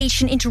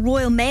into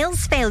Royal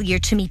Mail's failure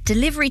to meet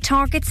delivery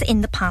targets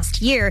in the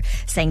past year,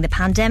 saying the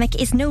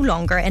pandemic is no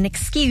longer an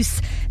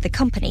excuse. The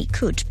company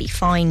could be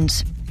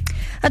fined.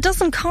 A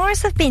dozen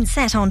cars have been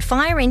set on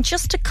fire in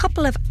just a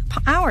couple of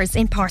hours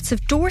in parts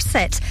of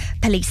Dorset.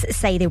 Police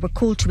say they were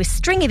called to a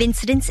string of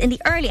incidents in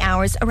the early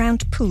hours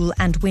around Poole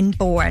and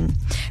Winbourne.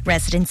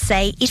 Residents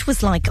say it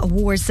was like a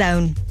war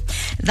zone.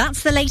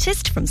 That's the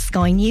latest from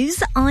Sky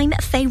News. I'm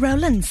Faye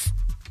Rowlands.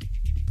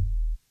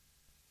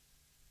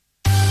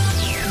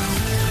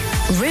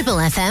 Ribble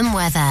FM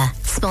weather,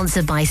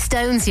 sponsored by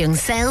Stones Young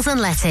Sales and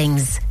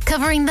Lettings,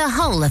 covering the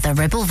whole of the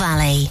Ribble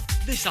Valley.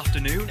 This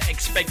afternoon,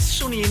 expect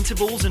sunny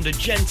intervals and a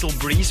gentle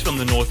breeze from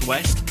the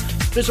northwest.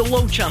 There's a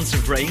low chance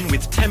of rain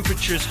with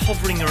temperatures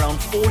hovering around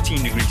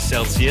 14 degrees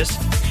Celsius.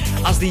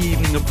 As the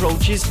evening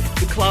approaches,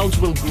 the clouds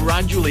will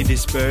gradually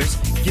disperse,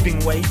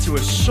 giving way to a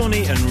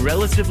sunny and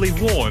relatively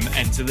warm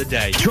end to the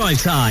day.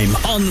 Drive Time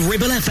on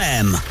Ribble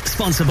FM,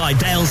 sponsored by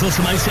Dales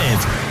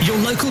Automotive, your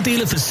local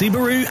dealer for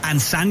Subaru and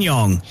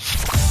SsangYong.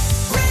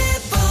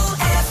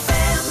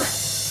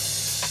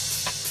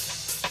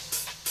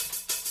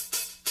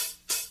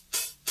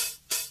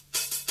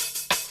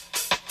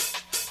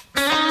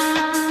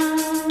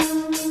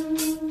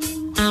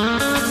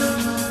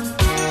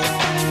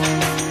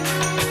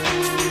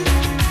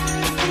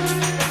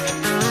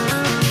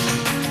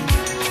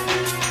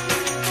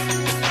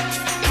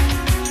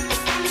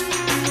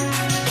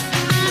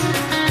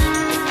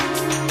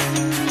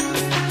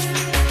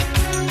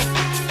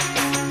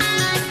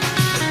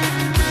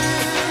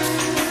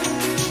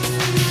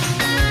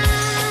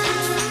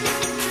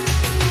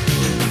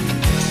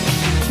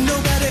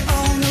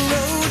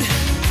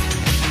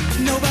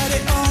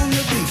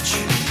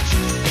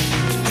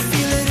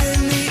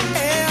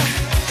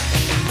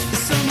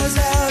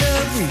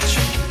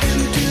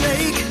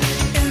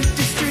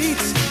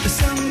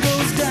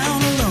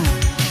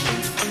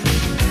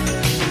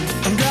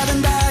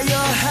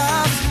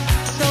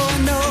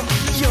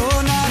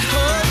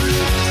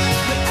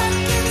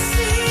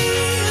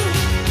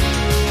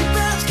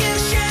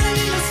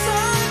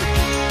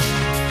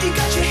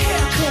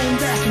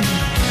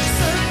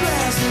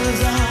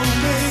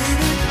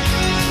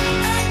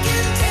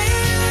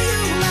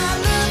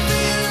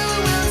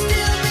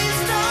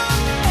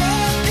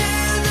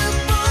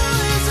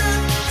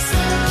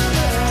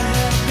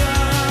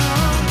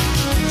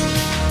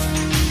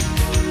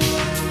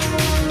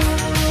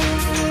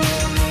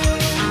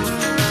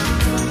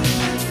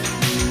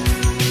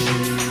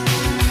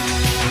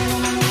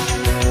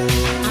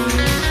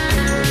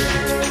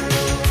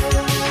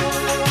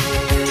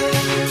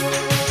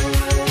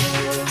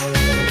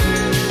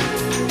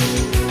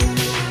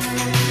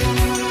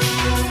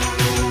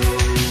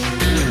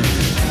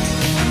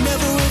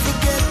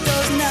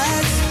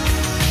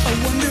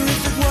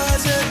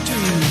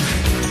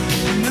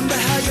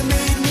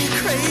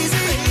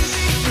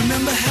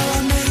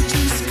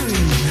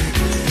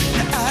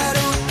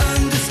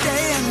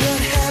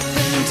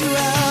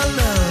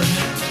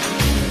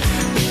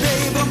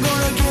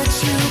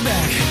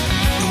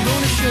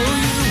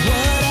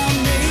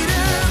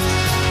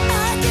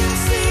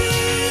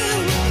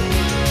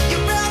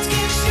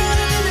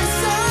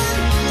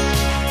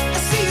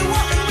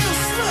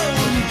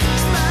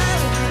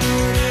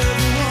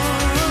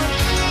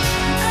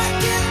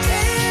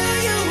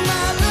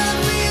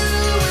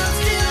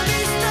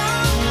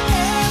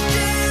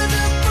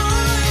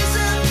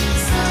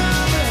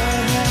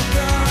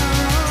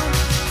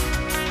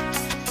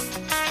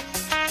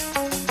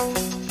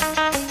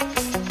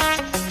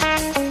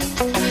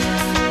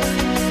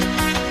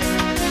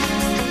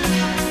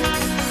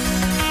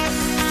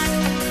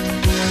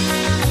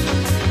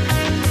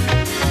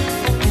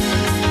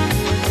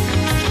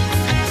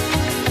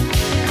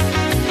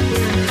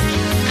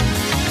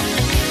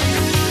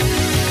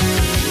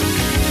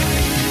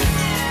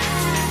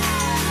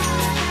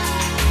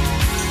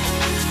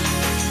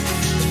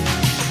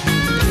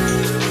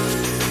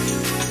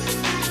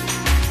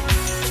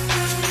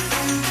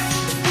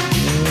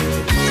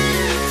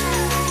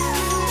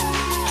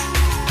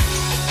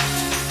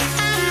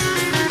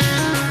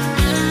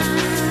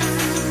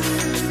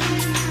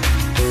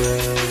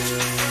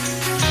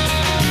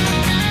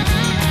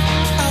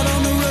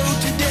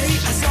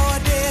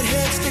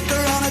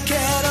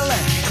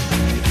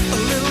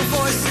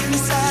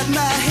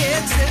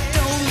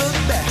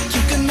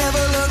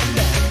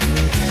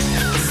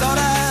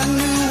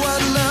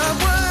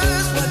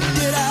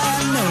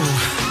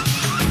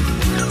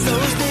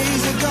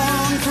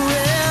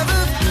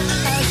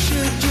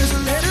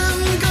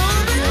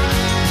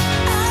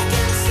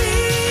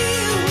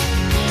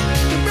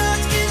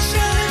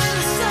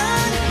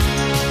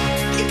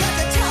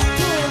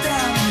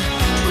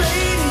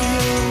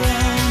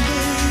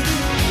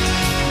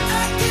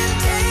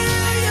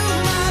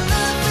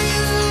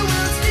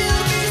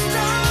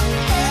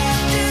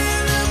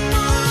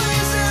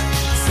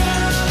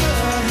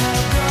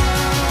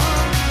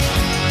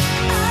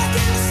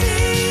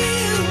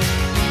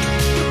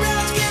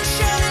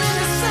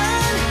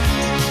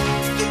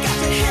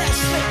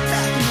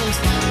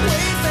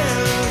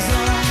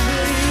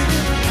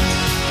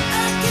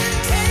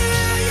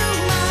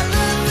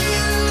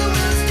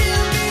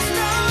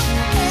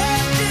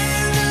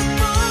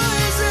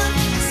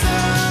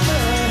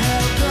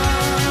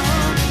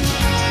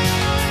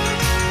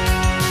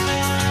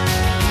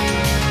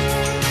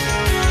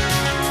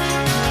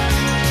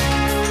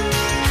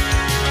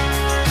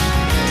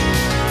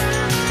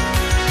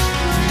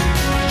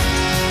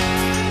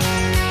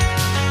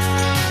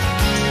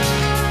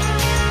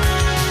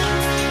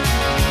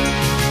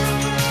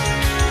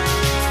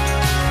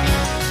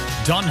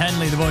 Don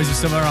Henley, the Boys of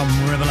Summer on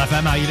Ribble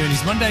FM. How are you doing?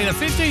 It's Monday, the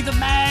 15th of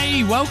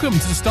May. Welcome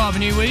to the start of a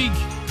new week.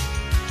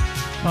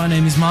 My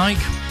name is Mike.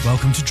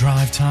 Welcome to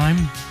Drive Time.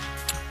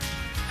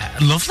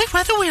 Lovely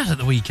weather we had at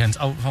the weekend.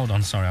 Oh, hold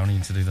on. Sorry, I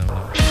need to do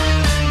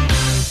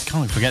that.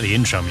 Can't forget the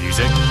intro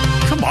music.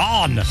 Come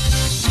on.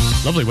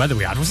 Lovely weather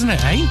we had, wasn't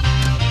it, eh?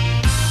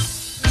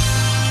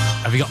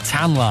 Have you got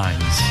tan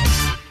lines?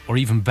 Or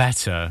even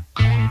better,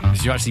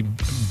 because you actually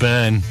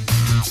burn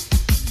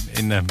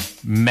in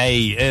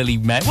the early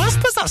May. Well, I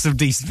suppose that's a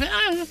decent...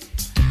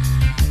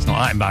 It's not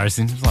that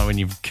embarrassing. It's like when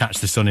you catch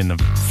the sun in the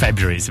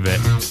February. It's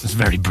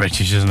very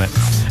British, isn't it?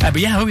 But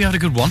yeah, I hope you had a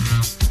good one.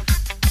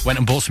 Went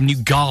and bought some new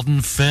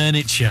garden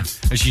furniture,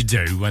 as you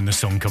do when the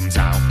sun comes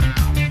out.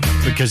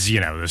 Because, you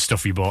know, the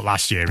stuff you bought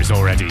last year is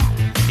already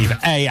either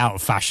A, out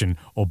of fashion,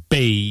 or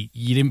B,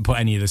 you didn't put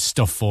any of the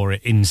stuff for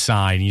it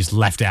inside and you just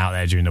left it out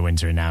there during the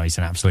winter, and now it's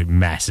an absolute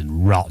mess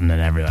and rotten and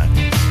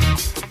everything.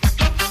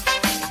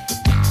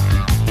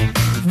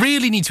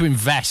 Really need to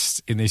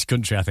invest in this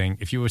country, I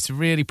think, if you were to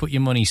really put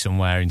your money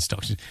somewhere in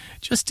stocks,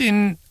 just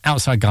in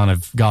outside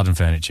garden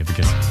furniture,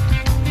 because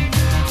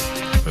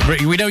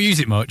we don't use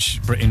it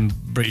much,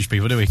 British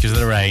people, do we, because of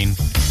the rain.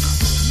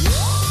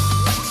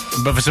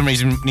 But for some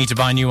reason, need to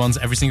buy new ones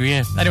every single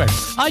year. Anyway,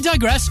 I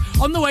digress.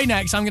 On the way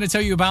next, I'm going to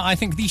tell you about, I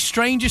think, the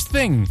strangest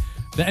thing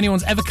that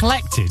anyone's ever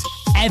collected.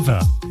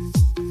 Ever.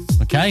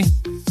 Okay?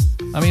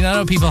 I mean, I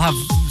know people have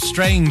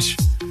strange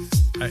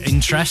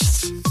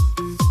interests,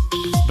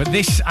 but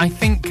this, I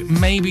think,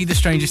 may be the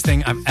strangest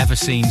thing I've ever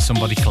seen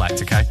somebody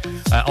collect, okay?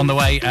 On the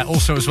way,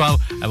 also as well,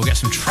 we'll get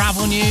some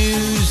travel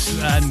news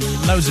and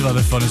loads of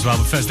other fun as well.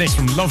 But first, this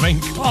from Love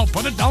Inc. Oh,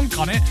 put a donk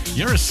on it.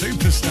 You're a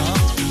superstar.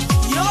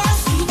 You're a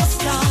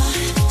superstar.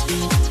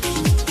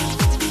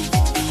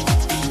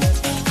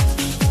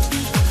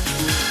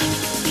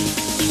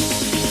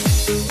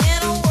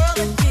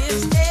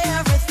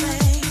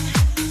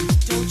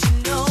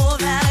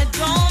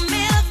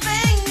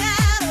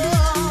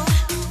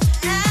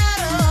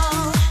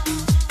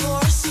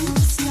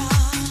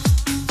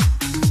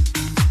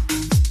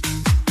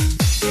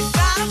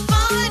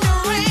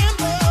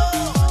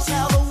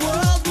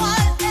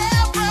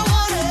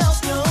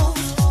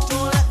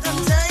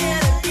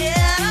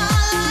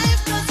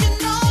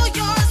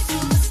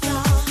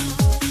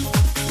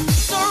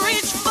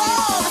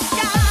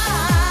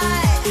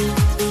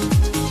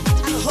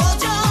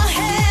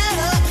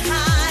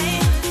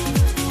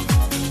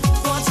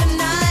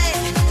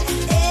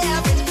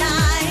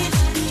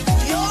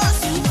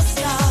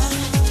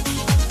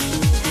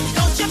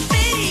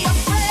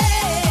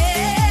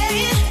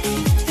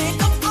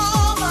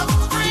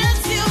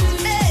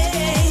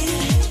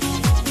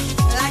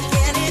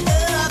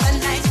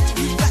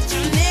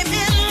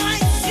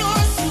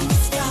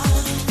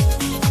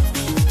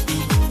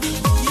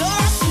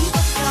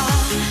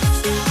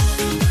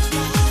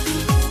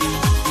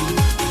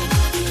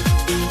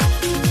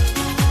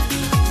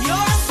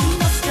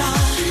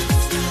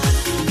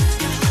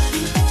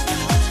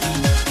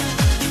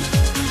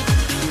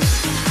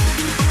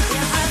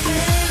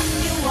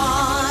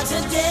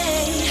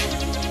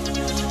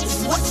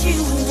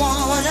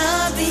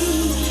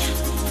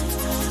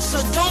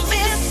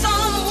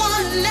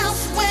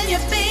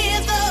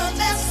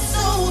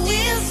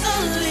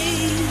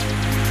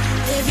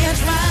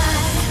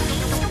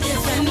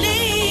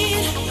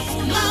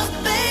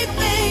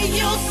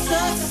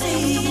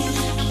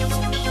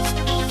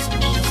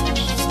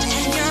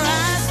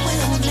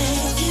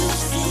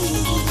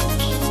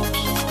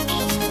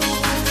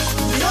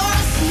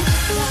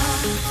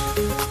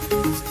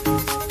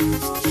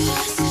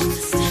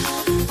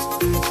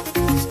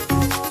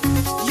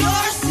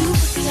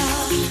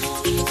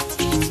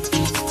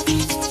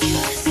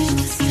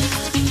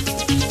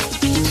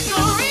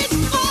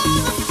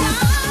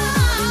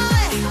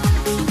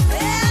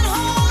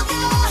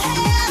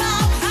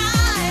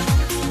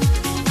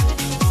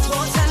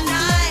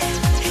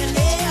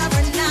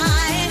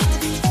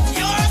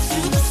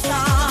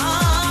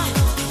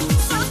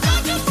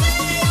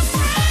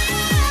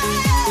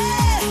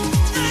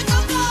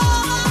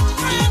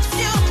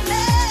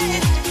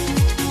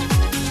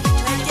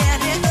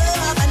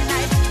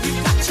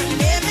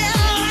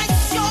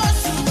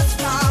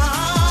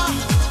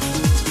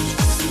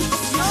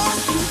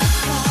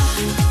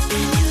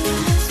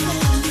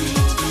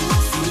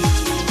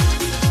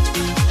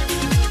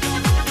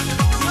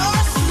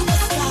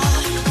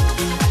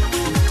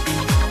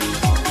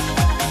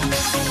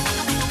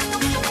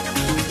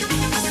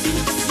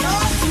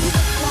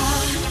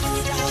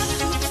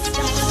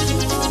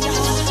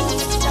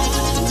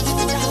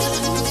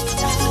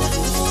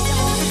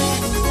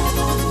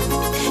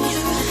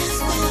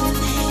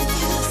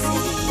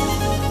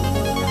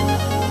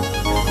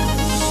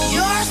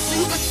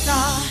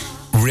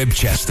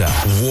 Ribchester,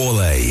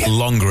 Worley,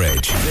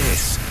 Longridge.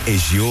 This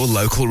is your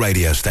local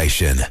radio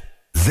station.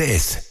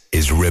 This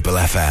is Ribble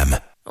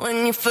FM.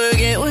 When you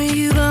forget where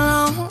you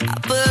belong, I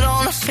put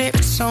on a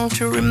favorite song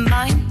to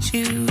remind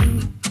you.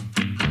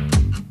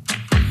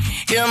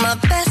 You're my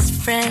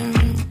best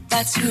friend,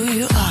 that's who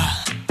you are.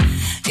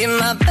 You're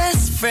my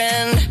best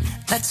friend,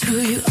 that's who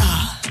you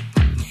are.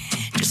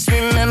 Just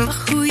remember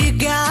who you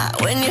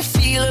got when you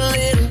feel a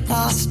little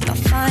lost. I'll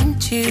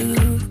find you.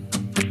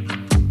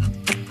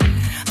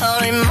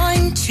 I'll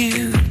remind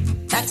you,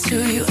 that's who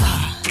you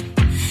are.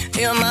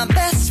 You're my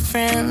best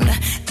friend,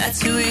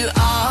 that's who you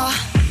are.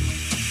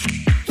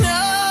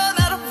 No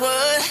matter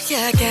what,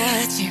 yeah, I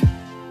got you.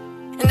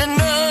 And I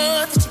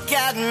know that you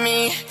got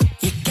me.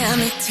 You got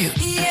me too.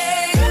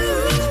 Yeah.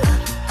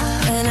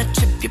 When I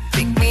trip, you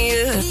pick me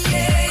up.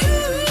 Yeah.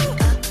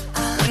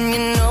 When you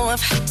know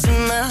I've had too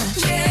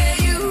much. Yeah.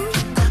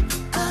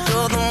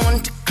 You're the one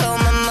to call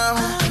my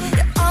mama.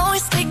 You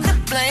always take the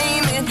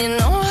blame, and you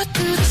know I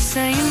do the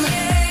same.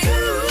 Yeah.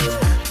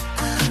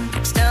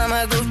 Next time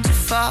I go too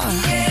far.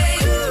 Yeah.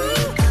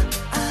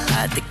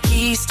 Hide the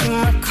keys to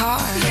my car.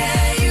 Yeah.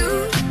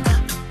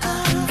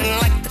 And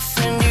like the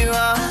friend you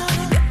are,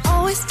 you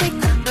always take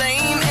the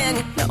blame, and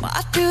you know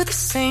I do the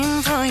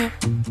same for you.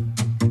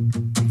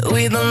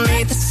 We both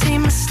made the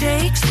same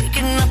mistakes,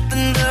 waking up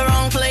in the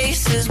wrong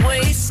places,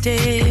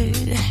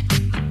 wasted.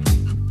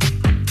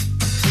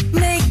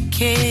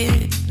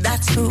 Naked,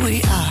 that's who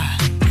we are.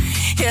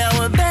 Yeah,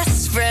 we're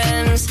best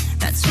friends,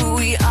 that's who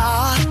we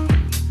are.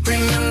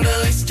 Remember,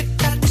 we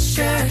stuck out the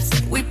shirts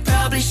that we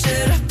probably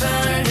should have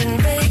burned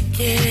and baked.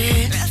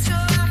 That's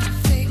all I can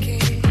fake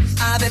it.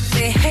 I bet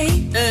they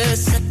hate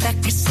us at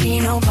that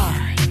casino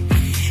bar,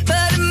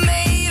 but it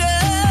made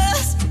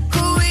us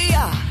who we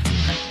are.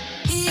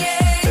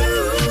 Yeah.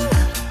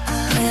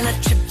 When I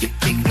trip, you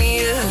pick me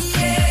up.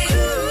 Yeah.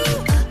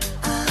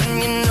 And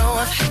you know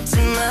I've had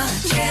too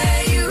much. Yeah.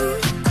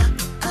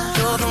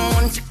 You're the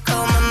one to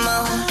call my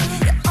mom.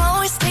 You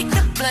always take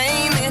the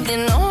blame, and you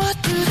know I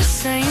do the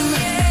same.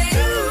 Yeah.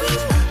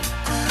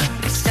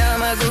 Next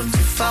time I go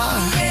too far.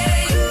 Yeah.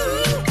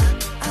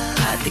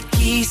 Hide the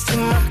keys to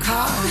my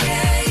car.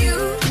 Yeah.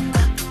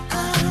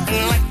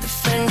 And like the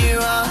friend you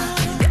are,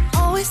 you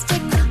always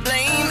take the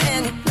blame,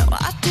 and you know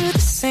I do the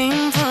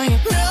same for you.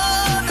 No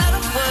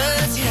matter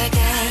what, yeah, I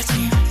got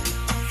you.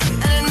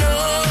 And I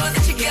know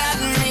that you got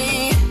me.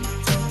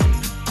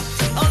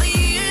 All the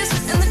years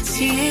and the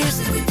tears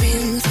that we've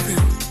been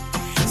through,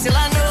 still I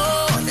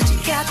know that you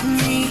got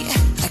me.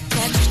 I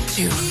got you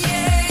too.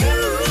 Yeah.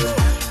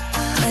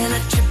 When I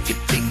trip, you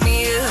pick me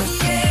up.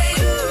 Yeah.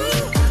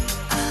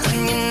 When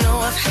you know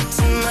I've had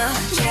too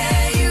much.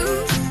 Yeah.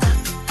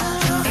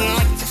 And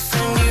like the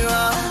friend you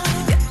are,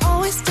 you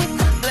always take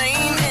the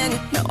blame, and you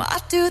know I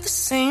do the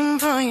same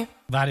for you.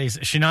 That is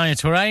Shania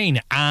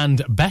Twain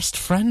and Best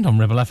Friend on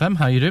Ribble FM.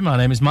 How you doing? My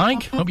name is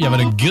Mike. Hope you're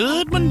having a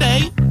good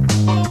Monday.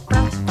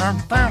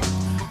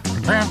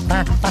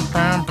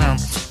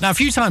 Now, a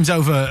few times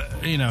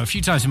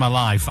in my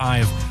life,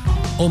 I've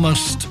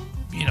almost,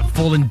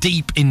 fallen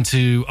deep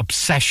into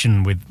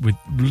obsession with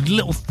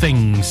little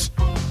things.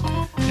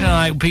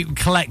 Like people,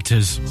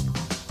 collectors.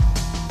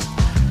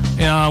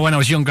 When I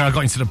was younger, I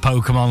got into the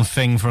Pokemon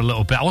thing for a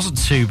little bit. I wasn't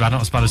too bad,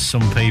 not as bad as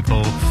some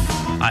people.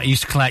 I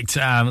used to collect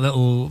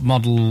little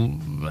model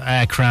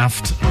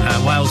aircraft.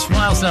 What else?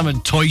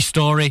 Toy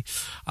Story.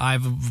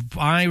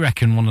 I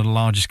reckon one of the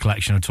largest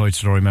collection of Toy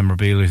Story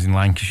memorabilia is in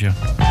Lancashire.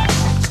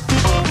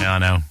 Yeah, I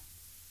know.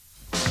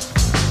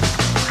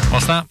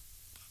 What's that?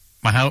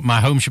 My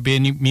home should be a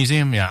new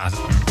museum? Yeah.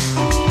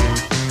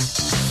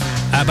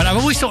 But I've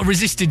always sort of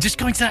resisted just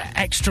going to that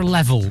extra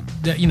level,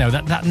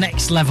 that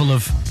next level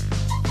of,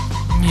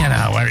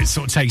 where it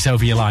sort of takes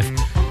over your life.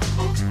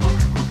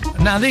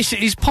 Now, this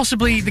is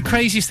possibly the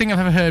craziest thing I've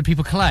ever heard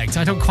people collect.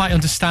 I don't quite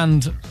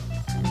understand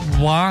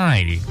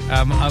why.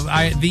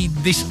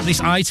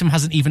 This item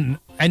hasn't even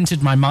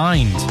entered my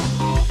mind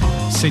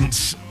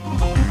since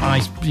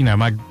my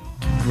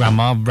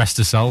grandma, rest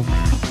her soul.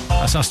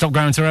 I stopped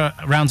going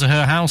around to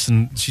her house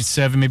and she's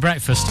serving me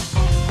breakfast.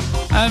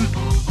 A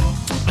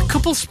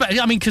couple,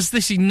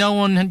 because no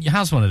one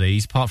has one of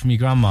these apart from your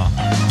grandma.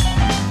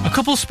 A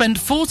couple spent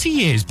 40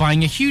 years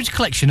buying a huge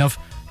collection of,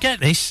 get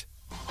this,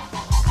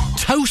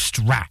 toast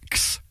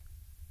racks.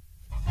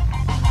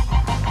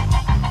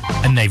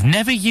 And they've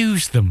never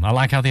used them. I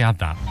like how they had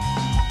that.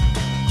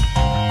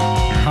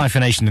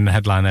 Hyphenation in the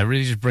headline there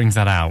really just brings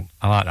that out.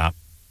 I like that.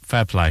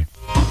 Fair play.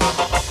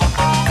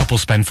 Couple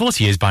spend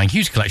 40 years buying a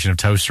huge collection of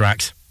toast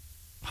racks.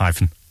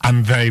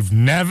 And they've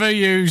never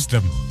used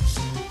them.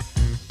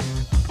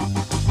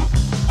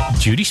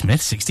 Judy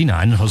Smith,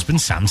 69, and husband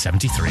Sam,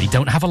 73,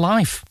 don't have a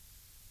life.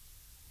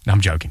 No,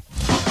 I'm joking.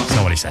 That's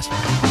not what he says.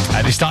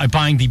 They started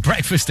buying the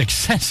breakfast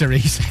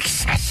accessories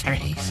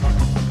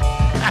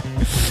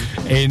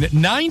in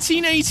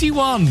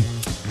 1981.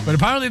 But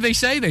apparently they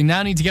say they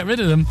now need to get rid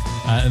of them,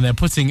 and they're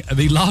putting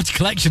the large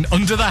collection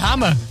under the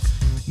hammer.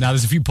 Now,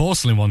 there's a few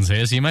porcelain ones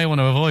here, so you may want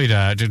to avoid...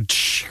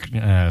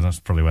 that's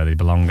probably where they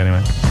belong,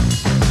 anyway.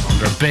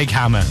 Under a big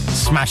hammer,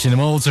 smashing them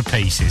all to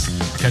pieces,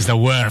 because they're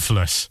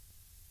worthless.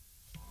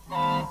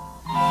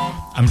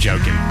 I'm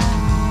joking.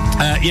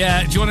 Do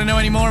you want to know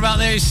any more about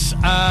this?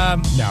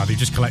 No, they've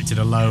just collected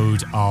a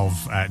load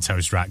of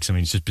toast racks. I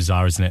mean, it's just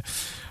bizarre, isn't it?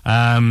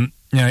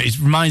 It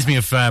reminds me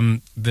of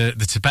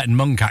the Tibetan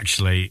monk,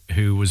 actually,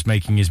 who was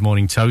making his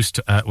morning toast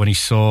when he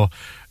saw,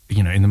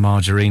 in the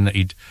margarine that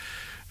he'd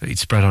that he'd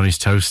spread on his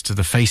toast to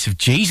the face of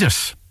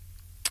Jesus.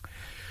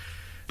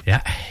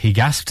 Yeah, he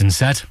gasped and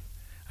said,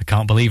 "I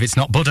can't believe it's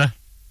not Buddha."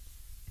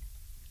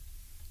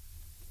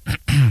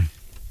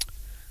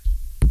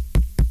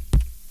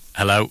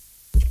 Hello?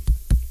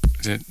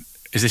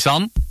 Is this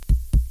on?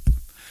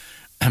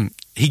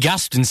 He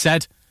gasped and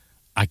said,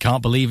 "I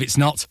can't believe it's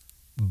not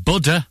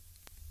Buddha."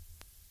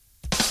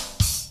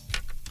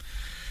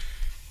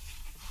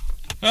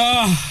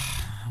 Oh,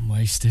 I'm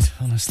wasted.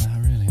 Honestly, I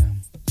really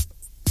am.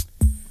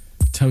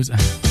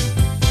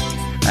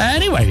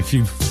 Anyway, if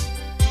you've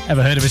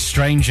ever heard of a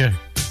stranger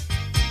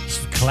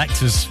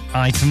collector's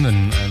item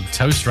and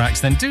toast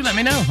racks, then do let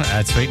me know.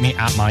 Tweet me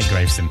at Mike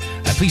Graveston.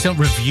 Please don't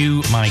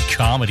review my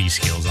comedy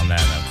skills on there,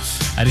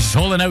 though. This is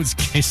Hall & Oates'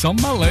 Kiss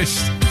on my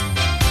list.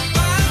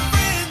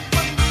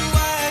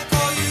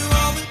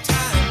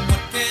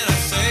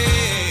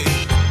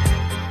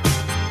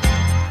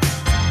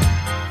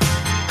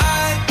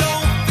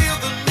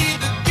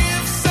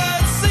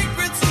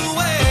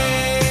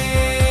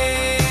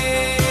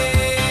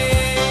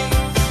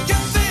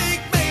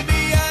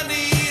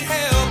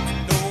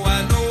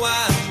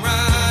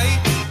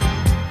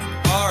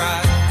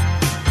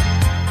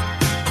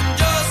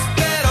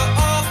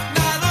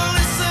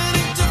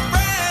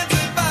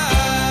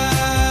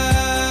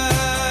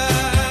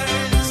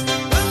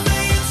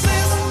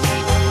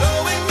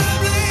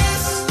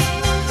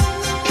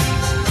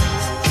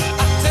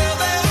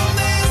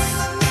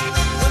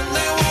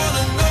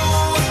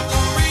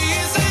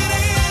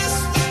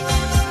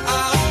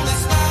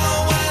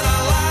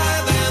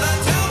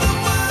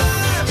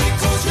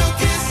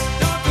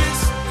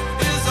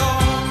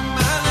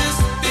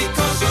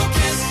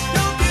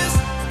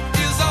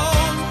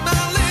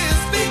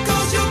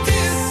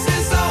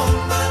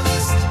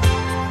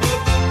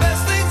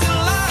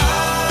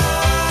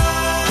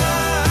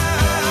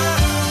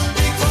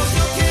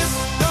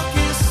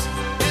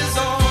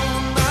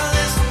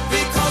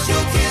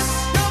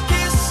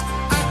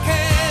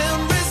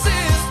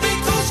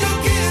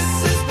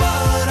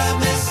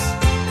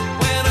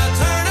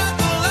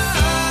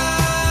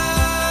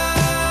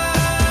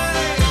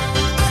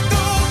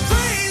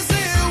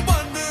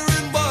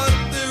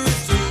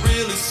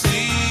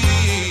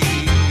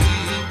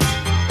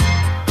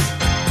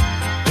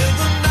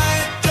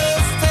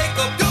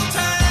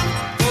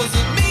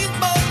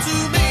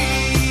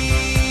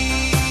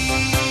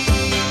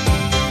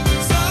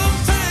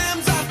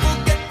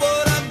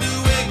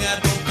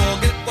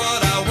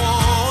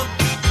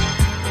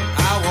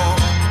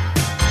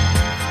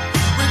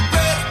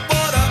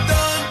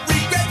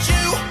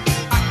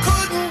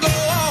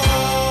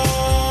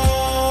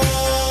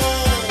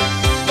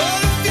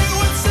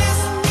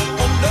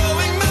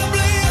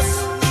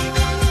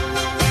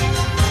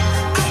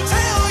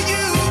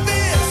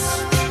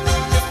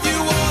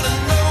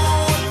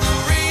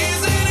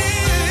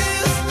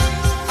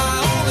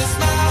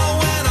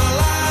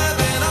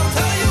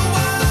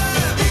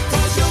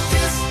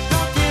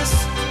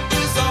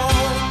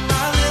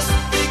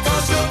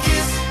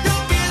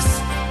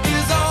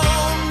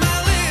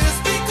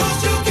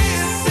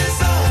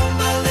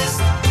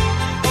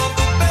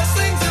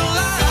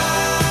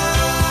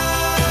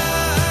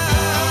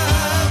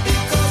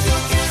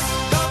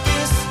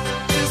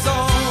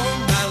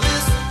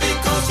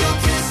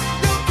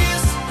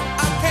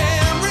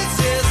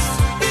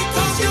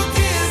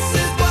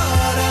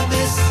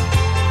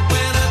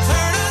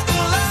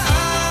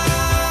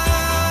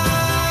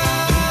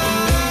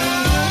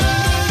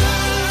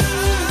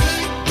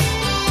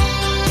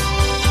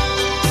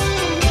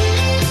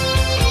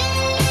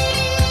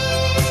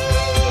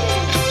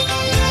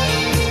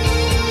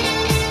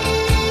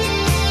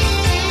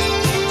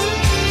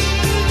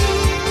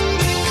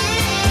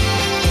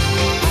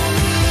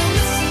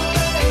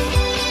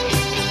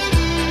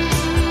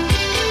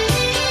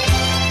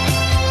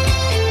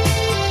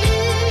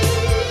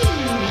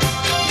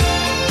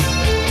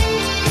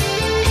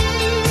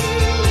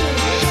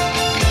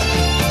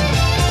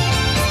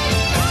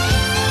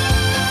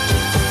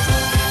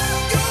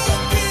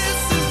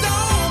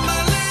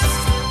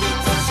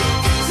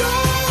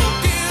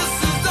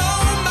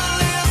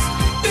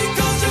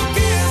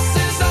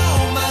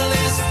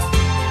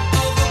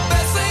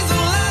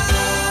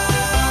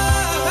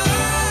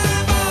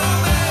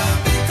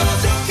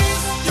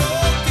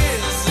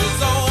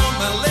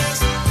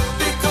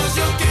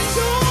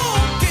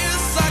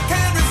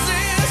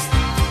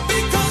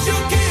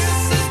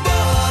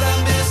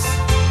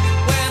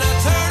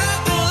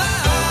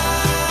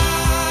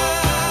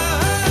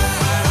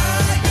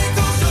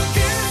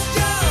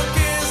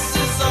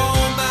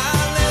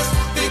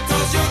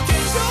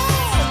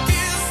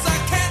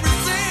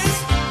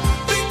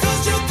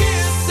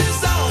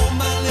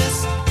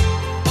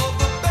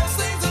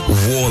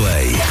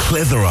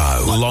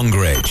 Clitheroe,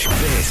 Longridge.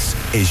 This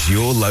is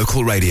your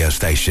local radio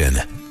station.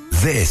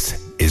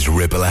 This is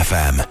Ribble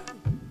FM.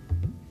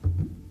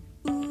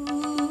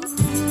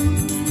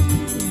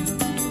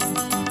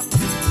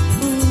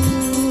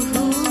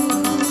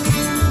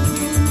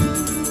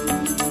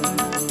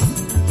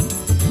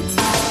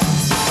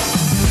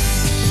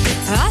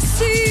 I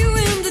see you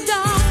in the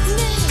dark.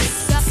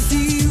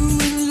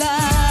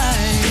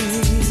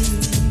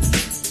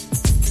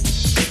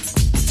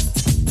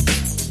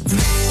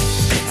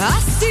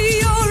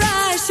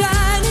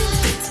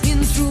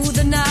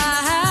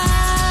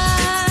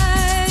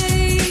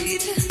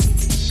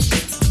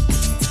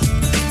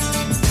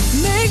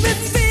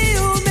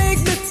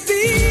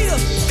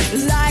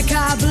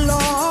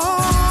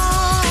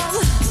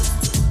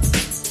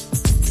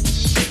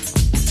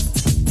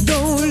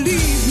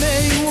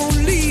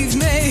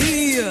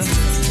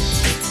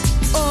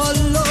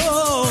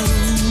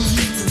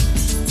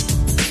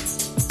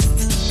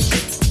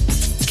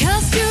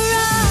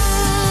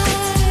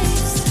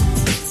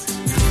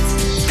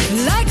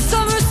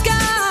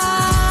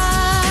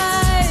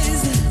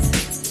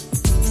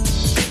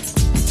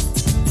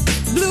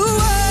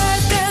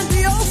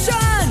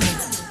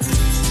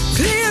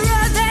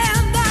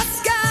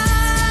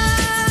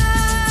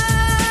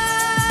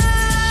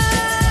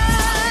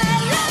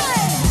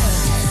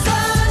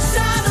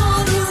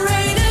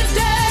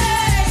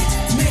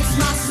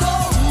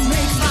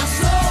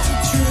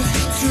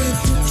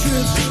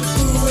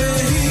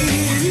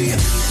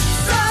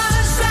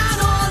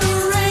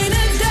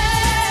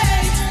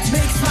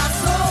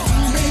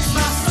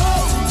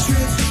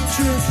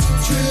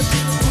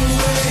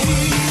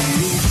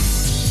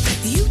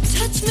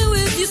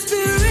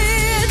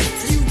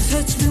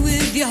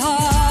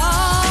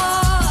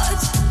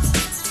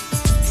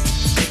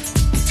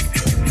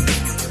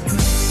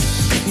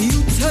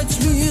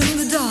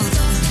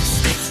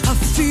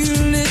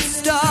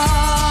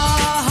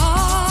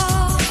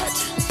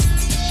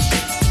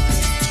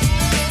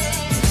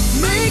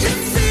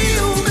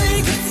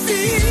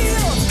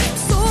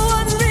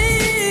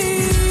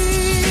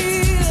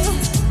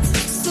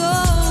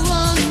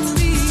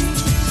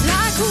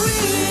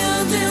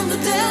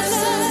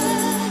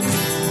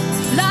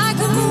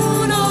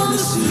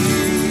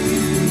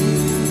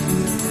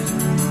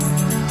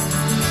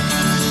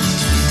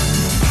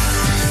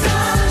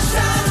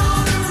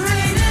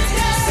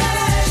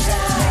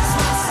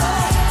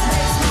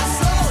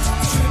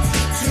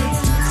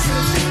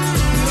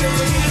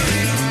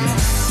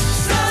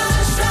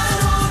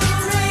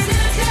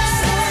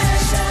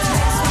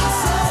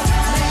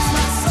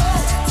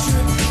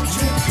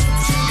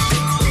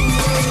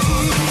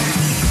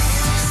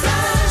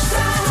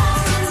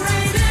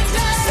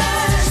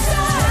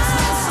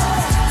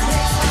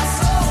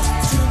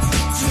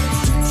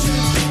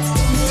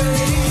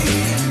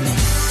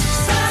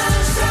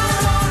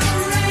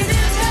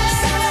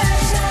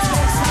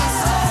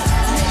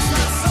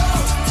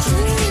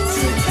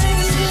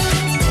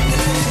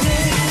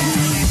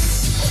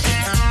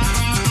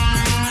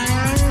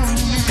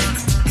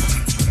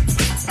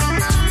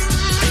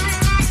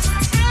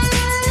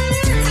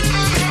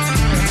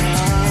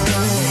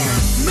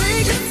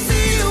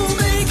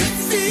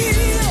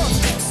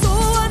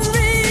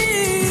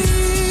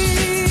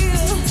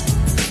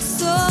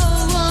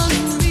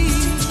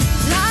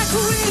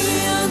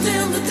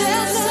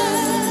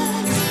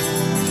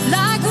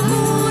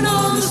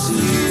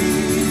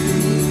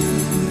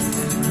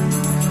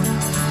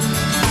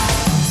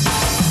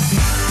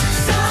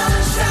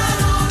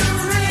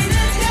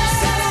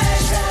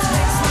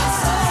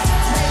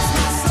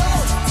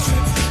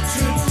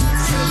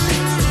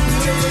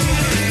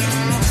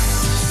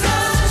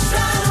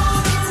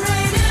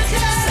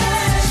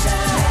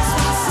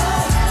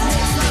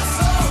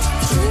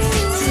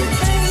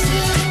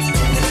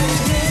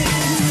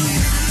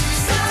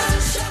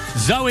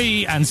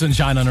 Snowy and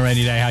sunshine on a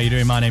rainy day. How you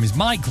doing? My name is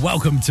Mike.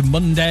 Welcome to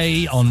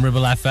Monday on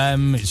Ribble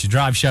FM. It's your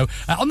drive show.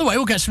 On the way,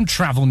 we'll get some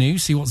travel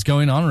news, see what's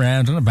going on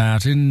around and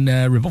about in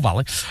Ribble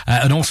Valley.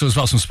 And also as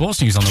well some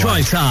sports news on the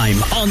way. Drivetime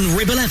on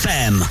Ribble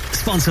FM.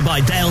 Sponsored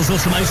by Dales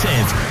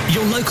Automotive,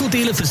 your local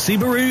dealer for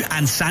Subaru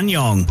and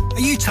SsangYong. Are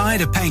you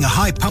tired of paying a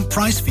high pump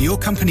price for your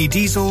company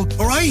diesel?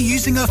 Or are you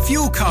using a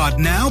fuel card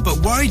now but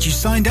worried you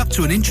signed up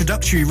to an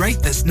introductory rate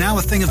that's now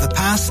a thing of the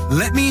past?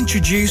 Let me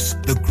introduce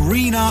the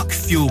Green Arc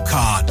Fuel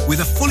Card. With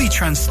a fully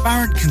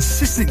transparent,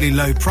 consistently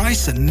low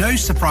price and no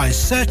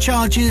surprise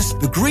surcharges,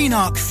 the Green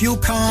Arc Fuel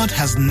Card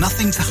has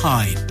nothing to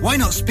hide. Why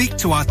not speak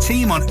to our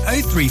team on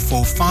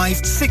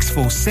 0345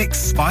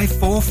 646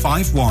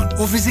 5451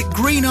 or visit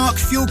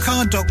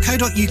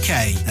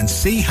greenarcfuelcard.co.uk and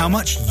see how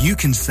much you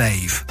can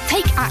save.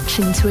 Take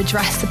action to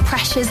address the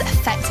pressures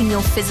affecting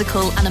your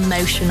physical and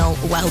emotional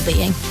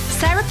well-being.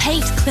 Sarah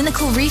Pate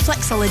Clinical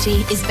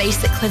Reflexology is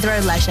based at Clitheroe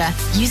Leisure.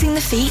 Using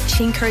the feet,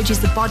 she encourages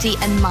the body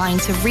and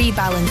mind to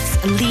rebalance,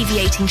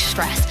 alleviating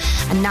stress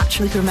and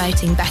naturally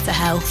promoting better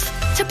health.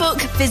 To book,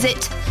 visit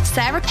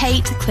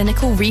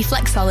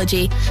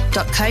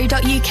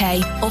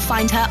sarahpateclinicalreflexology.co.uk or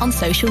find her on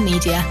social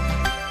media.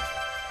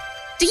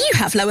 Do you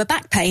have lower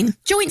back pain,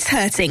 joints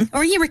hurting,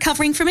 or are you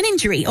recovering from an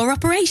injury or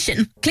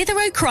operation?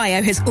 Clitheroe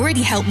Cryo has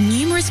already helped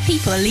numerous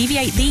people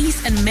alleviate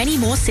these and many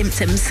more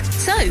symptoms.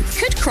 So,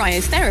 could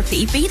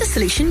cryotherapy be the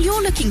solution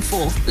you're looking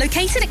for?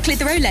 Located at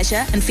Clitheroe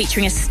Leisure and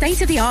featuring a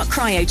state-of-the-art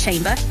cryo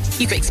chamber,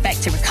 you could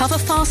expect to recover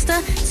faster,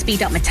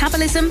 speed up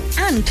metabolism,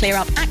 and clear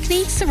up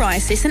acne,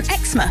 psoriasis, and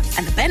eczema.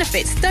 And the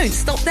benefits don't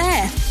stop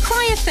there.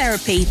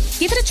 Cryotherapy.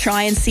 Give it a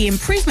try and see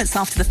improvements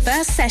after the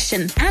first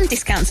session, and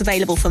discounts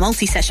available for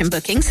multi-session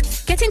bookings.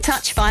 Get in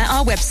touch via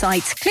our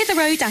website,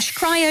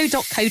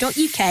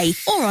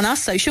 clitheroe-cryo.co.uk, or on our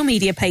social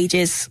media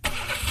pages.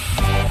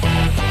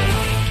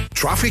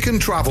 Traffic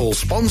and Travel,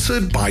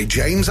 sponsored by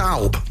James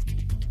Alb.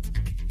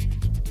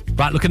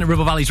 Right, looking at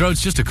Ribble Valley's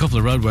roads, just a couple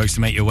of roadworks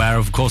to make you aware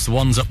of. Of course, the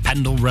ones up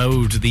Pendle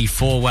Road, the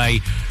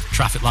four-way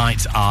traffic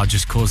lights are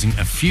just causing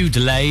a few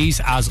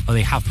delays, as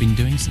they have been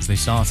doing since they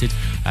started,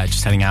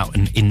 just heading out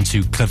and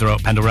into Clitheroe,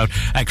 Pendle Road.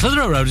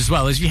 Clitheroe Road as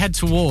well, as you head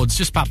towards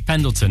just past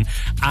Pendleton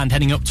and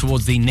heading up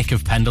towards the Nick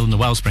of Pendle and the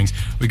Wellsprings.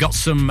 We've got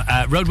some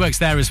roadworks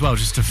there as well,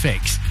 just to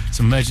fix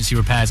some emergency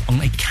repairs on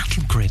a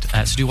cattle grid.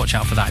 So do watch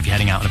out for that if you're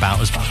heading out and about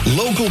as well.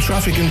 Local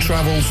Traffic and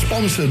Travel,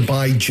 sponsored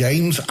by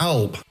James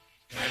Alb.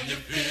 Can you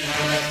feel it?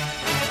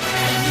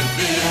 Can you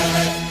feel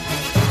it?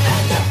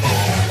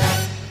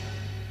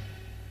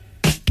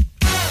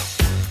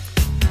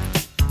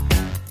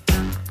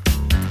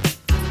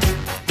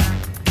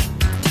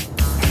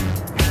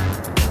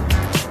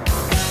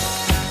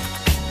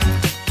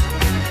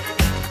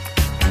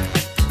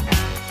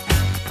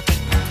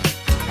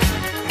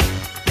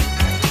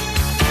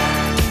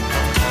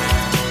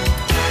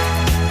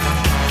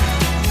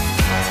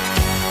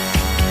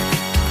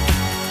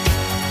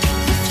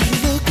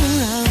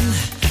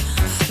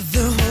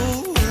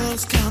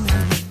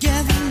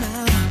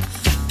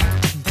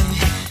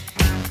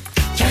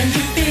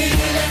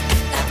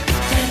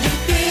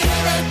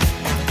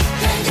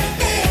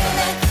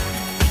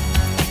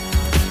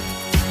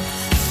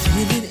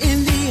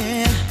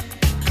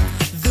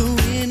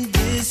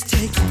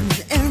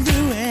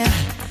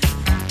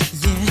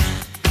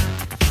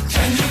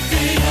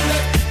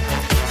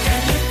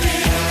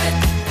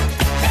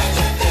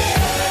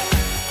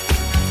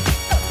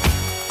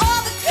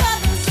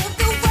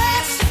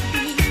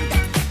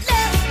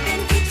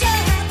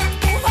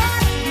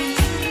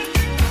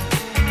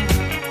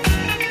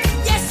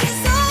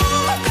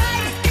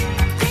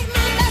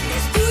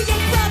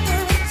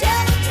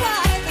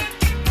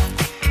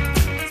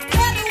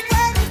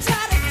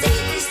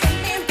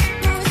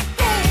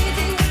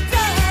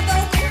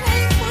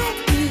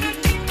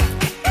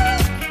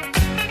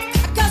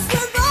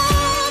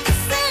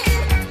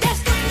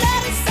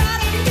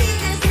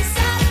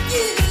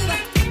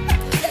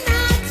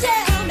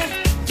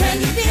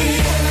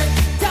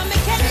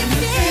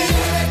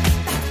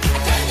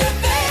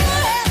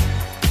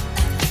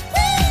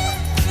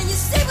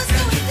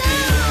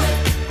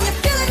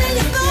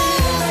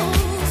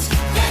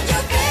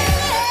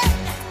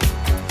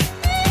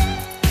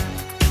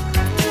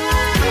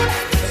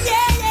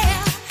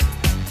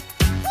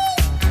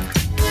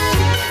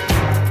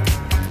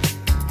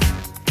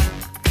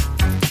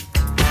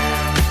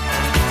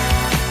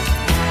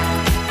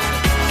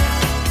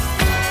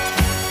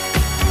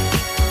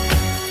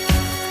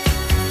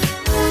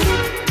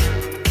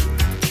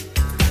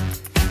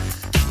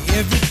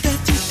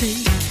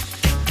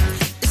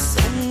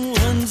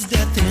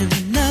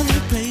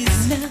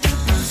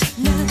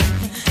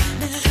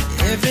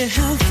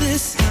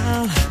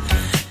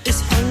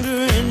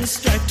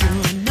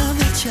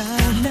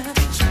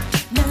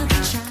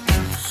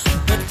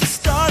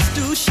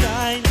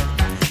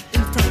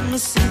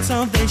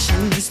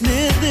 salvation is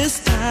near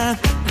this time.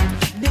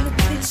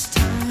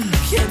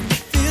 Can you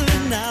feel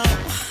it now?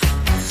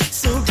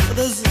 So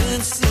brothers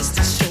and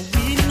sisters, shall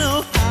we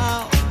know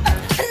how?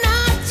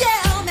 Now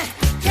tell me,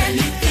 can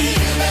you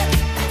feel it?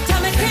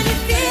 Tell me, can you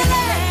feel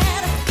it?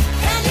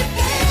 Can you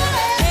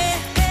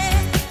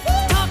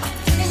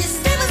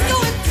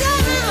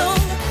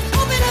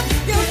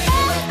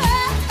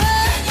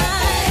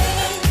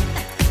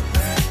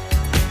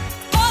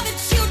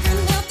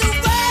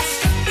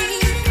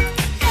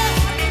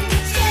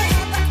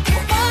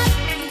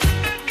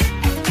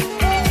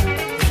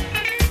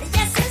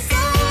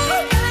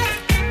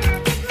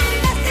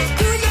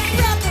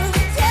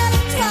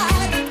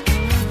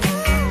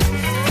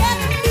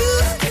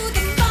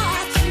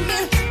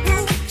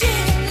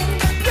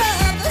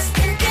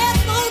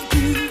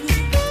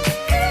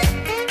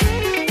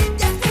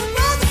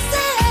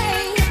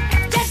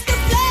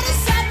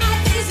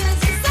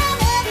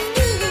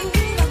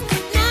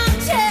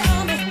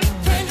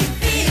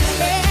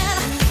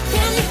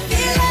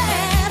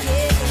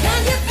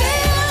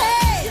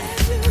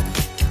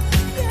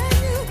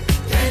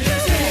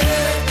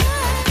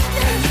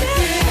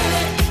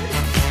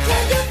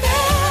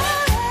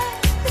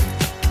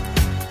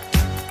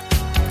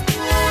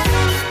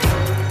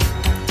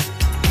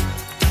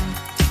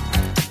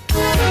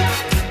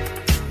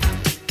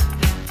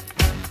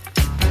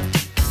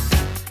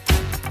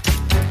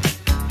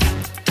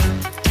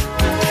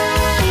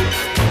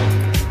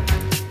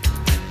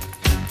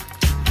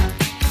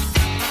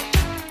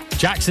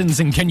Jackson's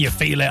and Can You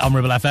Feel It on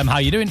Ribble FM. How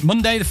you doing?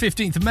 Monday the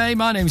 15th of May.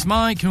 My name's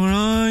Mike. All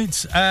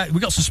right.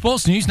 We got some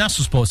sports news,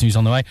 national sports news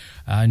on the way.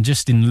 And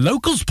just in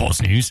local sports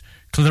news,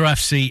 Clitheroe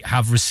FC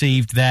have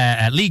received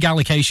their league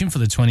allocation for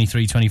the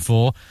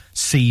 23-24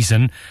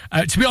 season.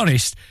 To be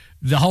honest,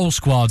 the whole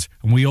squad,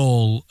 and we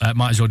all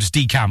might as well just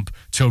decamp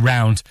to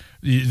around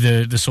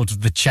the sort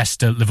of the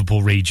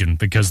Chester-Liverpool region,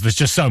 because there's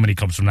just so many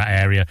clubs from that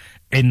area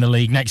in the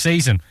league next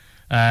season.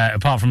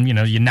 Apart from, your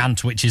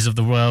Nantwiches of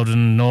the world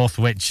and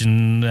Northwich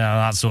and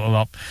that sort of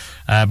lot.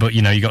 But,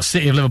 you got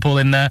City of Liverpool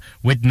in there,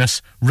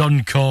 Widnes,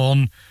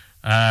 Runcorn,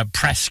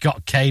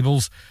 Prescott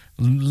Cables,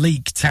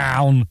 Leek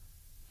Town,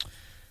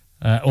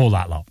 all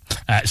that lot.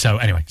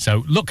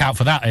 So look out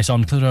for that. It's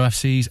on Clitheroe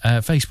FC's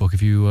Facebook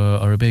if you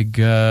are a big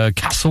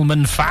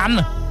Castleman fan.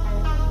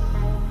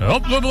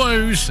 Up the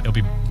Blues. It'll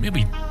be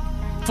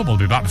football will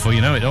be back before you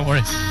know it, don't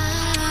worry.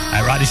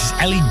 Right, this is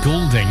Ellie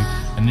Goulding,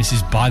 and this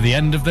is By the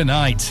End of the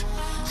Night.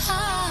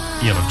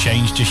 You'll have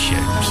changed your shoes.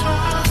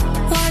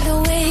 Wide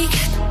awake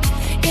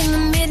in the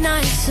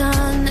midnight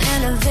sun,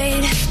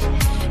 elevate.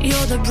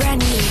 You're the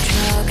brand new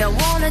drug I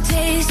wanna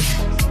taste.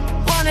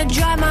 Wanna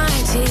dry my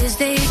tears,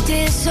 they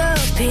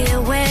disappear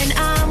when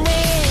I'm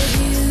with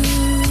you.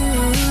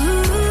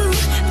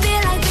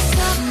 Feel like the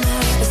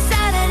summer, a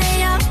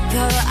Saturday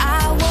upper,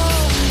 I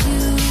want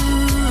you.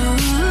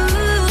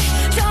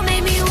 Don't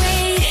make me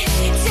wait,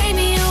 take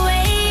me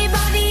away.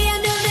 By the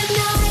end of the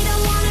night, I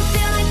wanna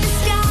feel like the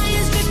sky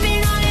is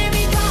dripping on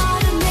every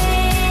part of me.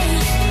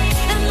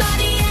 And by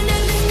the end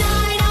of the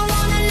night, I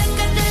wanna look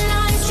at the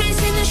lines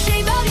tracing the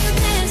shape of your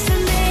lips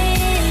and me.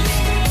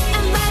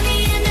 And by the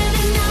end of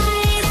the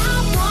night, I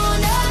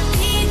wanna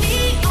be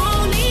the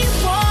only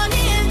one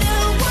in the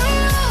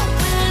world.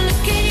 When I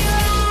look in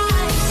your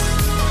eyes,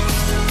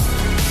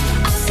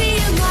 I see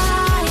your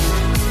mind.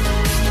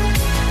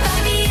 By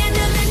the end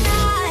of the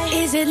night,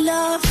 is it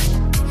love?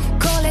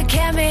 Call it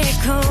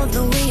chemical,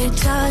 the way you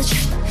touch.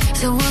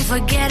 So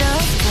unforgettable,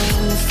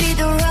 feed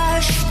the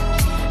rush.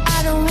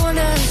 I don't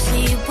wanna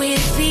sleep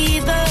with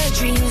fever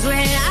dreams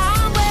when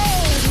I'm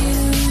with you.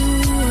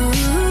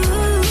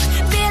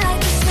 Feel like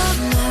the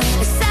summer,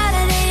 a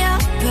Saturday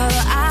upper,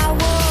 I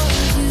want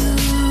you.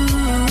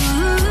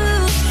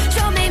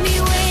 Don't make me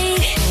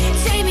wait,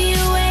 take me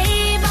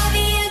away. By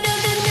the end of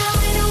the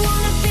night, I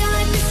wanna feel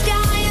like the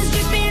sky is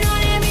dripping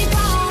on every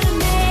part of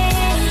me.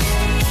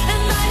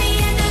 And by the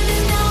end of the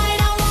night,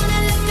 I wanna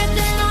look at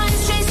the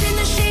lines tracing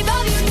the shape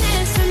of your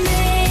lips and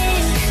me.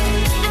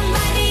 And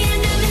by the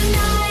end of the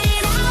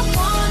night, I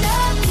wanna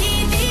be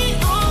the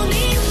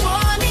only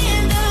one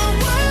in the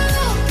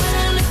world. When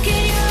I look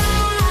in your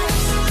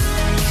eyes,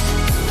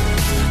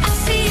 I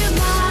see your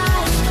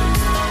mind.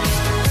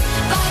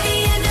 By the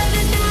end of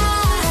the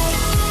night,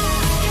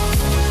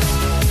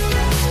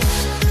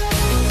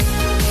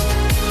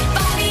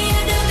 by the end of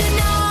the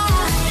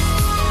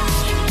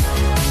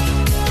night,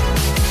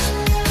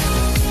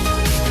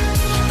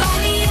 by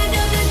the end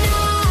of the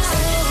night,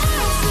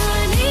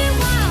 running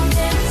wild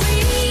and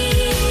free.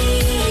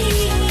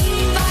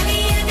 By the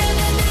end of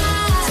the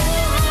night,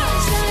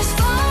 just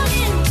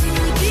falling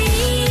too deep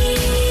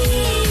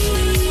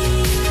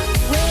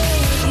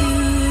with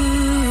you.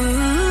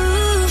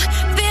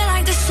 Feel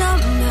like the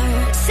summer,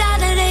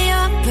 Saturday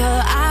upper,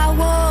 I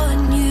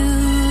want you.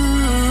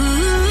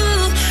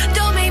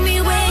 Don't make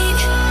me wait,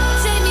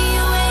 take me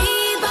away.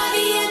 By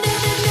the end of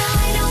the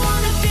night, I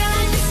wanna feel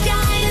like the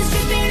sky is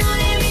dripping on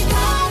every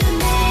part of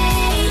me.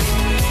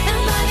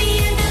 And by the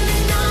end of the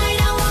night,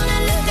 I wanna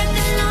look at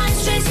the lines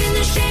tracing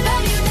the shape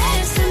of your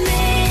lips and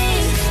me.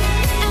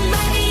 And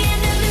by the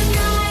end of the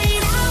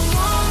night, I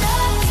wanna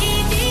be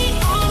the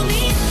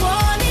only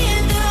one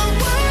in the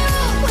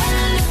world. When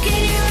I look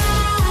in your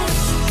eyes,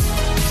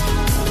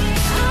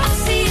 I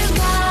see your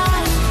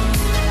mind.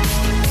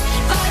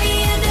 By the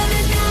end of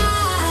the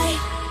night.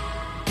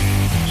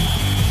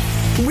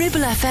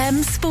 Ribble FM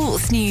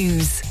Sports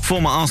News.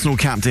 Former Arsenal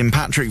captain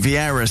Patrick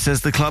Vieira says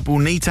the club will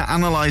need to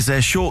analyse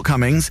their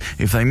shortcomings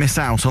if they miss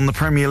out on the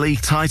Premier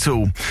League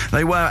title.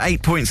 They were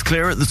 8 points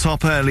clear at the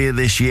top earlier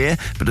this year,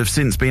 but have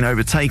since been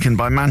overtaken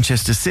by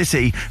Manchester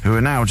City, who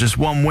are now just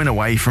one win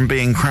away from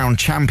being crowned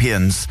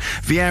champions.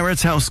 Vieira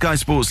tells Sky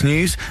Sports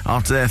News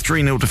after their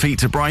 3-0 defeat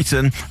to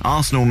Brighton,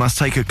 Arsenal must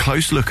take a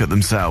close look at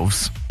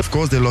themselves. Of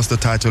course they lost the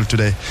title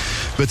today,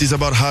 but it's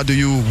about how do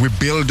you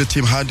rebuild the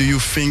team, how do you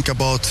think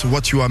about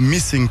what you are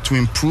missing to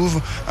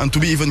improve and to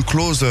be even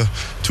closer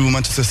to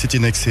Manchester City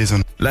next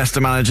season. Leicester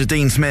manager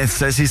Dean Smith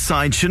says his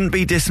side shouldn't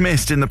be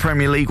dismissed in the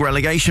Premier League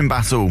relegation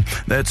battle.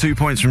 They're 2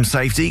 points from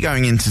safety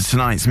going into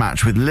tonight's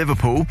match with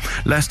Liverpool.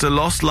 Leicester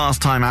lost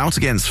last time out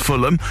against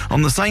Fulham.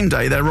 On the same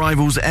day, their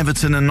rivals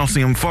Everton and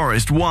Nottingham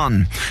Forest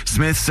won.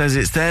 Smith says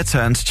it's their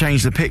turn to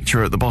change the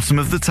picture at the bottom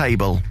of the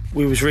table.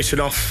 we was written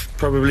off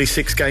probably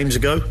 6 games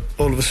ago.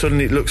 All of a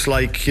sudden it looks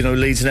like, you know,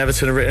 Leeds and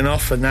Everton are written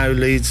off, and now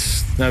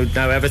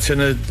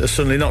Everton are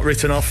suddenly not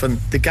written off, and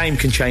the game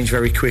can change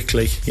very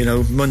quickly. You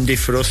know, Monday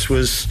for us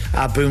was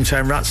our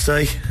Boomtown Rats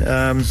Day.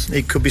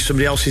 It could be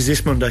somebody else's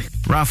this Monday.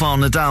 Rafael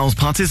Nadal's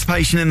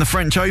participation in the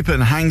French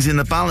Open hangs in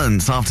the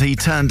balance after he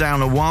turned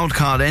down a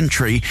wildcard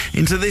entry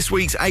into this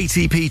week's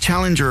ATP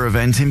Challenger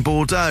event in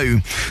Bordeaux.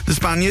 The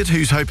Spaniard,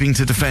 who's hoping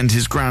to defend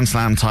his Grand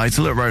Slam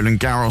title at Roland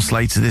Garros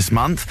later this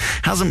month,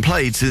 hasn't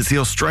played since the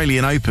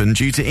Australian Open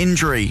due to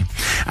injury.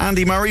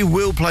 Andy Murray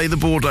will play the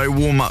Bordeaux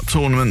warm-up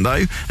tournament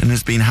though, and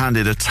has been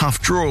handed a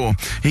tough draw.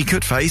 He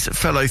could face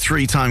fellow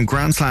 3-time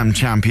Grand Slam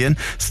champion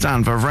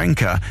Stan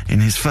Wawrinka in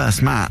his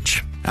first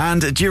match.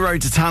 And Giro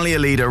d'Italia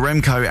leader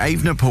Remco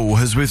Evenepoel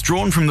has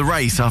withdrawn from the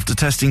race after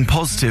testing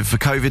positive for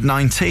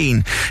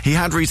COVID-19. He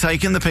had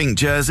retaken the pink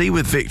jersey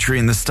with victory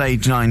in the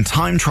Stage 9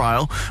 time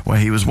trial, where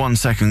he was 1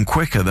 second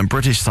quicker than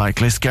British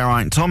cyclist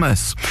Geraint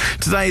Thomas.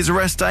 Today is a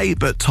rest day,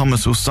 but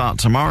Thomas will start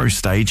tomorrow's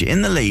stage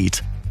in the lead.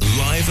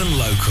 Live and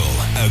local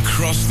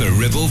across the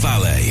Ribble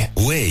Valley.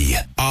 We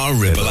are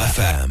Ribble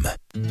FM.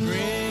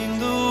 Bring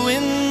the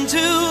wind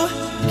to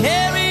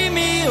carry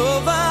me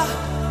over,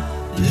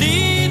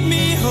 lead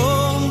me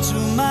home to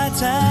my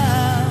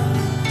town.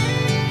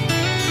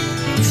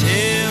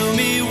 Tell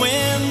me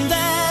when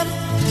that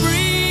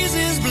breeze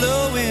is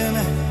blowing,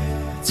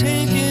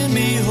 taking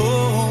me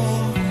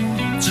home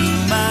to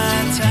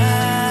my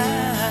town.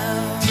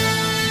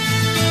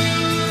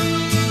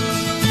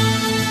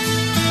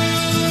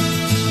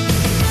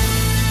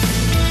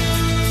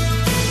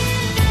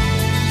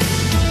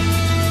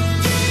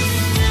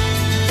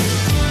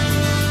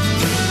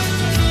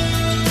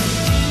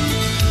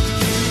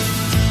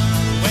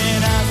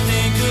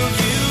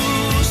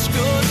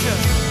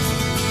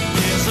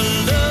 There's a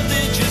love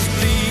that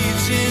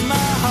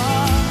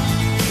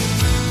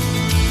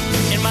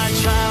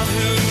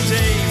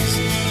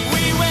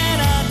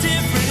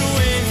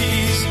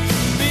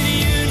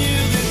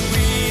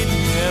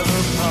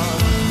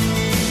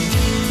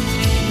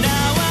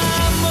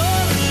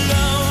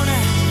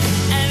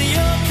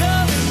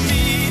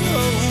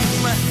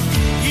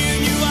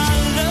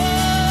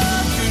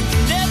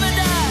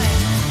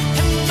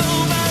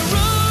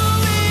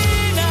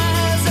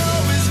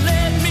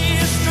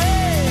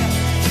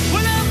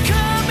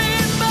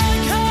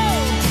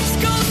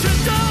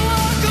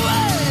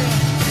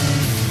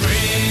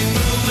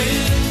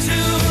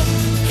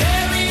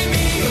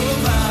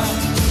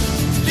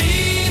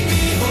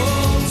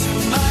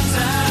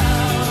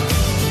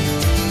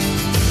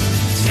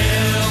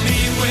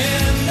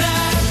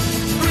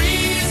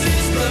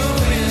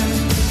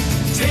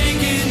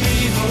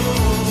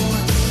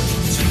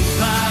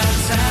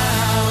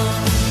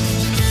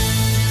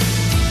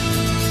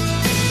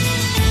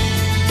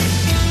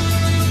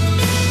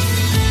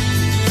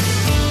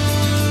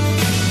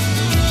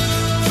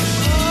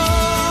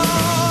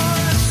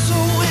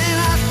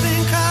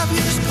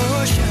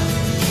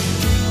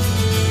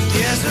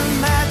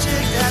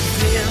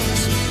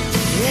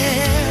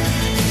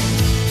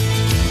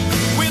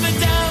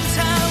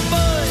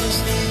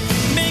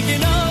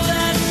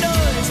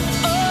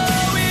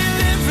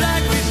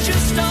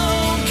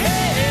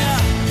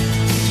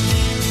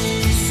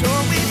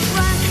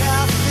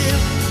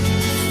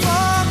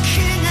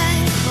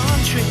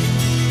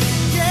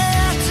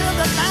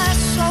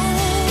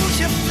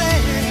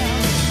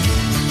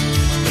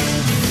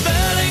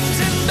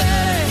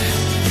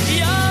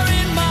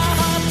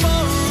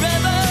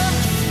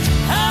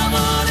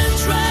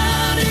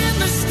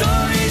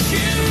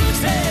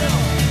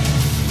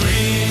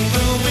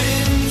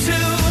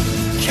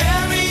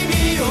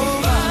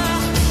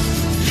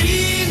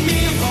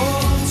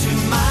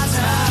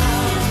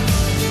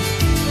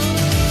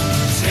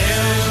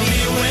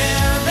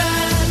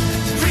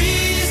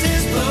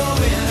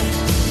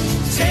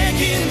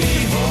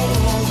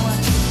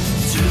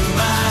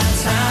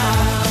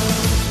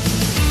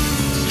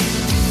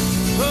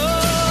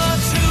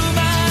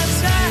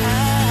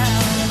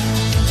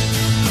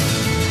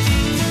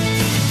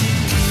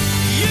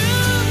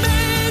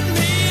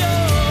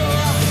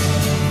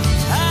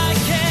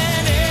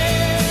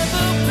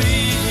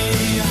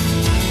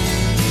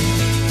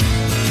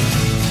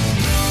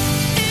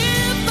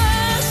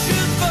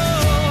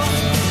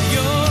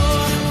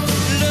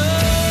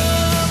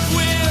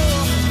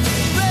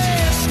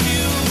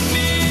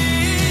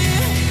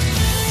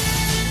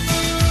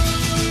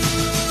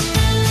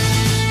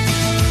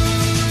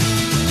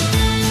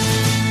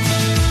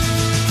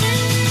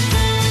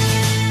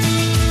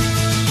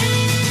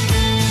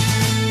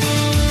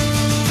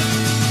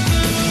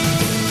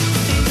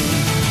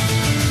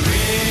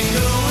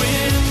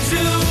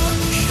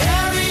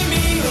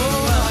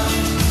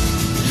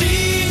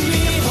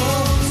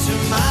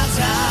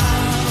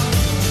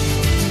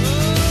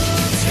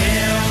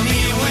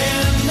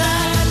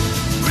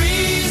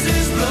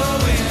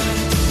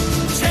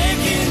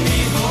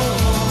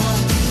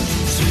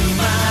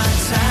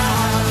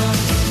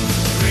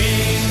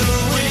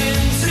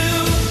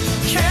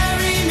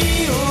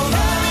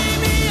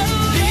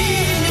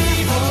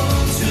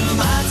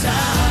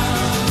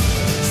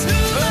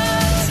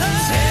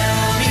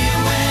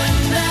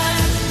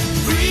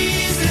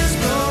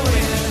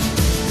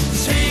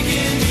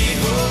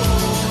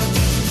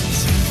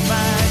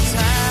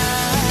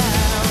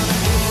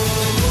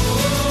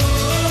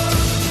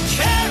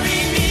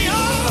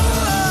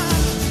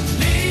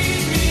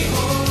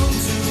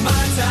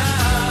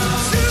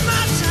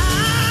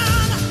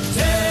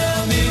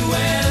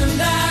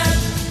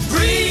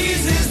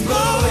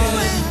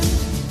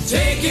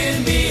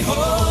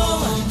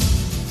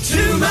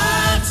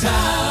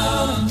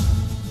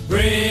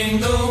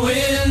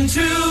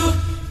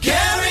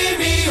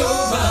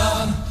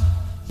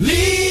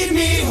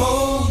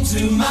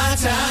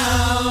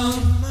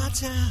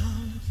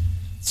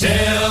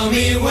Tell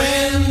me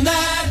when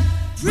that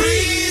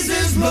breeze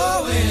is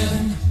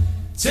blowing,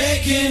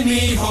 taking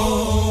me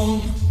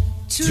home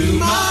to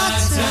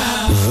my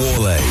town.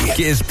 Worley,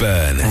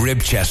 Gisburn,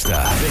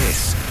 Ribchester.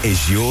 This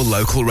is your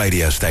local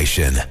radio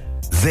station.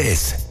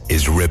 This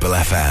is Ribble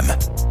FM.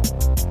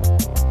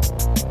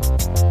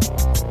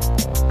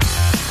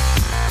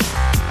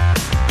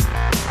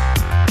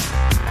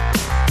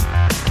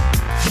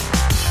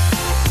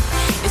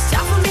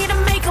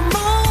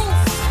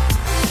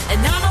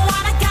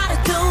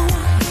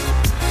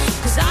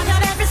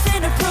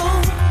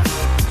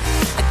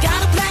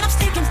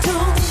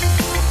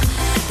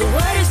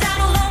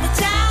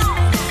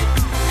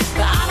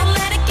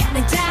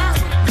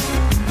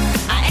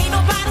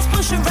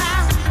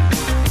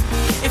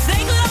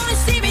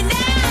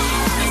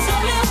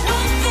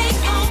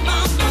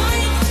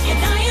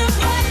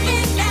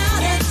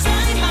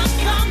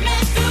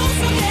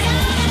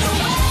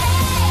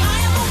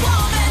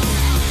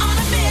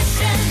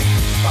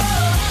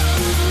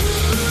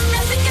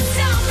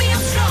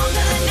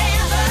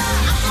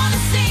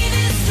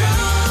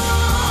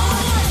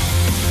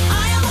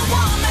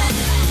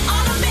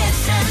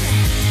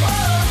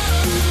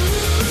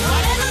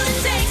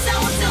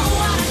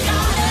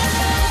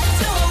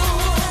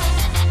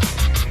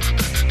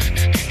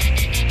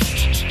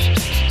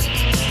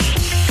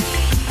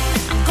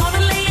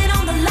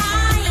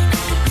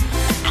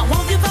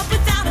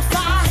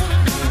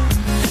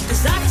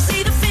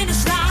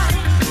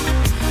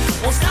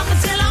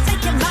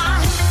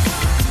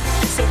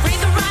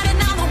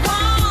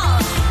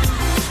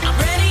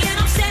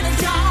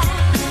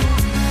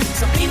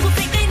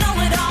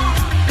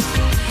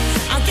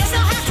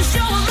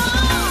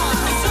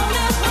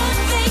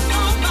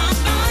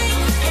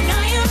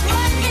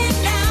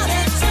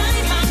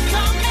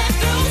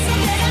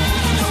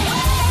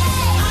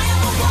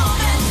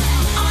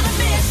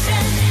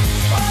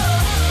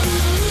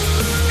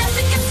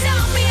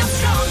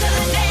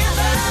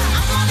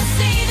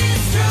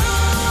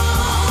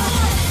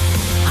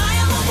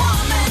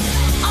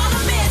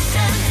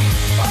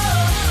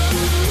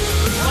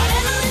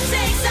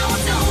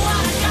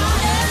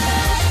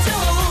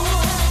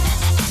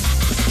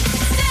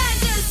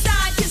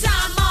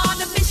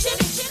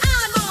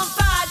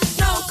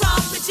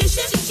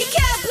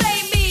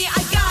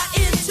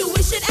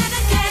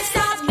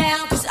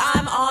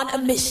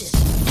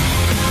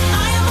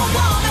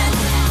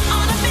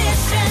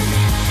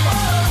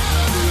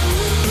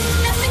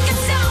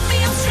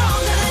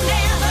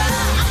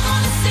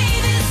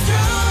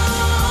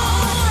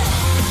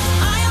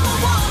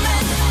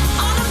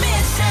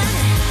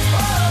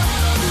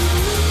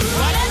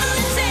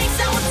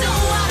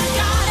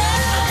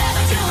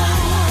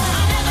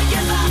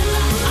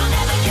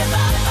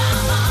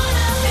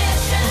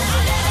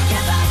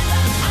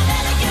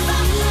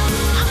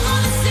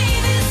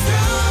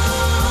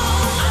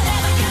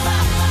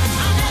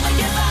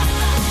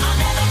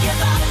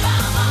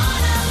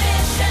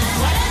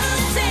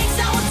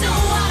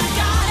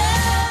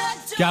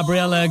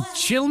 Gabriella,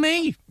 chill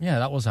me. Yeah,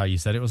 that was how you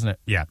said it, wasn't it?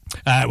 Yeah.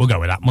 We'll go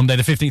with that. Monday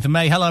the 15th of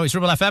May. Hello, it's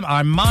Ribble FM.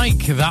 I'm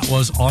Mike. That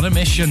was On a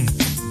Mission.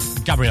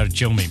 Gabriella,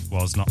 chill me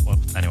was not... Well,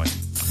 anyway.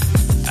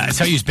 I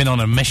tell you who's been on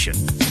a mission.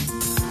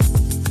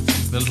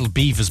 The little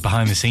beavers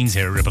behind the scenes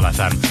here at Ribble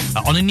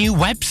FM. On a new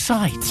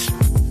website.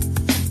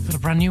 Got a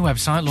brand new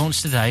website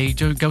launched today.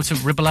 Do go to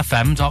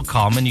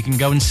ribblefm.com and you can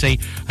go and see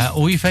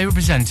all your favourite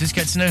presenters,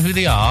 get to know who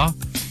they are,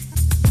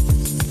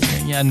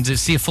 and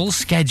see a full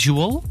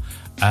schedule.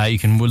 You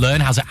can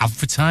learn how to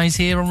advertise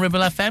here on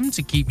Ribble FM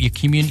to keep your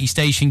community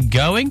station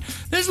going.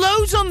 There's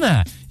loads on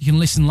there. You can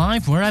listen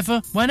live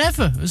wherever,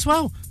 whenever as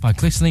well by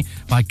clicking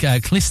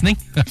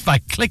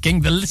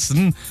the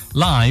listen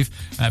live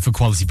for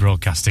quality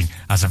broadcasting,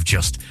 as I've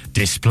just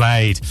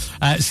displayed.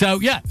 So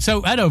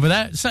head over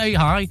there, say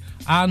hi,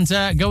 and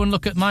go and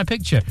look at my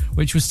picture,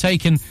 which was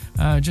taken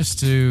just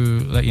to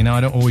let you know.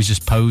 I don't always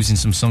just pose in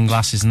some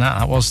sunglasses and that.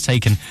 That was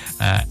taken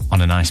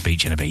on a nice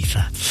beach in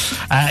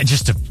Ibiza,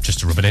 just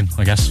to rub it in,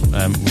 I guess.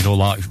 We'd all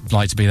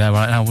like to be there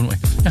right now, wouldn't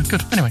we? Yeah,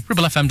 good. Anyway,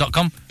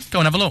 ribblefm.com. Go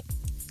and have a look.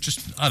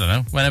 Just, I don't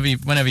know,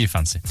 whenever you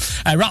fancy.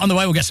 Right on the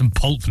way, we'll get some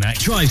pulp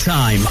next. Drive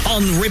Time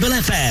on Ribble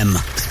FM.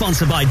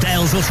 Sponsored by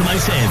Dales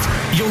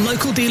Automotive, your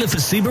local dealer for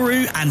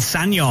Subaru and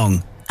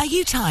SsangYong. Are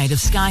you tired of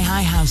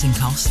sky-high housing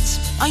costs?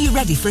 Are you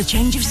ready for a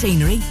change of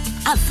scenery?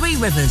 At Three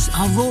Rivers,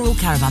 our rural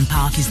caravan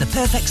park is the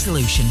perfect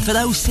solution for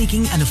those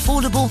seeking an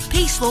affordable,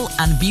 peaceful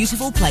and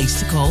beautiful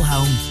place to call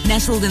home.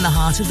 Nestled in the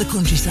heart of the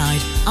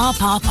countryside, our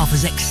park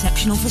offers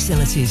exceptional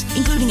facilities,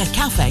 including a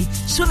cafe,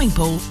 swimming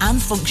pool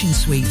and function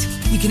suite.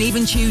 You can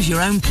even choose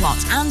your own plot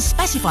and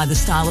specify the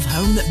style of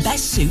home that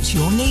best suits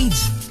your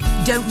needs.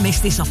 Don't miss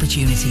this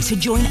opportunity to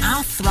join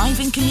our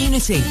thriving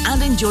community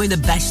and enjoy the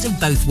best of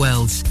both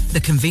worlds.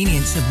 The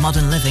convenience of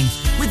modern living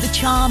with the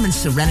charm and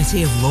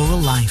serenity of rural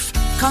life.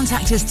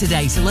 Contact us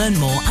today to learn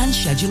more and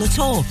schedule a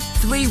tour.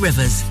 Three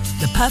Rivers,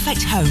 the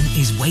perfect home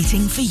is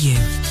waiting for you.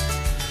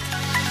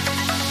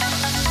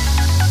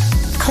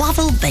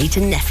 Clavel Bait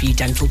and Nephew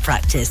Dental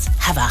Practice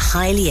have a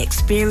highly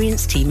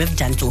experienced team of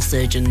dental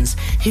surgeons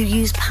who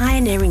use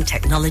pioneering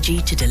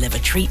technology to deliver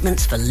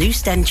treatments for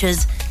loose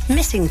dentures,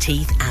 missing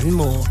teeth and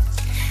more.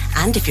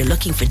 And if you're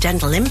looking for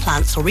dental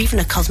implants or even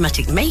a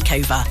cosmetic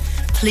makeover,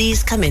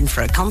 please come in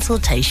for a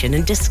consultation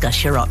and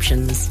discuss your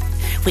options.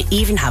 We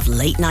even have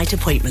late night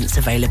appointments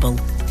available.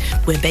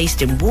 We're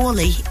based in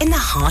Worley in the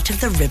heart of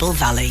the Ribble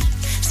Valley.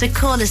 So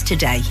call us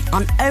today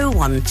on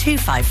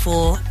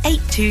 01254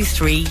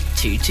 823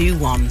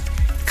 221.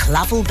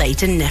 Clavel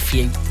Bait and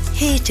Nephew,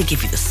 here to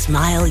give you the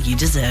smile you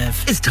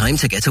deserve. It's time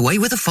to get away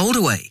with a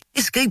foldaway.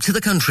 Escape to the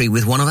country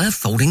with one of our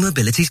folding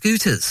mobility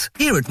scooters.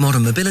 Here at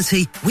Modern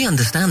Mobility, we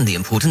understand the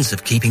importance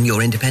of keeping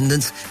your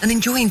independence and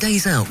enjoying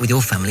days out with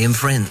your family and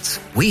friends.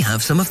 We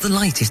have some of the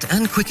lightest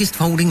and quickest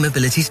folding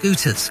mobility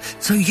scooters,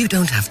 so you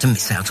don't have to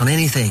miss out on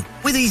anything.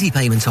 With easy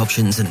payment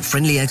options and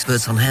friendly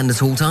experts on hand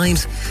at all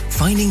times,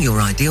 finding your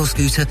ideal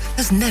scooter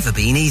has never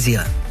been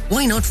easier.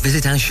 Why not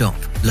visit our shop,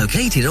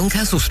 located on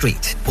Castle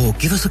Street, or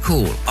give us a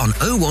call on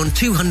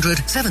 01200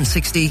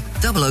 760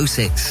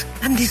 006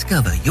 and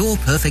discover your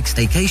perfect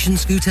staycation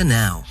scooter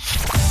now.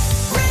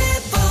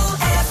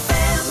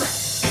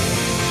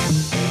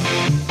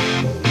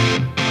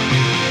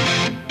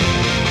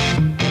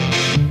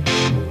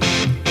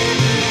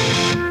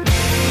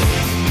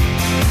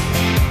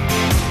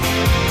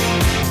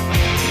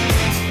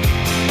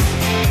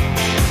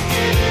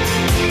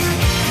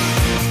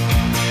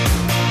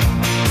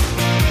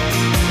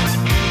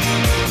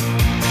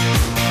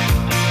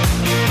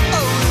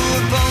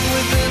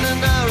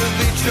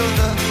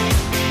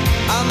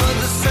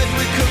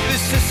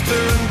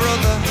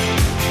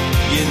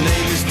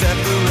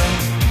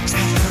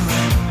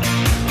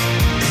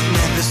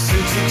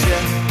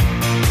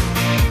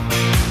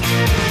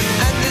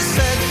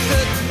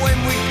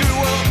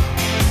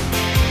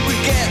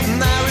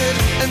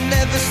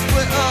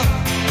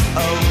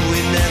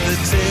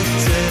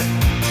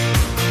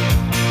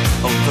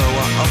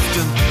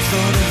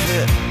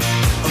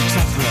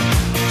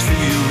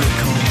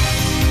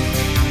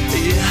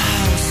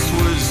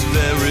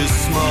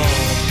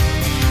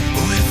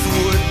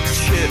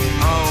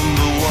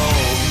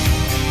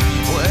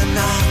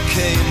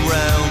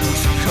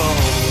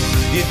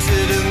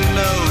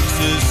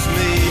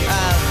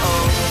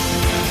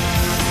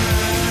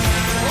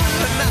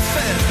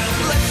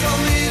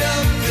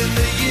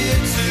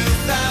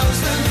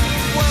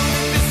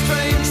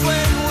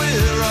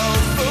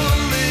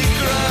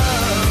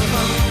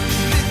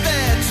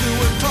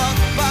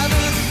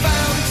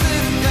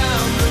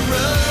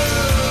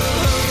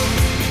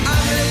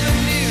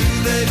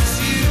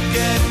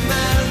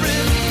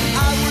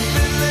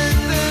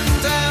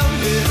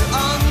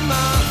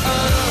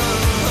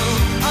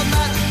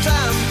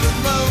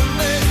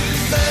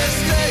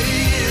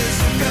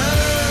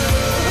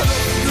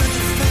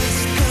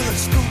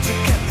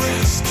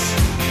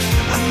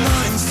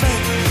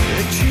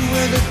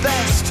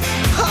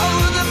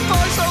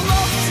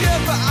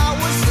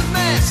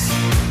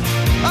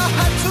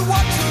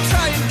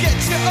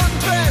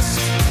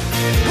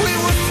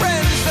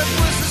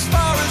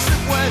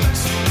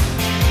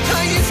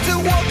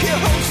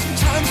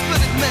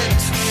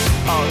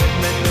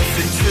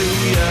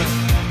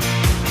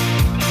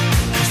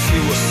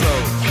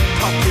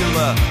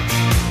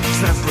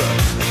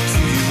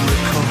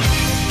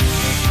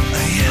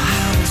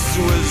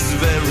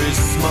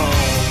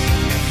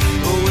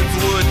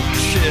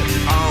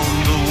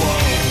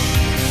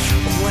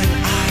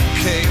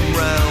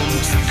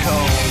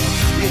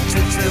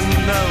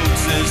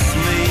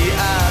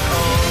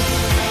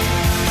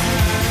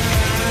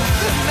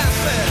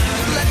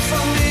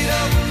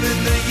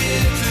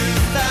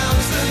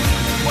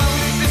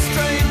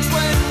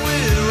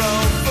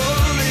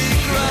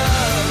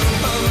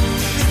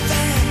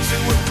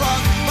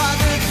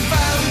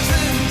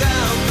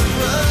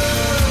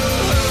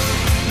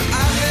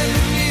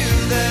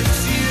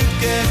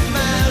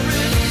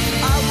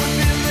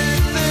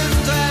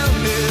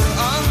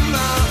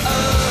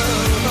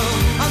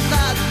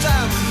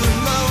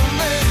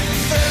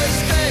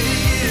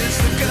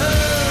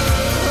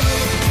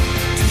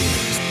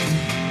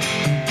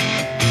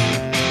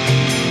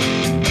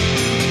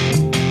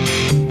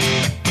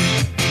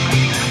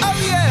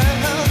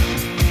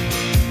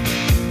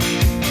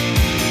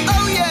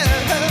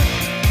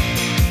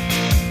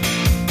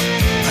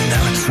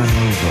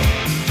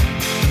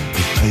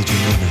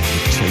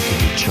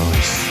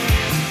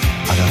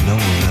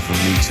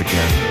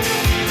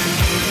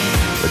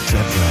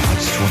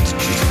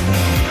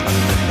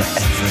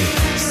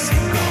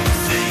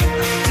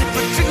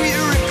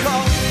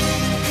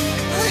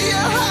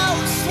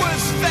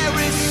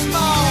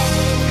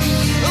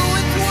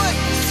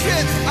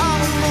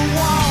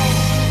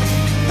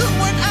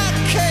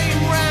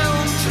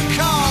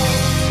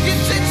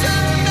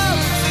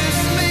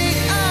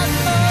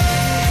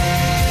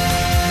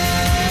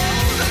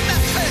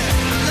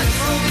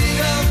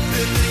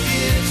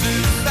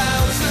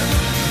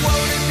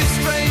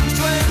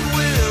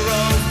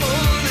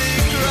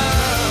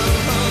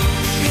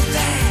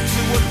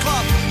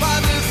 By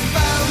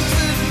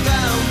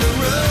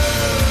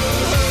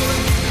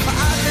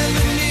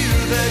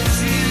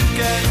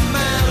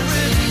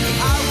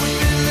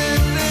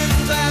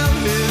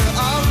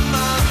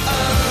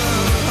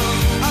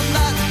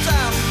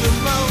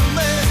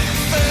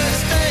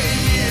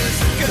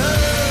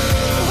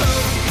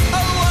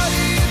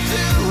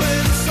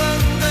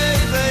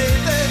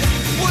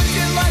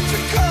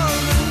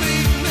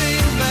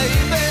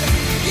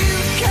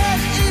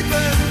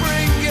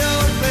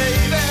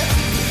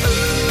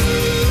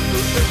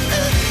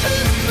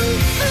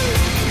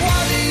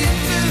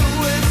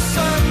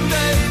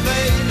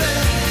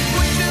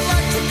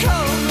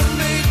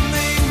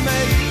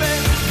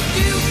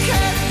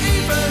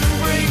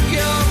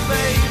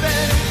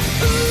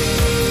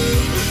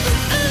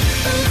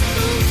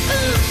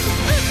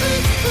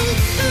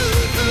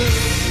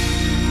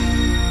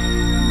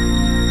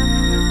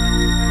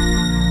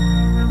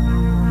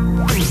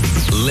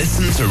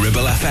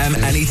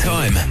FM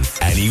anytime,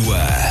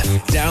 anywhere.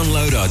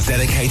 Download our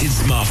dedicated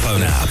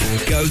smartphone app.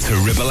 Go to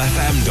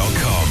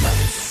ribblefm.com.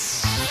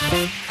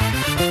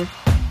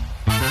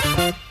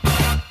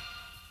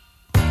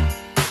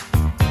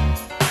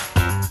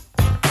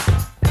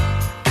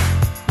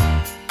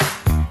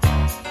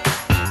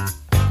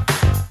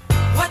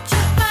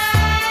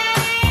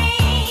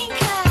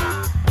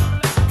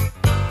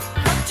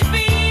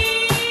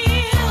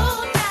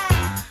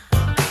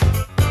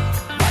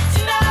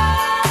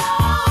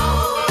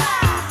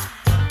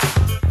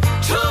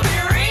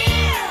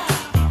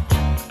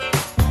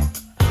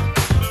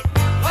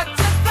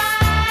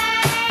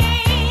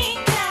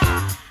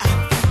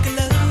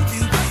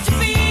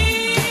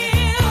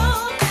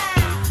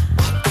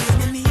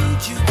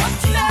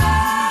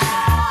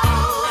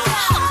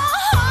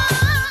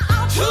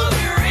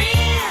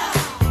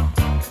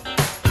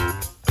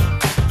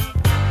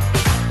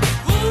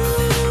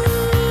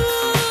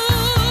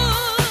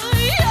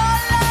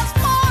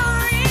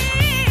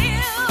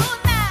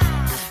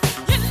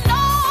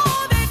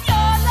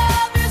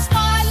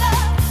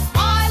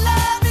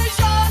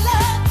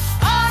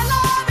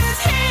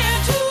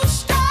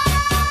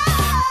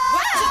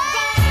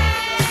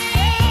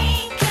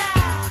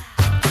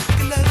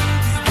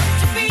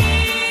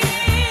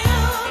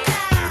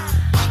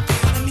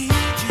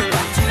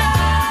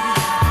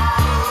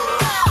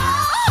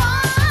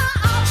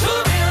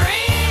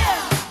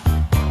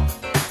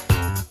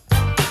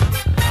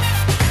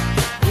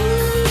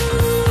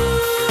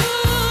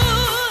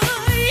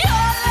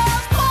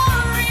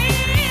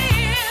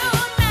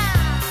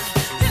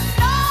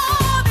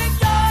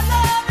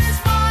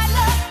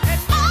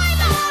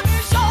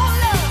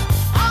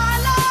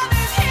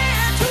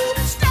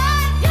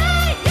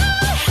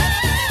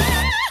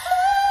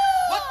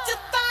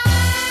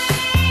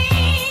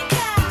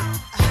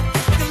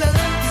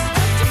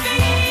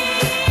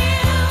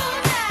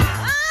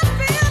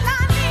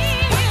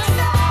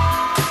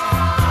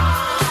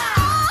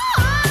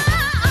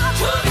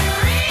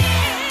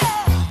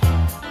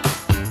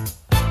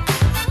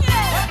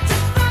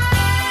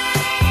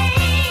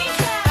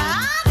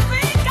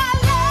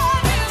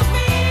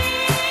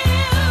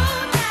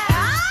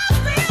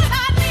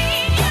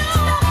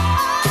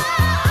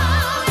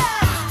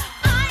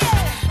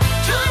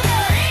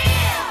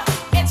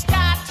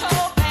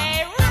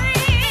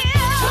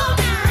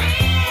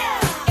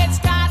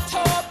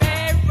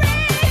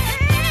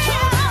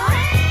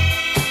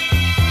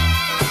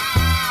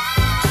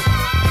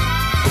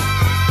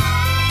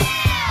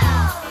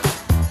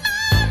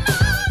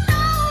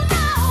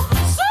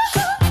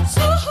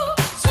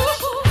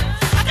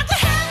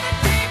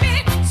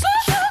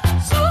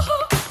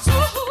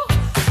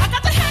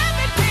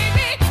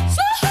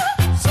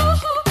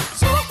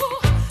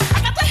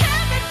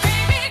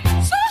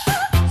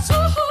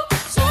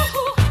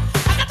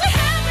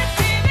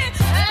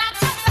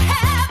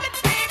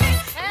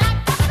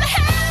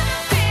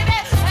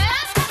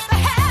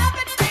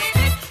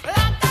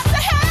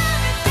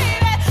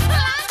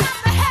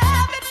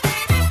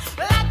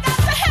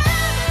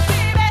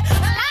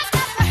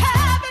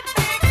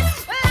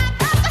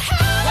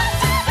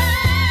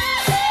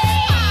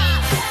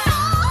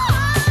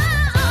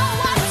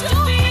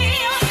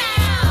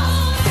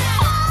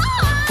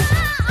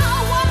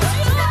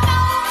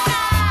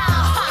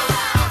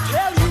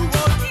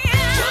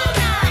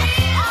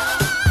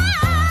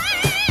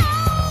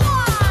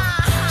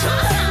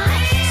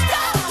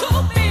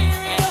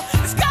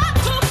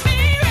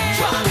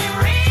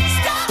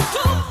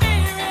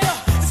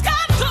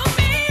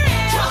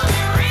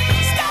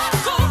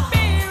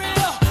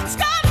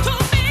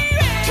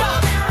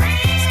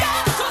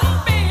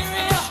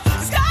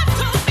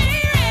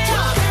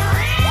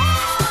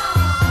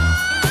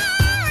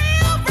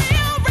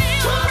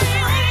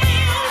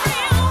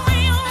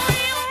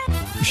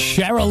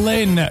 Cheryl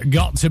Lynn,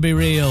 Got to Be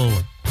Real.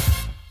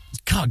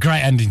 God,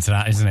 great ending to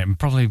that, isn't it?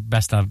 Probably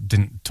best I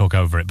didn't talk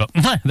over it, but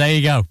there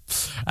you go.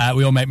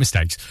 We all make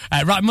mistakes.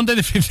 Right, Monday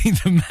the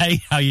 15th of May,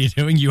 how are you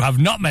doing? You have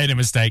not made a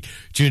mistake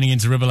tuning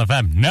into Ribble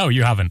FM. No,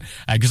 you haven't.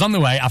 Because on the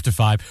way, after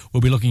 5,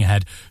 we'll be looking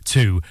ahead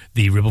to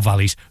the Ribble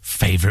Valley's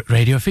favourite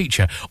radio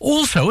feature.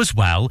 Also, as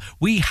well,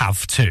 we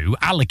have to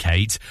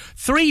allocate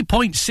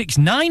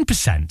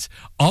 3.69%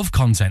 of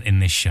content in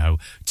this show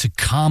to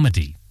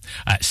comedy.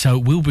 So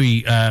we'll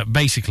be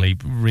basically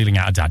reeling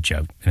out a dad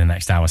joke in the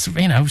next hour. So,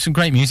 you know, some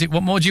great music.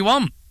 What more do you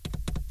want?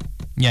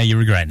 Yeah, you're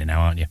regretting it now,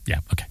 aren't you? Yeah,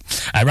 okay.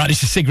 Right,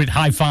 this is Sigrid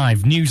High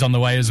Five. News on the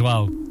way as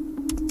well.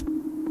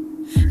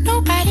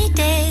 Nobody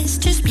dares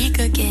to speak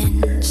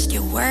against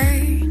your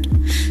word,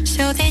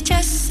 so they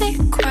just sit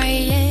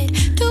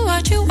quiet. Do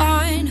what you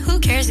want, who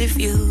cares if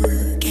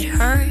you get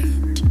hurt?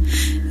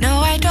 No,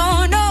 I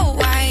don't know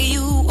why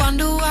you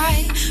wonder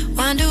why,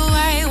 wonder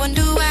why,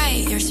 wonder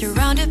why. You're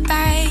surrounded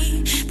by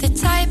the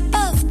type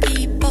of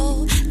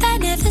people that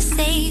never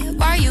say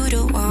why you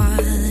don't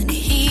want to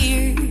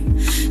hear,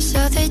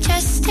 so they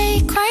just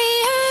stay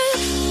quiet.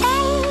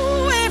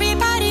 Oh,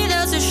 everybody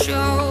loves a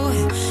show.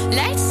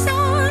 Let's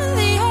on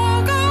the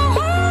all go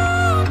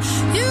home.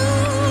 You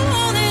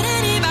won't let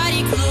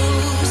anybody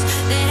close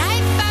that I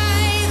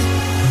fight.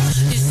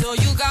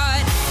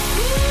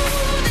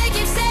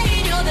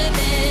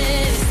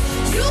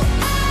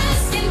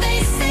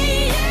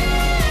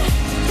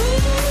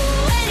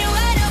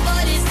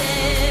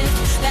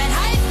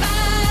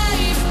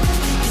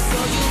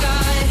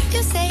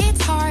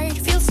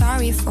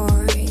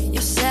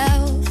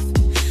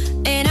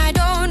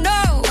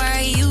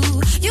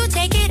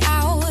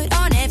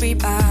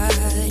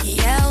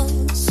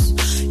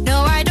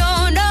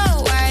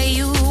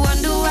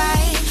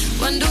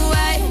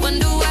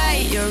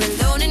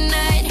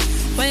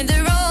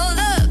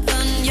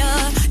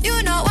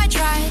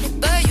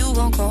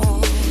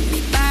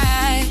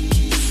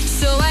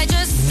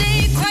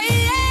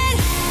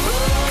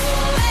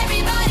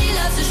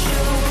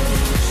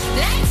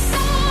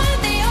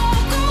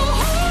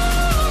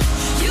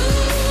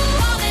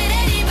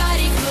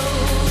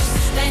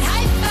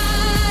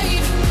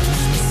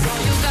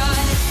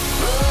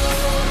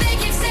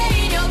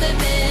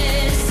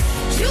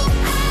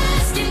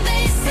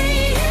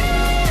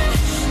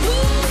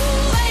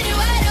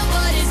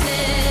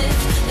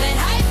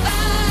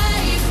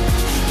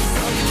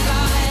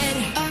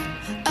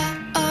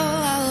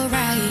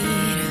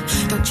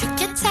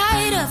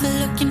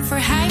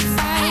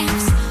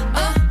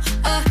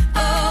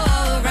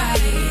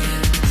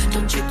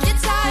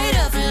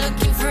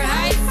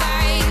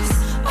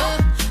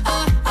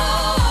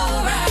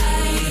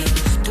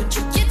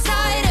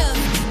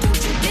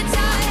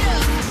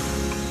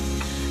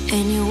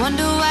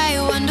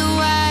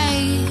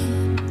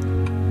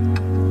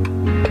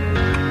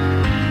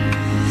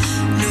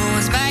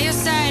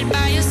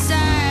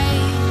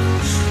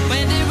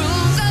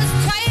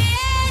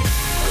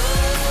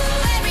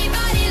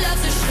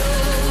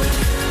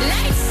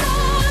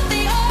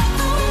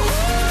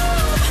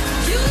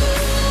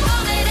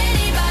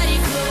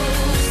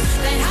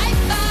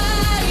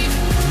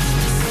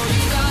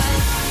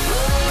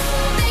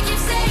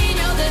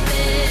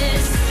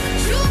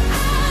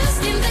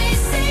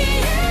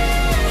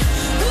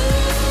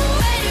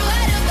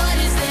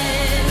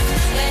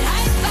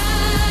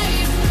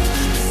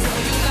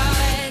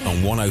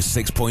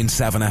 106.7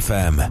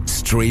 FM,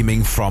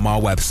 streaming from our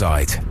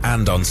website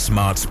and on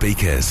smart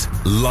speakers.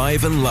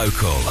 Live and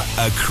local,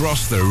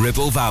 across the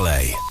Ribble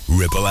Valley.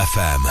 Ribble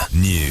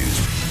FM News.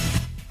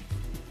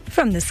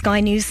 From the Sky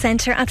News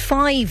Centre at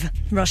 5.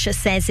 Russia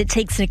says it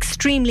takes an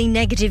extremely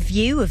negative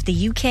view of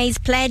the UK's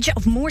pledge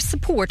of more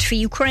support for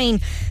Ukraine.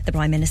 The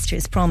Prime Minister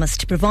has promised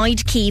to provide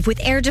Kyiv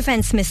with air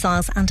defence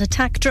missiles and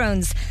attack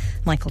drones.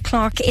 Michael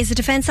Clark is a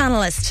defence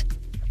analyst.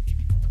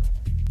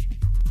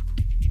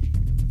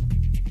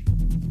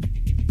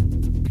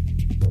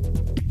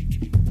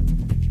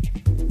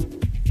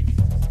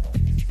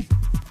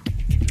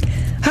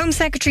 Home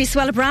Secretary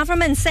Suella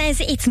Braverman says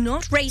it's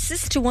not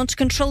racist to want to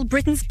control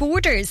Britain's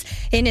borders.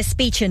 In a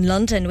speech in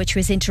London, which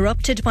was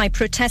interrupted by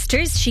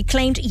protesters, she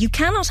claimed you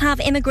cannot have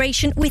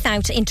immigration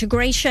without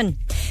integration.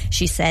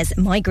 She says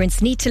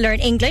migrants need to learn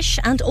English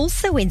and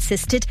also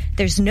insisted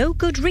there's no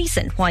good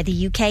reason why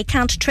the UK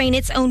can't train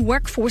its own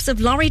workforce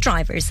of lorry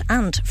drivers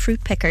and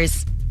fruit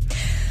pickers.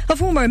 A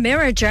former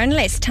Mirror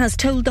journalist has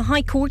told the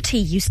High Court he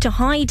used to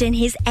hide in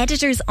his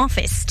editor's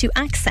office to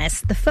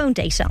access the phone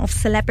data of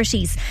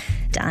celebrities.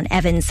 Dan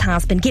Evans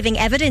has been giving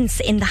evidence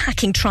in the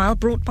hacking trial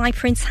brought by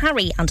Prince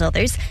Harry and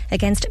others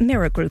against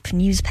Mirror Group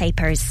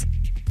newspapers.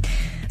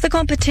 The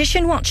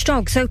competition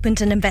watchdogs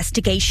opened an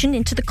investigation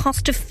into the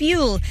cost of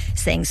fuel,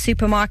 saying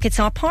supermarkets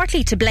are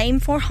partly to blame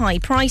for high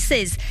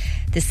prices.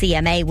 The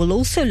CMA will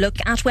also look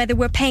at whether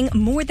we're paying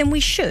more than we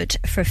should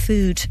for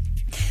food.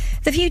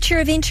 The future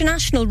of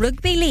International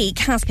Rugby League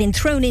has been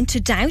thrown into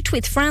doubt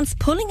with France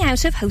pulling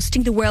out of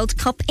hosting the World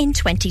Cup in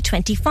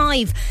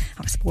 2025.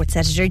 Our sports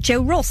editor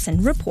Joe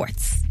Rawson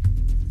reports.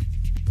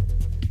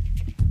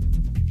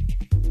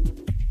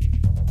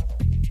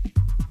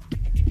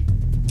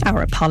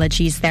 Our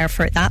apologies there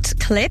for that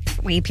clip.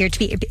 We appear to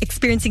be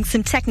experiencing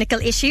some technical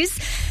issues.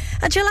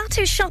 A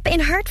gelato shop in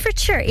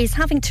Hertfordshire is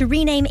having to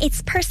rename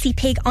its Percy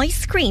Pig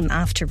ice cream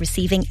after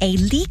receiving a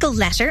legal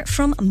letter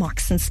from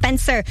Marks &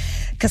 Spencer.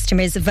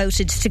 Customers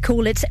voted to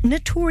call it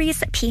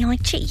Notorious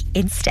P.I.G.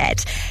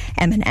 instead.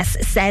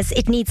 M&S says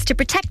it needs to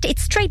protect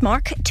its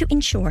trademark to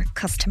ensure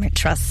customer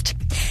trust.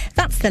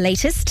 That's the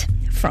latest.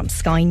 From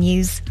Sky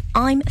News,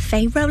 I'm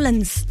Faye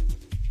Rowlands.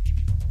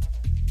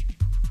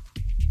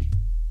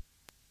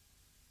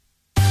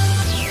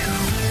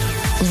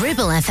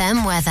 Ribble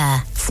FM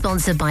weather,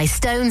 sponsored by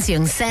Stones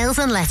Young Sales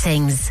and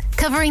Lettings,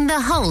 covering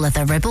the whole of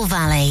the Ribble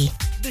Valley.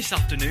 This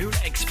afternoon,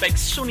 expect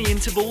sunny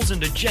intervals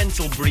and a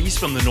gentle breeze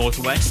from the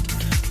northwest.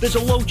 There's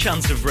a low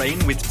chance of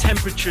rain with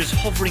temperatures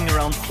hovering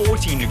around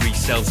 14 degrees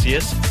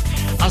Celsius.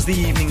 As the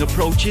evening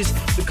approaches,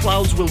 the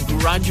clouds will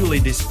gradually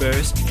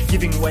disperse,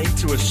 giving way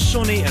to a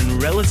sunny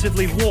and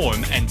relatively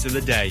warm end to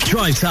the day.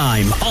 Drive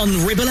Time on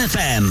Ribble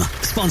FM,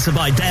 sponsored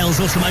by Dales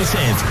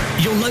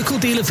Automotive, your local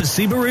dealer for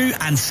Subaru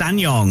and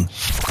SsangYong.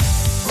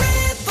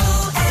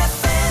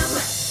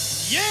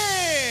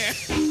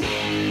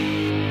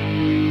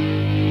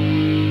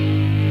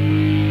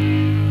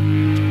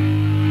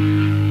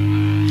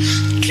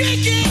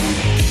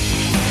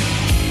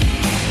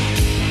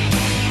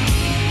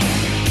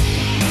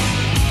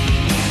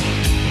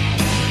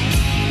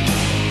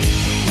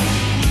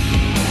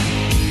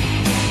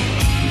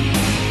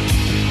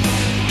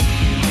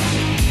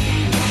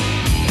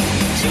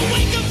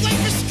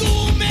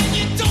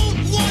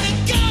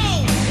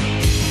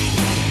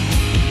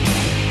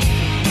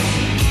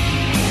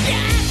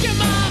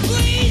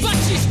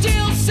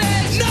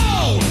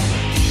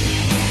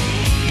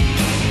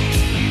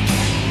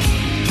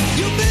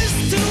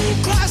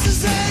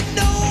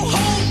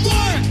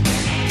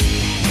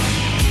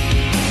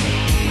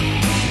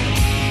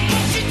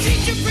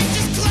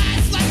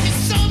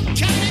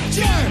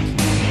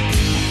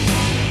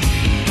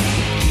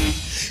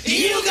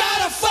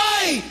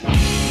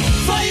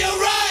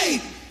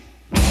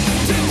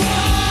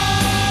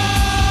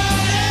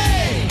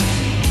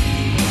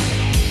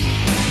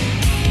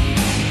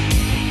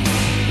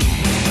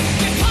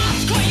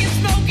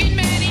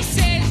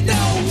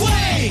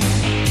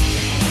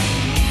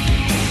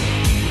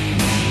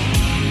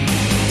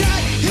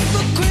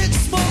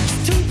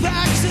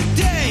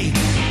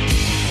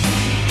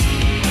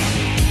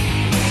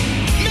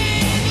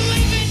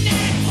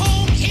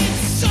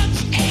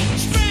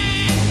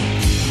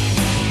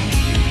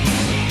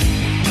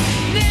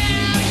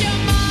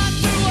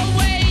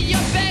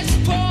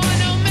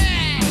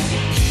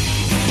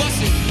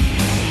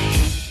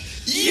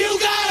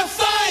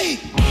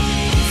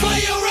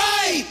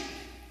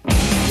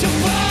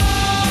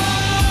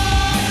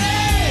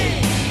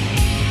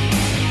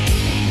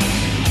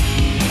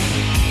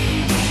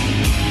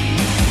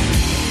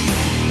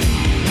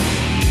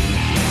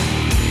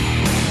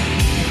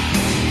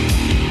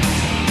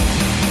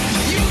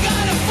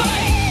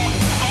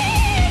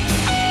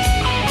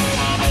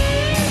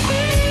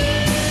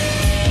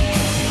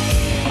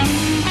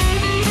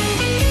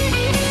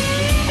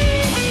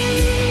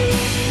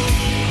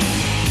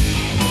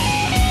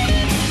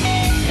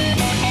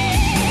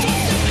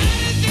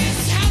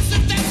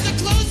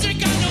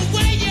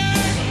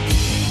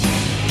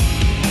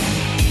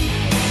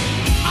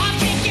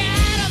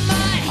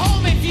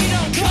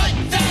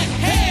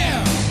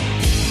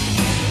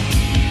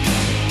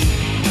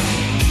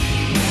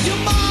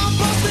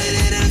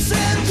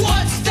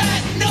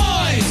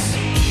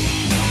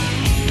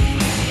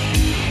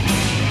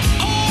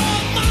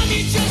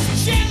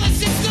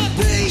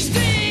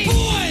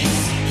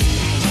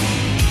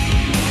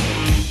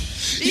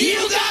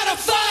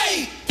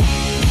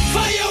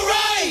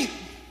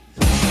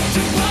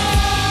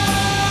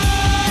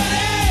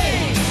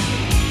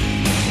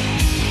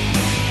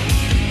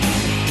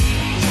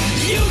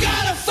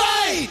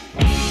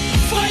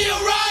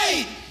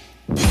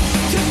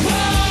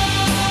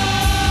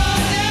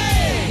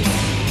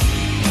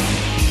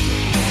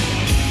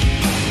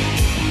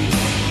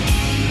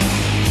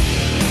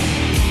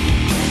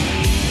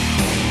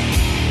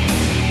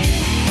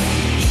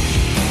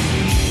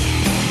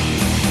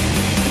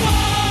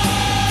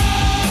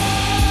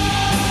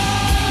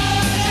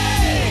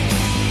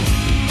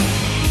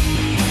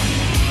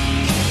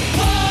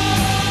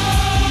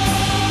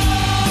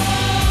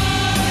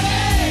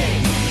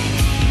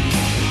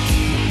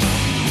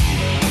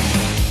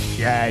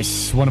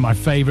 Yes, one of my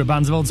favourite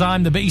bands of all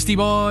time, the Beastie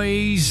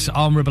Boys,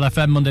 on Ribble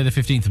FM, Monday the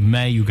 15th of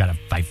May. You gotta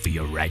fight for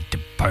your right to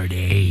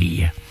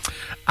party.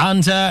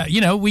 And,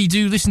 we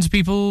do listen to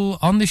people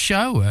on this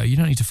show. You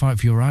don't need to fight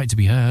for your right to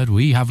be heard.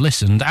 We have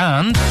listened,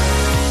 and...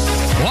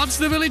 What's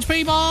the Village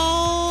People?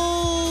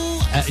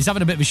 He's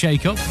having a bit of a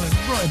shake-up. We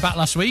brought it back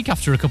last week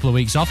after a couple of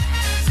weeks off.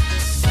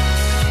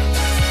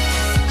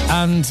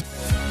 And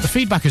the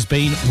feedback has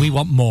been, we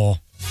want more.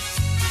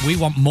 We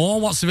want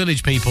more What's the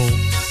Village People.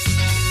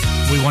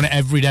 We want it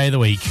every day of the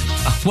week.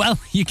 Well,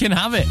 you can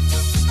have it.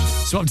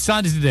 So what I've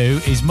decided to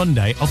do is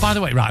Monday... Oh, by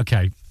the way, right,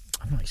 OK.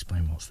 I've not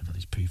explained What's the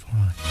Village People.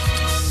 Right.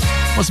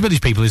 What's the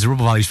Village People is the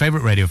Ribble Valley's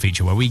favourite radio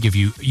feature where we give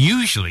you,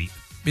 usually,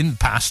 in the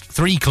past,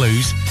 3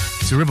 clues.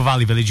 It's a Ribble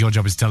Valley Village. Your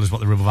job is to tell us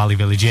what the Ribble Valley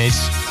Village is.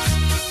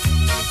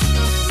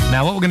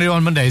 Now, what we're going to do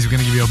on Monday is we're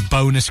going to give you a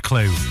bonus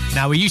clue.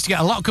 Now, we used to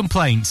get a lot of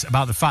complaints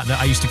about the fact that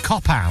I used to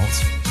cop out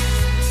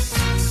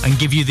and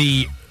give you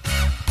the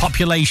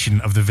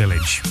population of the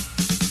village.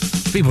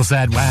 People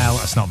said, well,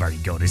 that's not very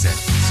good, is it?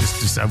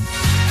 It's just so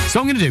what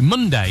I'm going to do,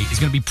 Monday is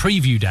going to be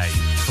preview day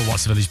for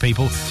What's the Village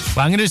People.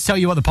 Well, I'm going to just tell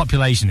you what the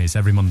population is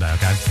every Monday,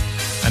 OK?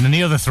 And then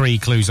the other 3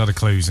 clues are the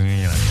clues, and,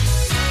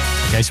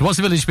 OK, so What's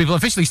the Village People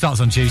officially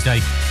starts on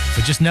Tuesday,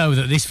 but just know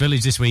that this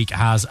village this week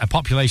has a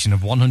population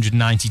of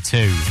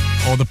 192.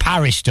 Or the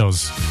parish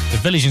does. The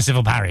village and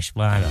civil parish.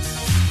 Well,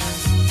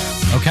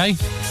 OK?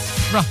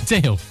 Right,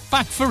 deal.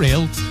 Back for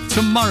real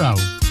tomorrow.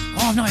 Oh,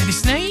 I've not had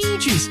this in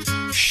ages.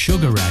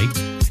 Sugar Ray.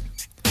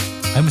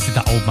 I almost did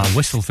that old man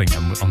whistle thing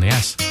on the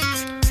S.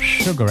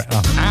 Sugar Ray.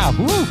 Oh, ow,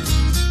 woo.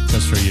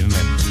 Goes through you, doesn't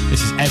it?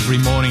 This is every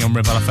morning on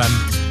Ribble FM.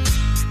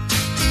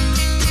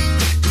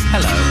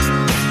 Hello.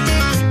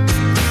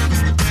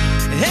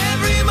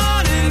 Every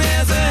morning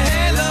there's a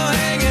halo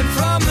hanging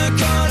from the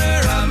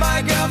corner of my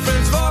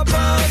girlfriend's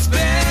 4-post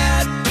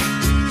bed.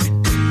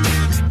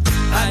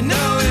 I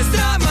know it's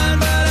not mine,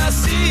 but I'll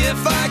see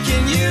if I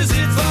can use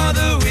it for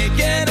the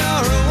weekend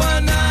or a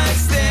one-night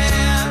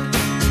stand.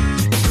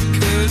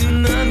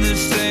 Couldn't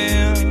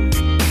understand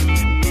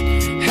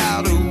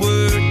how to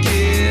work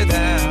it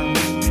out.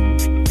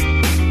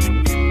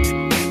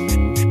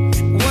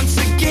 Once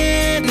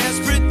again, as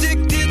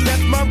predicted,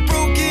 left my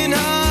broken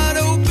heart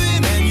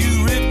open and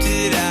you ripped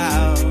it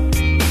out.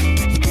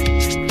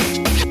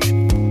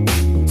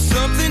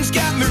 Something's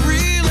got me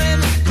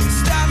reeling,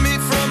 stopped me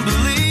from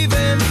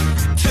believing,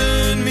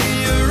 turned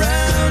me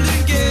around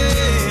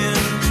again.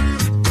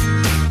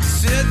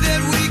 Said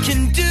that we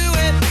can do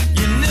it,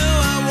 you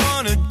know I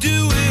wanna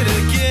do it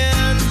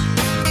again.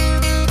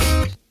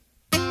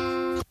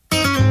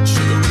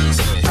 Sugar Ray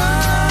say,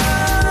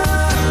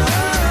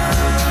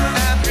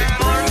 every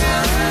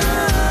morning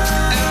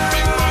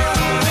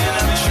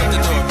shut the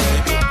door,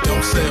 baby,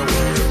 don't say a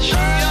word. She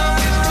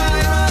always right,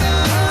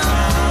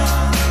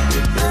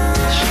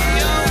 she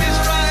always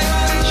right,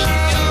 she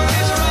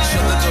always right.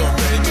 Shut the door,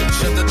 baby,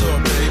 shut the door,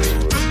 baby.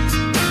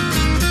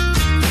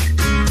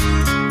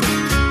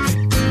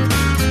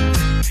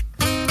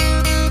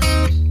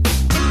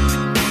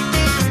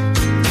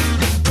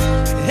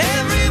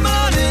 Every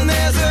morning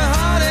there's a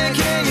heartache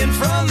hanging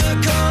from the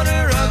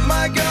corner of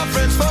my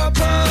girlfriend's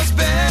 4-post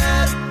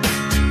bed.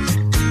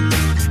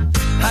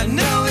 I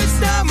know it's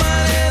not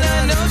mine and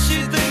I know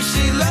she thinks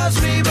she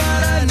loves me, but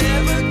I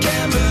never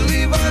can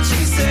believe what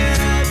she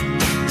said.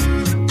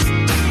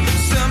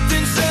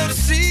 Something so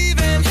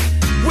deceiving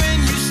when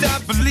you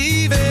stop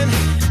believing,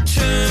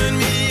 turn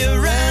me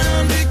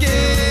around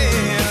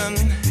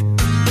again.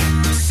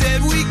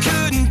 Said we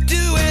couldn't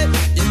do it,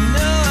 you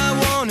know I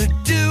wanna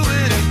do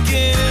it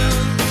again.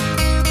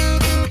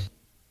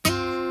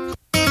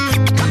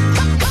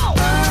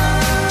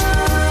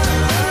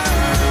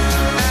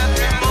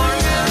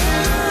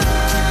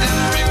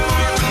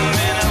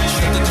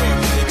 Shut the door,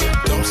 baby,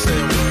 don't say a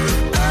word.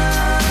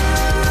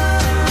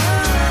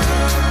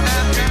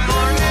 Every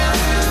morning,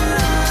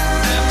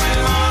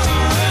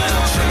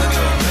 shut the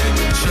door,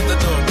 baby, shut the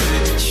door,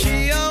 baby. She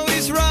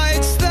always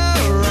rights the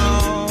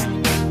wrong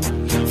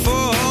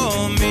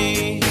for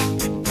me,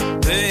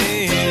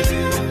 baby.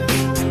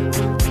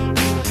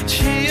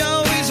 She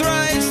always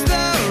rights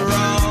the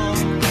wrong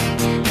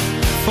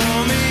for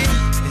me.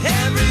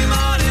 Every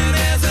morning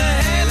there's a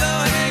halo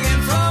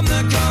hanging from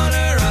the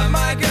corner of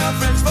my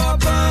girlfriend's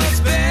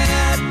 4-post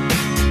bed.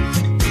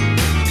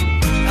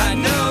 I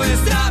know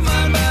it's not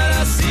mine, but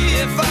I'll see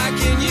if I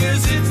can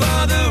use it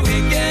for the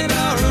weekend or a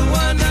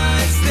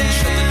one-night stand.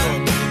 Shut the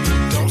door,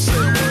 baby, don't say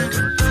a word.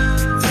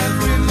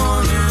 Every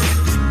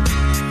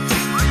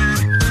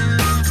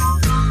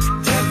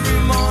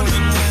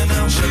morning when I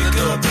wake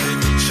up,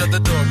 baby, shut the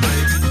door,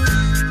 baby.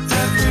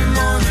 Every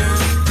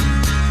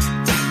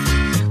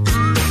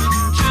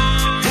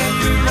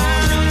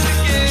morning,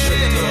 yeah. Shut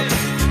the door,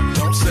 baby,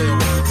 don't say a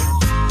word.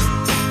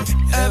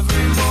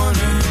 Every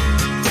morning,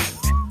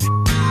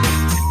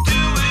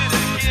 do it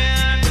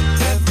again.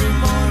 Every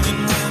morning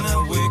when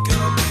I wake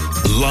up.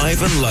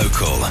 Live and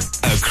local,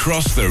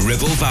 across the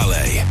Ribble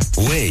Valley.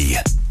 We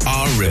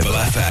are Ribble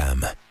FM.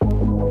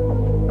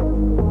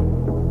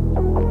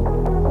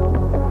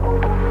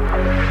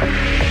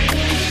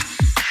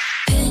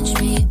 Pin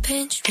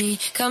thirsty.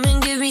 Come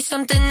and give me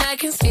something I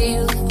can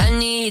feel. I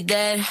need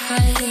that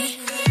high.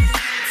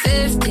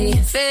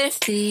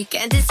 50-50,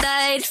 can't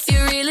decide if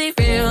you're really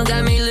real.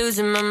 Got me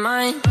losing my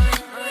mind.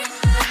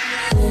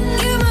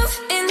 You move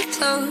in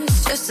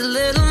close, just a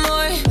little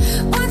more.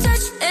 One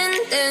touch and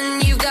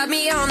then you got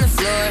me on the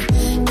floor.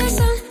 There's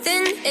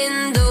something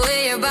in the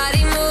way your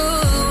body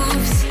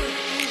moves.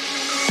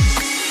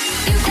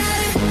 You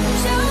gotta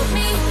show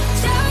me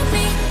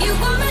you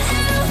want my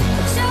help.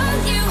 Show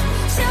you,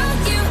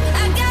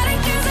 I gotta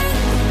 'cause I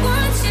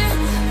want you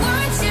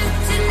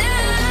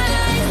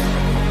tonight.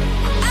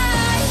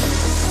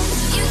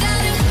 You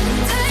gotta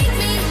take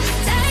me,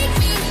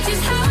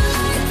 just how I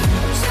like.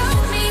 Show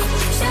me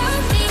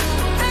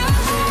how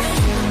hard.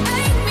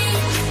 Make me,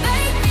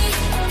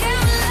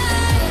 come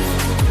alive.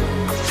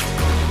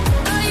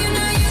 Oh, you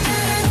know you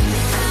gotta.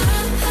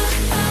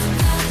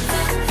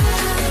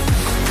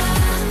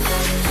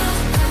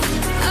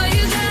 Oh,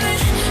 you gotta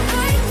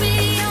make me,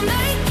 I'll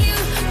make you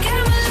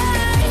come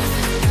alive.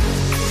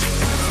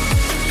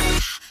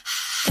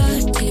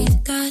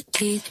 Got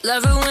teeth.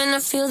 Love it when I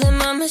feel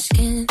them on my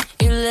skin.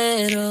 Your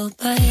little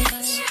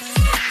bites.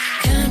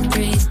 Can't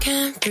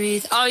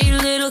breathe. All your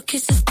little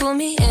kisses pull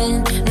me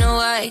in. No,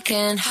 I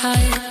can't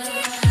hide.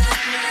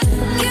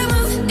 You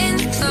move in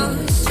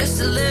close,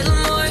 just a little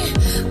more.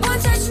 One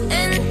touch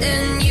and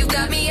then you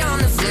got me on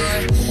the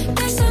floor.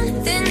 There's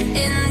something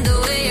in the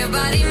way your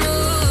body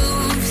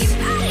moves. You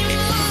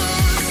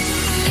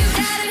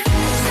gotta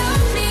show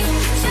me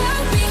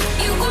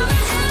you want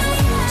my help.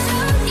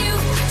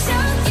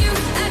 Show you,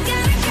 I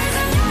gotta 'cause I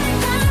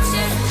want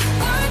you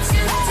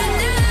tonight.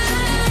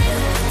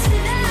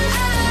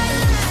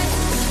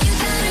 You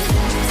gotta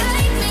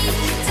take me,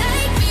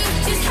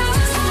 just how I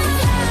like.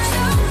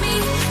 Show me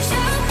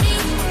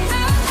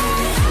how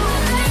hard.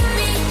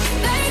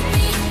 Make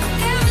me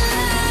come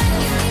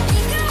alive.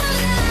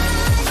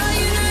 Oh,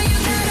 you know you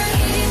gotta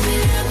keep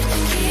it up.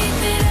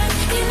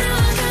 You know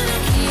I'm gonna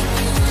keep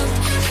you up.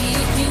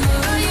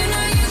 Oh, you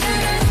know you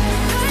gotta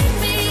make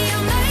me,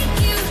 I'll make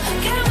you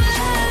come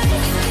alive. You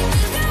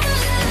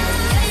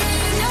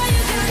know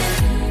you gotta.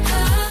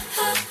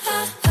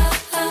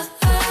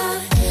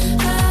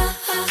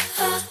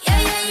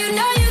 Yeah, you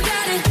know you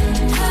gotta.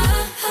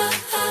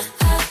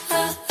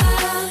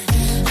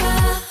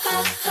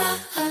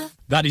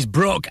 That is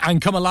Brooke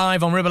and Come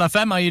Alive on Ribble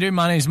FM. How you doing?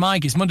 My name's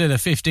Mike. It's Monday the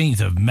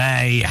 15th of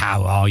May.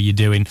 How are you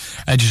doing?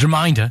 Just a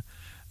reminder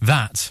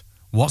that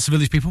What's the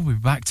Village people will be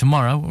back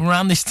tomorrow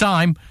around this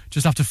time,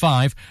 just after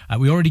 5.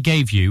 We already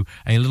gave you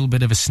a little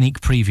bit of a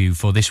sneak preview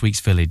for this week's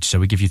village. So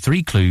we give you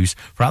 3 clues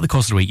throughout the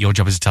course of the week. Your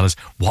job is to tell us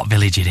what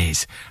village it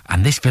is.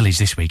 And this village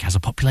this week has a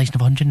population of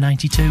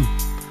 192.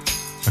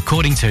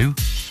 According to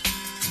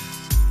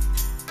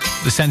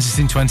the census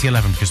in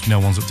 2011, because no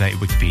one's updated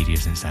Wikipedia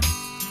since then.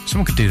 If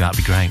someone could do that, would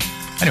be great.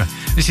 Anyway,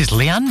 this is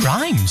Leanne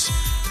Rimes,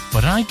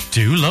 But I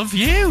Do Love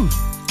You.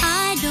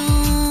 I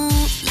don't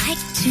like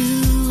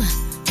to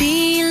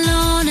be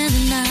alone at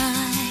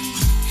night,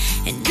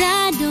 and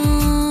I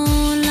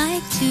don't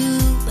like to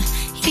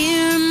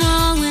hear I'm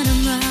wrong when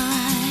I'm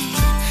right,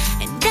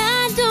 and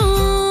I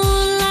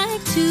don't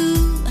like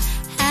to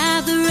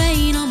have the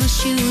rain on my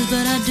shoes,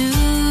 but I do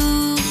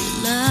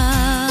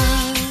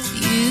love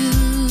you,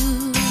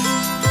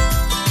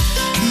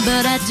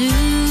 but I do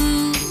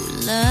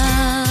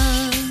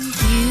love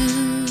you.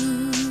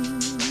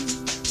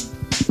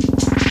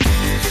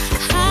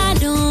 I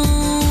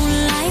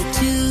don't like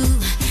to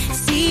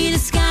see the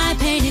sky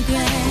painted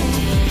gray,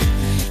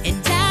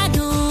 and I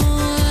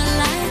don't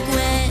like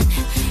when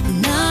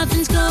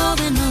nothing's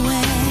going my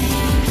way,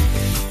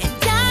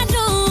 and I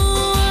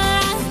don't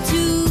like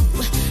to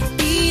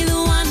be the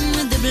one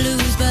with the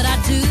blues, but I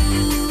do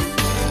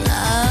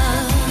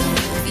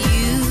love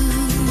you,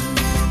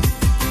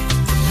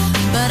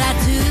 but I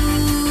do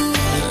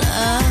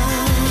love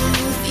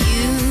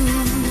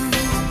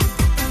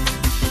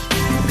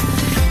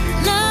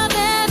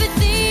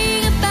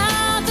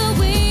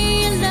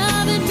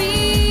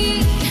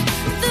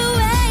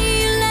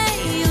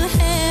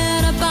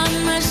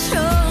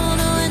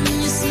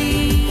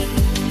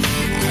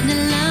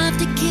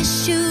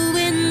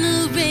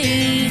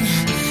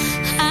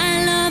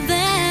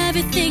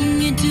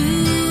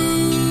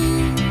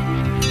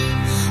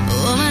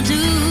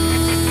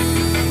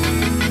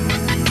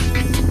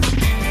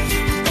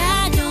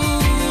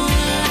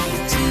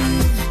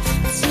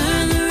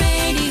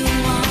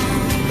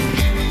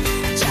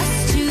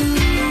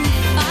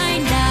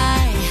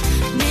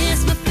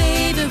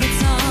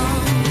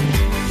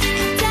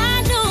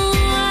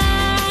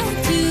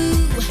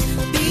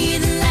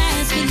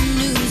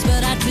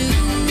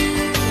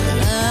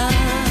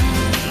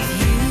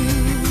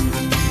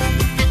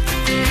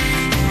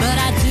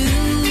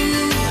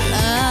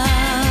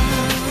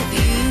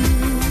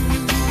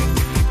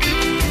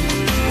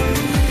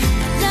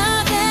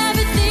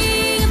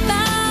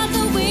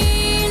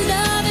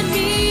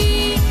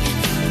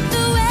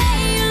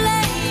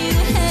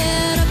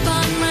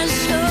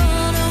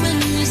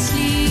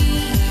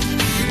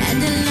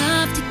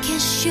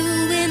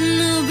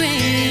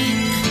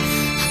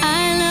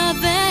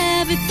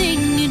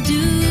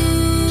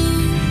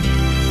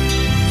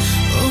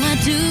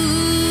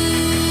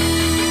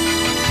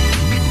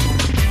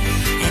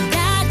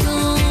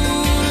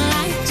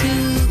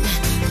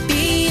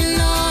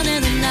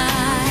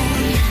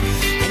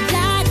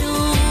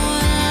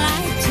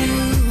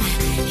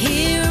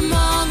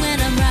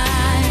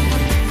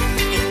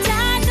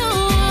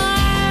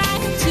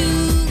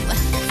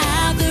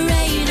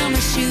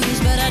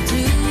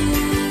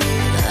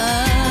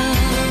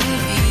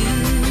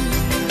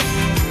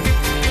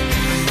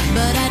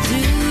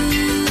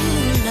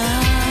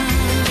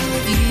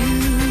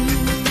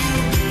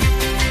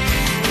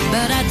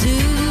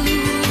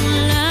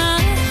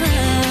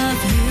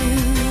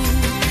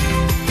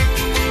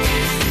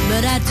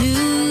do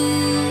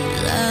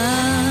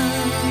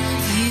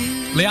love you.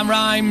 Leanne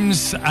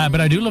Rhymes, But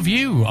I Do Love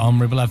You on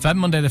Ribble FM,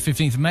 Monday the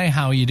 15th of May.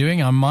 How are you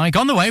doing? I'm Mike.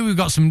 On the way, we've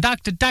got some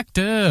Doctor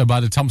by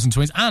the Thompson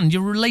Twins and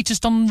your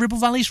latest on Ribble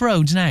Valley's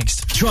roads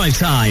next. Drive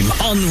Time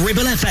on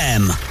Ribble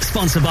FM,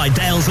 sponsored by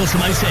Dales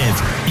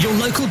Automotive, your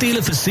local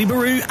dealer for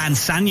Subaru and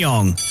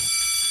SsangYong.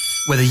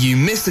 Whether you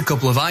missed a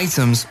couple of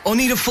items or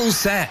need a full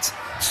set,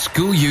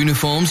 school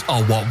uniforms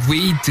are what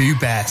we do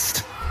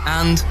best.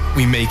 And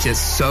we make it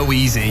so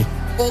easy.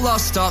 All our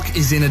stock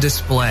is in a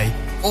display,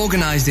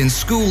 organised in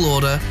school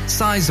order,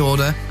 size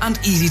order, and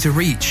easy to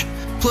reach.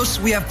 Plus,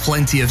 we have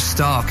plenty of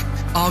stock.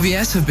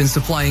 RVS have been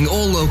supplying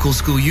all local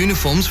school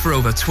uniforms for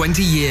over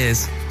 20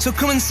 years. So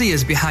come and see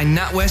us behind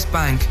NatWest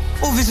Bank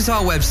or visit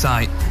our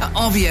website at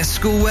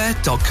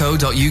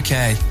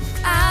rvsschoolwear.co.uk.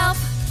 Help,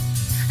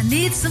 I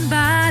need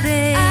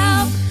somebody.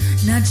 Help,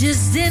 not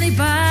just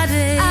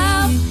anybody.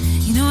 Help,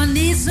 you know I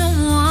need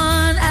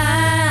someone. Help.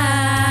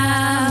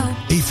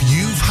 If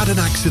you've had an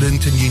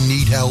accident and you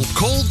need help,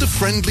 call the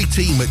friendly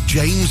team at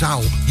James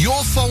Alp.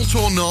 Your fault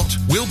or not,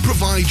 we'll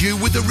provide you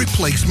with a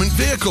replacement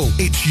vehicle.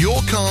 It's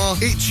your car,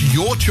 it's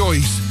your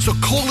choice. So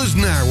call us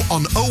now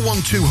on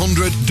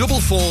 01200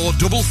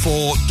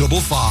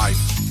 444455.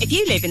 If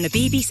you live in the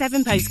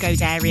BB7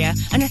 postcode area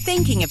and are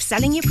thinking of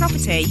selling your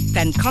property,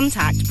 then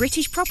contact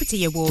British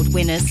Property Award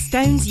winners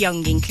Stones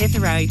Young in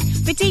Clitheroe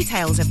for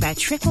details of their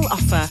triple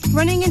offer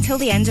running until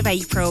the end of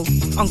April.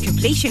 On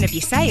completion of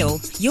your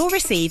sale, you'll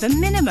receive a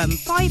minimum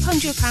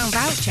 £500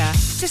 voucher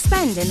to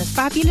spend in the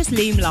fabulous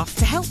Loom Loft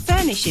to help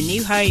furnish your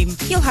new home.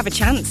 You'll have a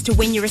chance to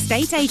win your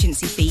estate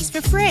agency fees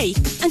for free.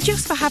 And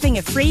just for having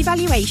a free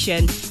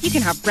valuation, you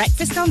can have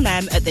breakfast on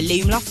them at the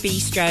Loom Loft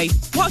Bistro.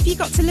 What have you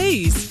got to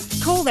lose?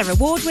 Call their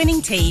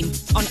award-winning team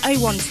on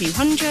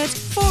 01200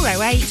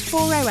 408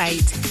 408.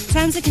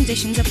 Terms and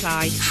conditions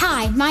apply.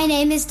 Hi, my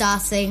name is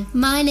Darcy.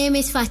 My name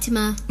is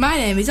Fatima. My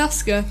name is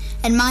Oscar.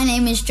 And my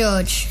name is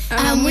George.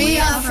 And we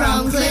are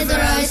from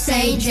Clitheroe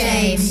St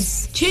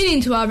James. Tune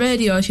into our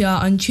radio show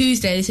on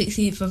Tuesday the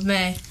 16th of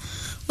May.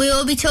 We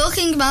will be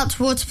talking about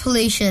water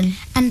pollution.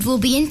 And we'll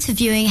be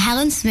interviewing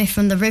Helen Smith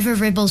from the River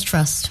Ribbles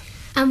Trust.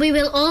 And we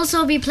will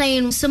also be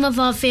playing some of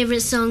our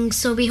favourite songs,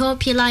 so we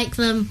hope you like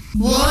them.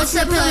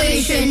 Water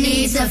pollution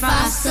needs a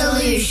fast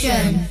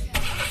solution.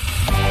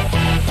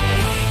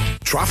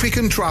 Traffic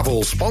and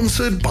Travel,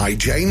 sponsored by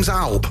James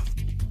Alp.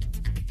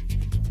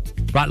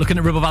 Right, looking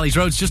at Ribble Valley's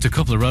roads, just a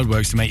couple of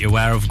roadworks to make you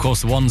aware of. Of course,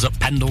 the ones up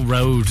Pendle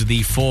Road,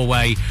 the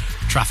four-way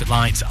traffic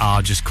lights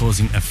are just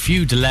causing a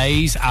few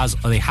delays, as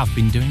they have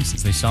been doing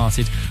since they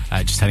started,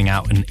 just heading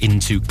out and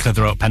into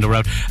Clitheroe, Pendle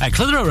Road.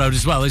 Clitheroe Road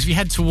as well, as we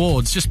head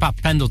towards just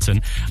past Pendleton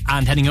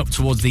and heading up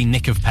towards the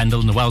Nick of Pendle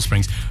and the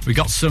Wellsprings. We've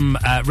got some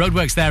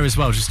roadworks there as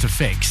well, just to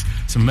fix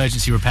some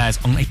emergency repairs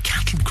on a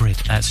cattle grid.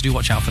 So do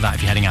watch out for that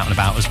if you're heading out and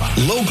about as well.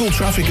 Local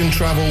Traffic and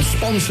Travel,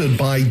 sponsored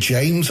by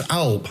James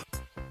Alp.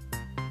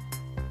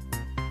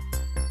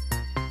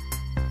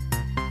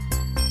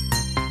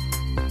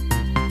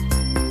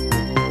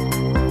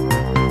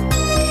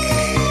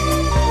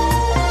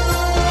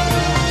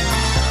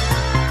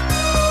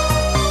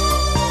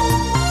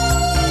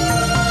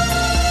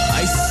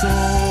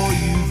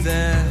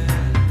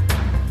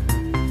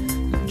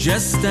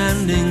 Just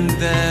standing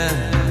there,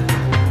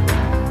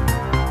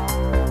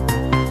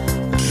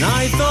 and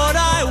I thought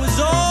I was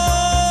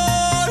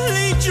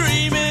only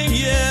dreaming,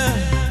 yeah.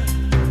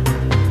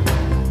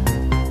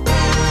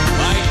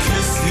 I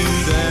kissed you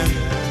then,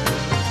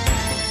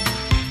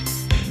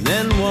 and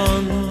then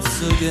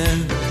once again.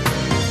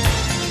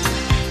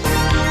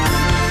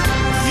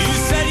 You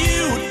said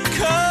you would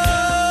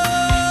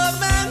come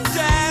and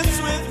dance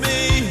with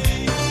me,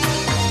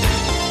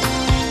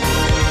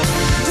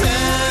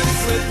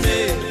 dance with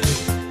me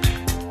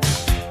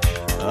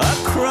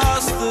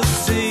across the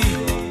sea,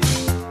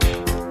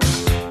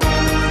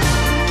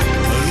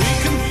 and we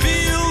can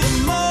feel the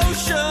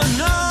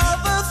motion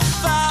of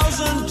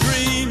 1,000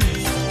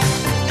 dreams.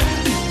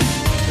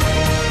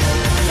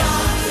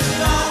 Doctor,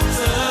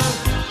 doctor,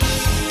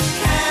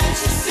 can't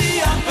you see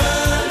I'm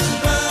burning,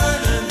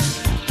 burning?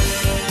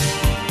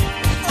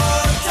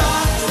 Oh,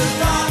 doctor,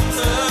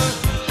 doctor,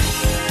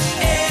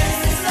 is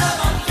this love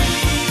I'm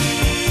feeling?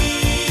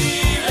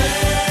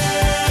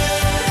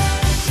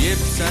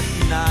 Ships at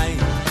night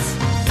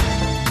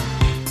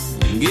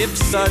give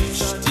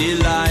such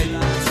delight.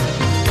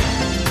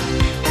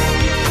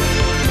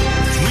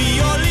 We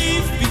all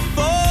leave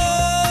before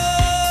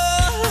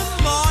the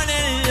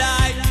morning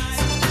light.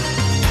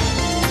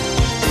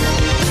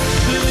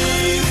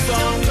 Please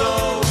don't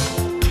go.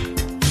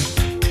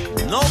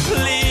 No,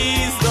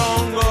 please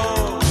don't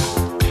go.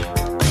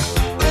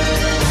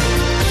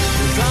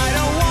 'Cause I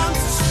don't want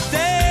to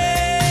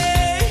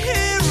stay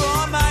here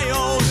on my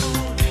own.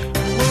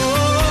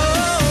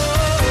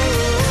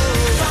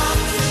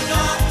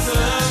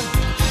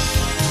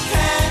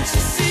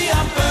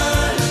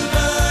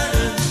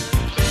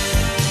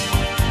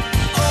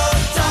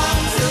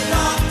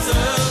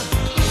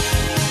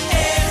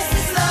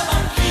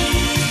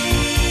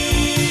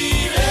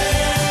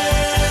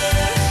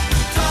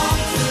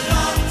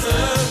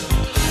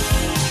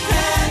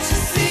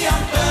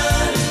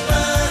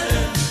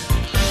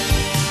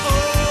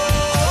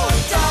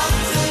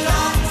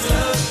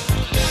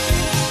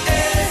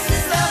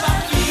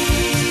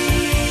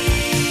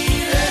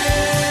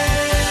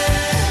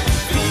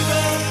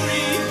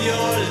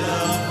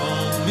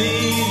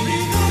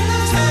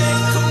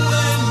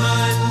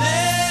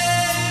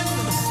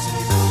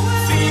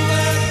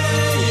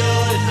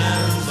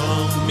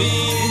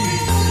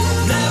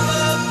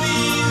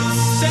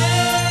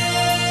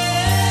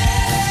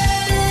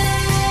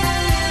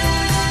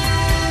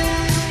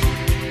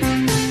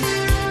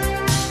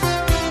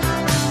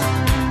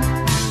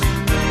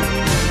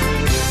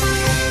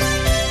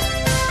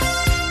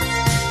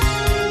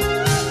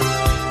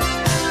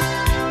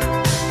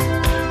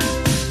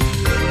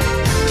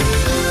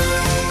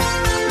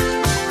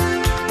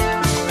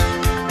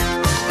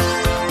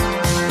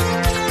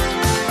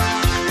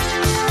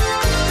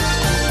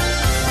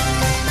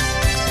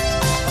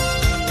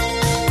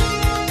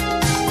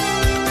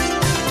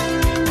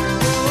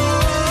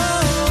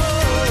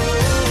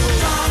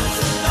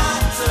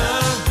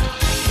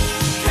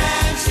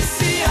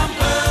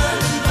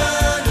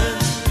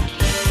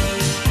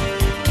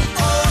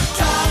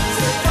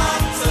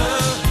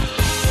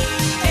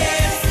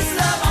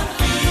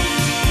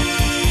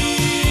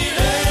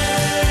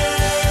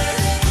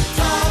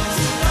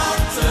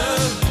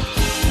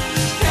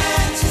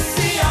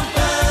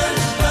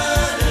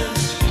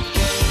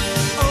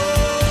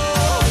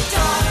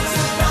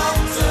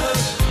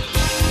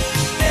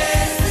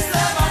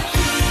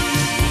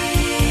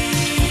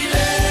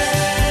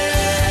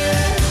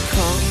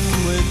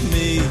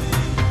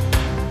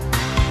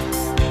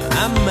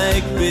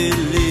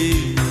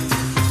 believe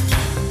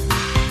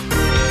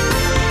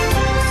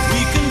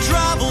we can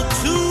travel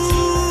to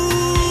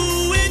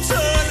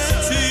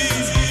eternity.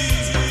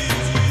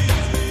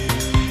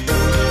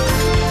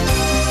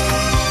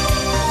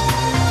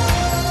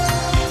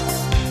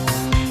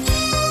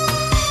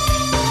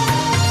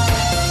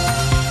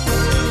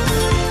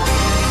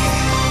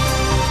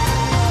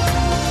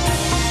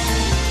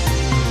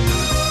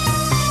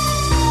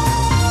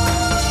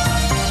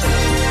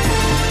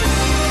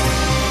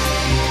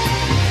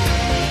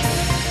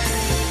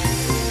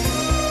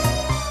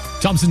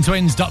 Thompson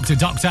Twins, Doctor,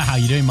 how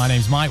you doing? My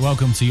name's Mike.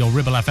 Welcome to your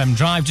Ribble FM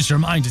Drive. Just a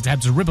reminder to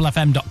head to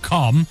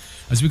ribblefm.com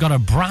as we've got a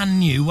brand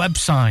new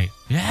website.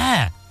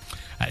 Yeah.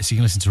 So you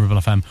can listen to Ribble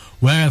FM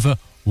wherever,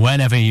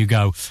 whenever you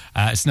go.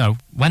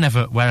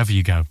 Wherever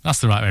you go. That's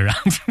the right way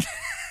around.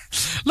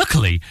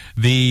 Luckily,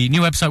 the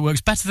new website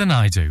works better than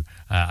I do,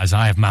 as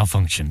I have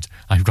malfunctioned.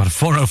 I've got a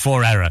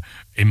 404 error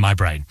in my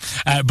brain.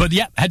 But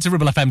yeah, head to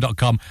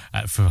ribblefm.com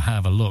for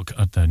have a look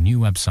at the new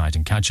website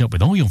and catch up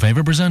with all your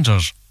favourite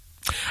presenters.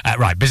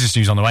 Right, business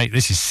news on the way.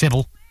 This is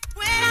Sybil.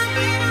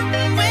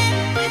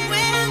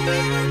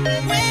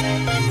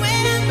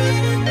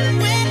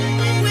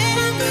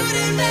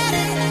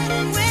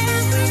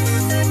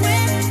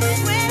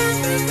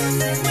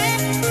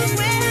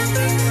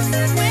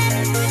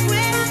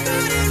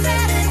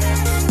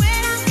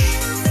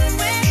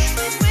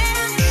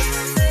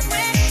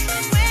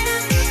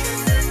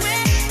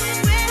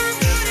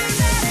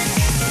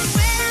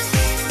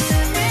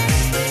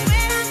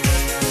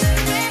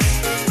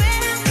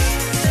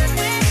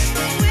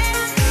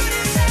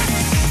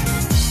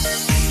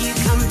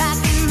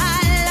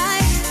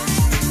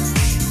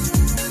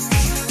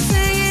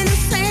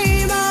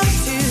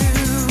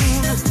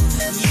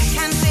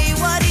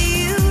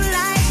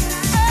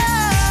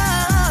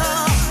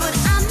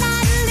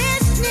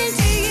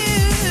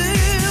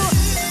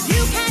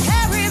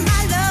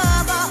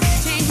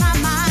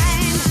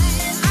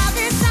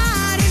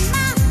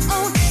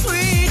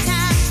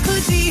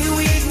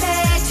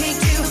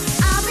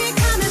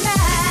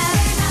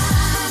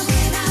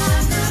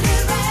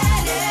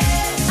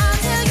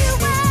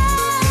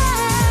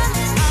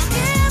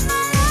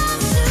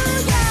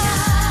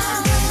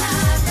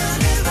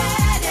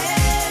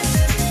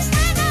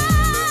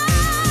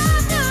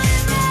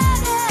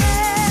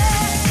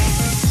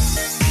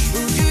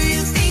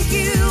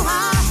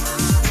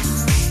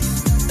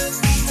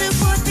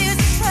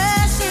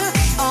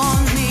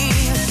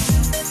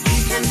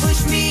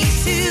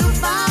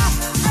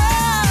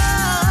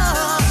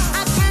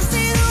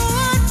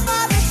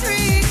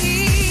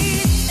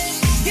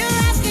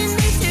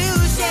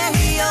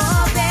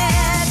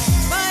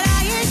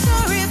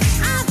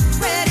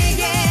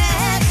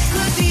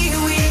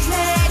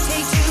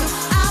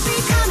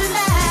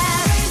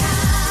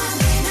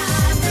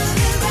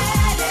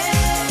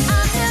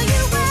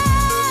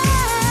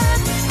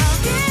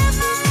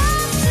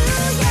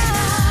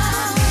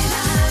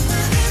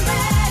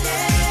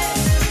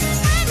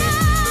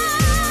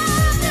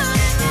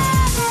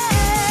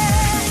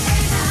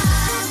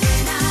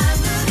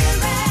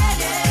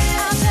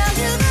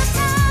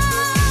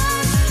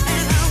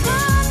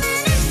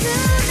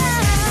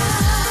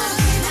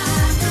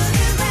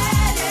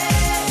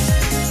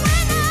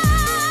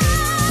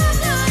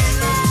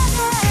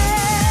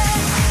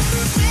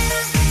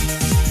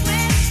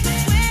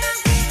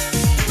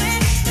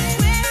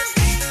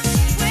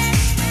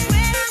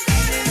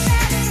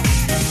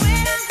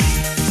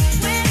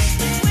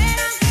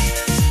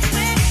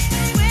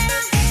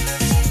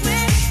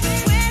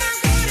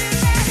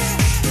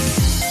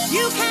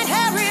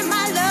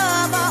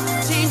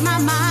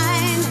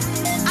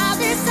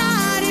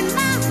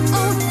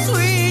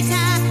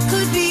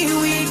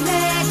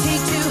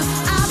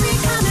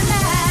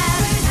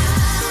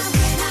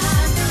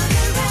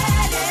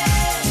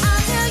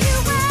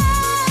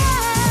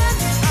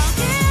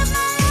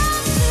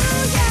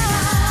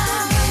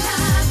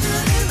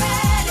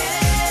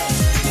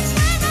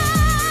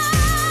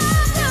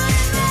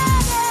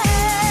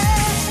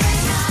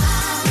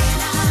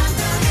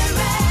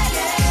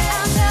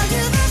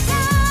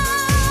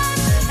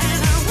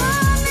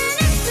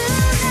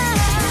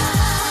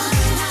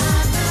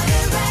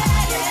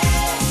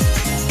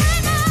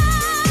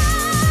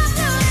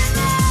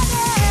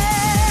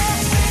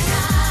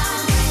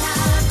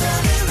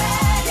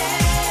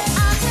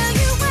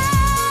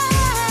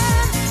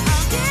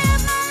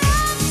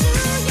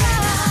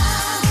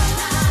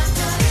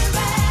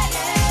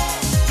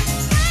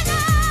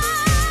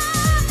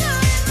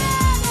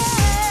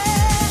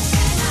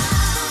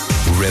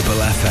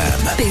 Ribble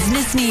FM.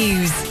 Business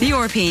news. The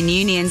European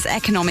Union's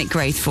economic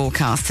growth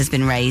forecast has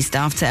been raised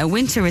after a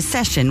winter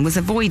recession was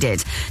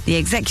avoided. The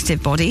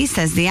executive body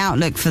says the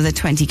outlook for the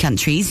 20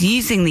 countries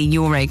using the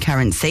euro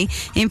currency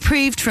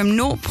improved from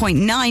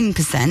 0.9%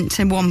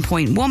 to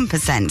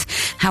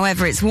 1.1%.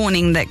 However, it's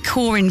warning that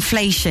core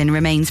inflation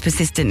remains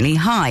persistently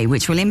high,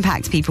 which will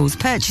impact people's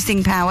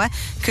purchasing power,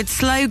 could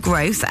slow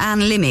growth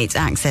and limit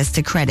access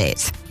to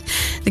credit.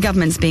 The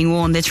government's being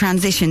warned the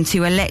transition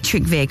to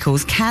electric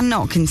vehicles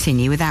cannot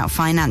continue without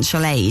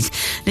financial aid.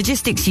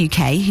 Logistics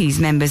UK, whose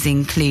members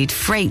include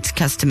freight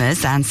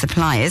customers and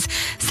suppliers,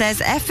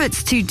 says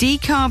efforts to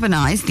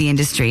decarbonise the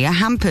industry are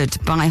hampered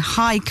by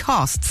high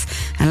costs,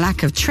 a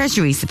lack of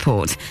treasury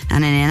support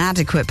and an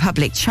inadequate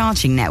public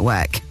charging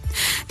network.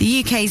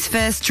 The UK's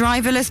first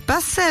driverless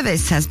bus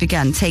service has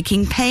begun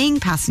taking paying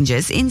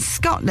passengers in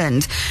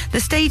Scotland. The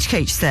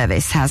Stagecoach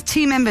service has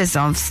 2 members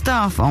of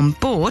staff on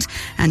board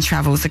and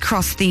travels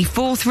across the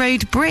Forth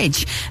Road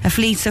Bridge. A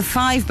fleet of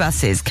 5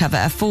 buses cover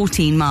a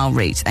 14-mile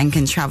route and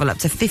can travel up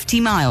to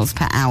 50 miles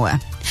per hour.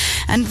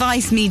 And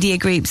Vice Media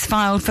Group's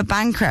filed for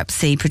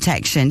bankruptcy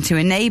protection to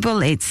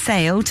enable its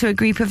sale to a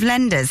group of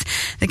lenders.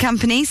 The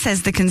company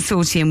says the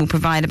consortium will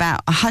provide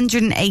about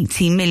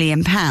 £180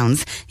 million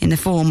in the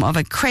form of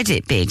a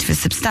credit bid for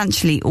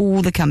substantially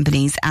all the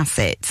company's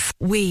assets.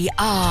 We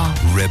are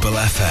Ribble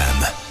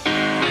FM.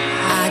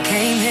 I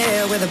came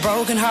here with a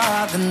broken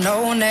heart that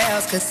no one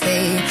else could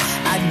see.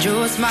 I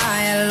drew a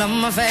smile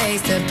on my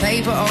face to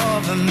paper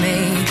over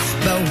me.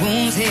 But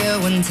wounds heal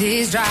when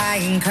tears dry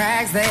and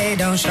cracks they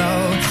don't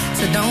show.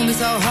 So don't be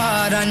so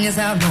hard on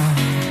yourself, no.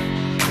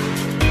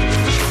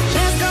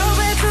 Let's go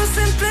back to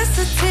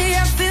simplicity.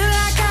 I feel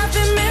like I've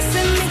been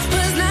missing me.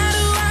 Was not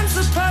who I'm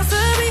supposed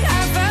to be.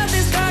 I felt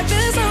this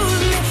darkness over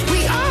me.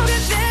 We all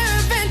get there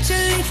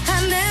eventually. I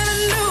never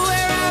knew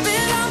where I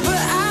belong,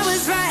 but I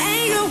was right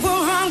and you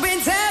were wrong.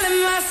 Been telling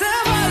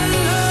myself all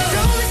along.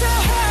 Don't be so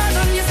hard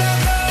on yourself,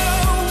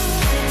 though.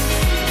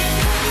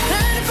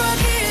 Learn to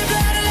forgive,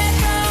 learn to let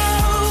go.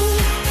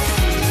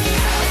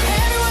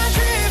 Everyone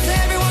trips,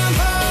 everyone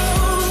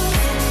falls.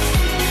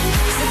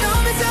 So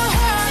don't be so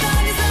hard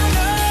on yourself,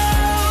 no.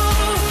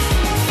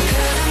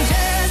 'Cause I'm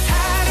just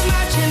tired of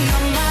marching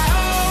on my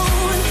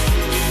own.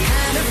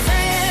 Kind of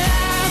afraid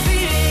I'll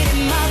feel it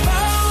in my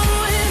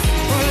bones.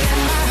 Won't let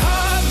my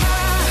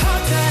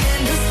heart turn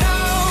into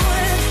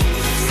stone.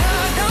 So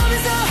don't be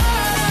so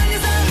hard on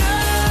yourself, no.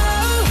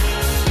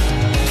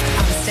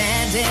 I'm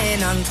standing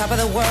on top of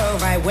the world,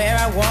 right where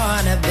I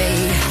wanna be.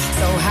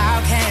 So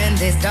how can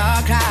this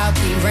dark cloud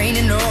keep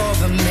raining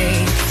over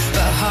me?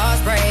 But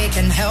hearts break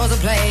and hell's a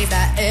place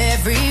that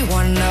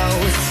everyone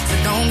knows. So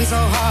don't be so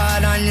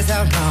hard on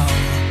yourself, no.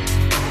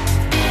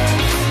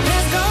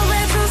 Let's go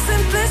back to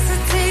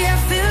simplicity. I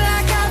feel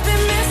like I've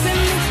been missing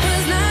me.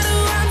 Was not who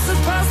I'm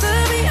supposed to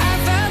be. I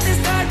felt this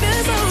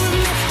darkness over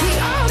me. We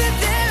all get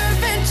there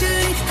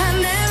eventually. I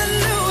never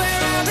knew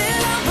where I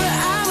belong, but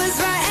I was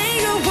right and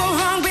you were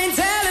wrong. Been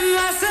telling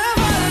myself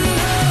all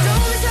along.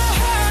 Don't be so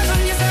hard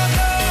on yourself,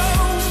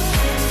 though.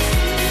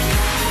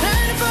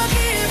 Learn to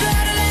forgive,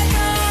 learn to let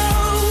go.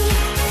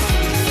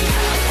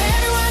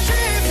 Everyone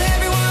trips,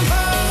 everyone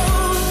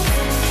falls.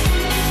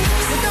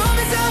 So don't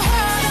be so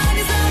hard on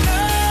yourself,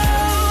 no.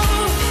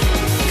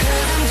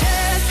 'Cause I'm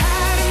just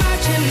tired of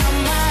marching on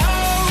my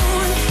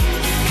own.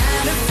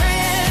 Kind of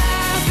afraid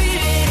I'll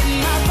feel it in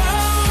my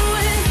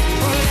bones.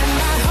 Won't let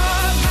my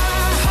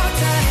heart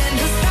turn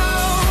into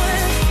stone.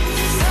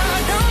 So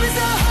don't be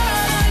so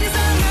hard on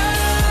yourself, no.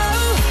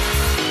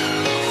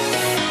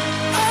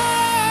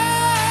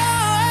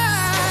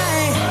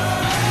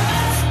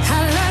 I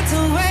like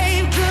to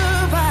wave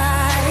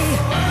goodbye.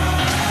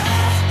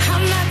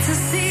 I'm not to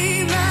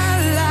see my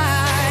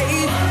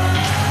life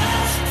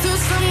through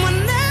someone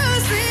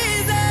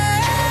else's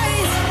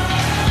eyes.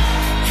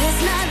 It's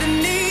not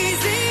an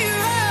easy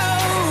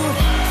road,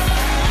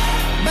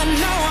 but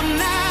no, I'm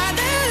not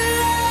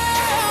alone.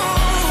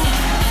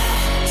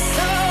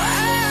 So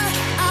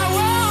I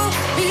won't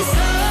be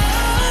so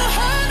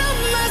hard on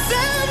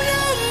myself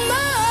no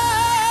more.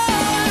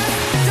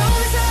 Don't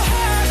be so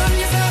hard on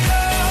yourself,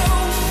 though.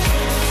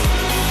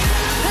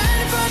 Learn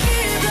to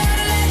forgive, learn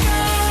to let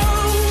go.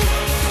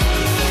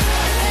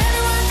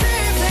 Everyone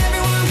trips,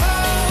 everyone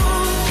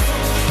falls.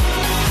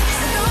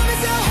 So don't be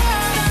so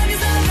hard on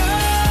yourself, no.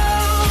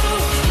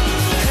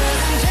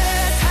 'Cause I'm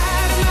just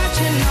tired of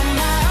marching on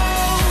my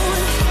own.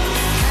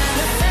 Kind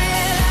of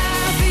afraid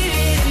I'll feel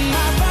it in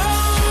my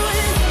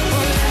bones.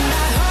 Won't let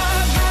my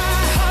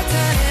heart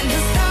turn into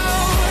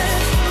stone.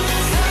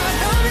 So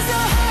don't be so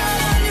hard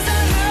on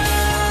yourself, no.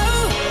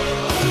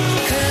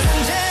 'Cause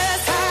I'm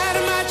just tired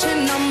of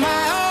marching on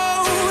my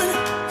own.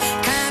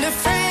 Kind of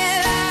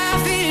afraid I'll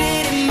feel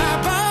it in my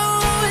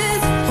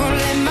bones. Won't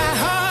let my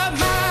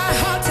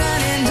heart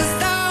turn into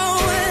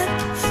stone.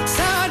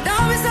 So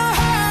don't be so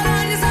hard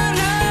on yourself,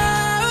 no.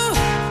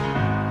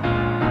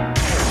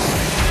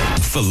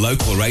 For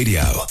local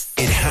radio,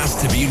 it has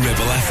to be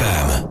Ribble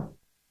FM.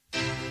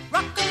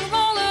 Rock and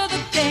roll are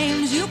the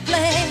games you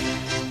play.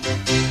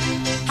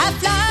 High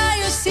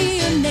flyers see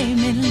your name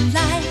in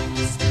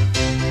lights.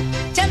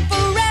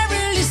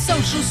 Temporarily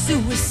social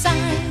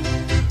suicide.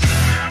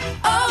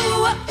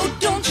 Oh,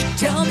 don't you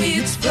tell me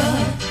it's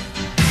rough.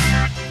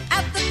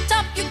 At the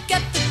top you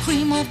get the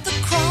cream of the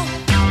crop.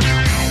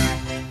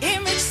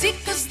 Image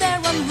seekers,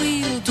 they're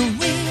unreal to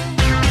real.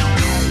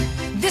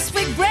 This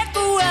week break,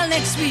 well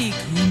next week,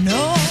 who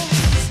knows?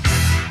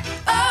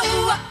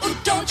 Oh,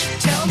 don't you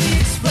tell me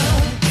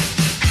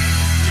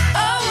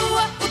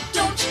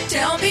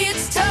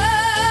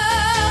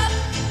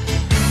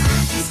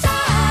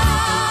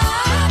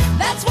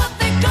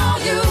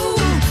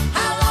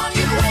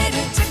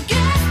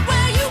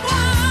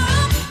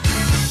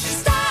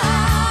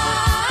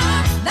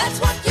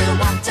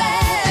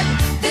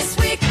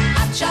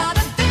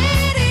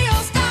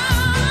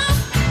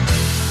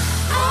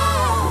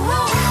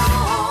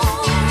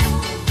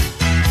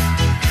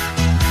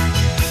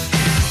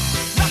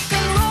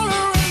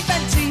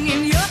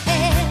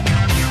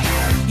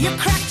You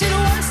cracked it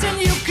once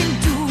and you can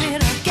do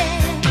it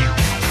again.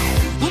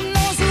 Who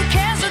knows, who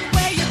cares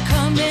where you're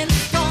coming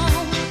from?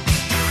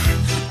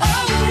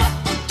 Oh,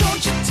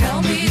 don't you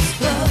tell me it's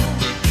love.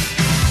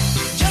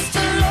 Just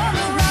alone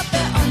or out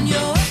there on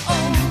your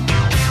own.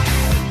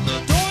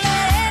 Don't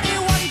let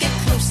anyone get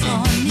close or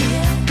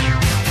near.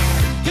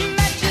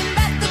 Imagine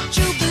that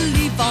you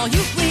believe all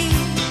you read.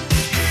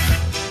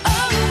 Oh,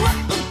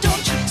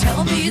 don't you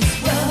tell me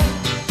it's love.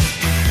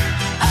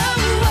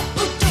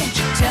 Oh, don't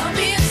you tell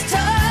me it's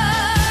tough.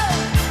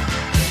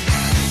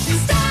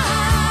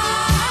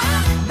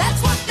 Stop,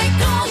 that's what they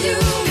call you.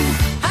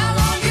 How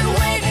long you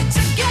waited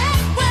to get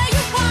where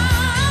you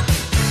want?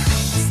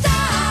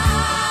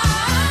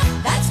 Stop,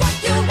 that's what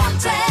you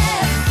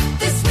wanted.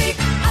 This week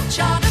I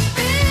shot a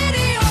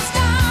video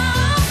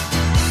star.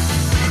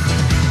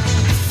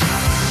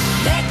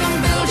 They can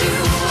build you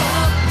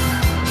up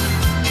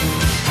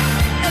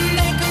and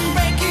they can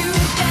break you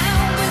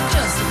down with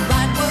just the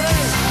right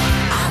words.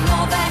 I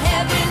know that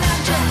heavy, not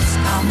just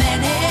how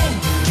many.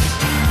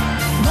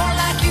 More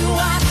like you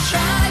are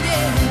trying.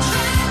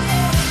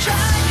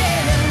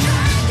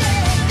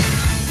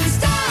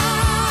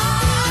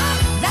 Stop,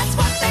 that's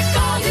what they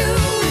call you.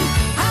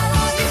 How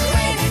long you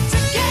waited to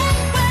get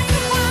where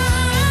you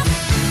want?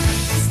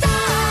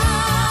 Stop,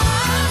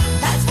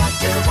 that's what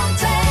you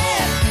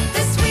wanted.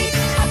 This week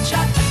I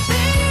shot the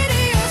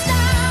video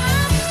star.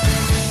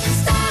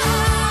 Stop,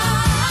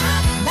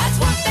 that's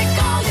what they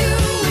call you.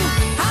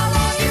 How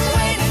long you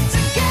waited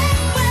to get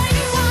where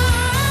you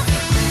want?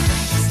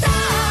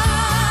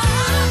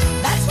 Stop,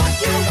 that's what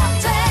you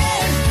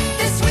wanted.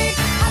 This week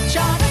I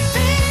shot a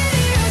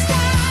video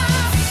star.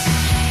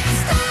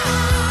 Stop,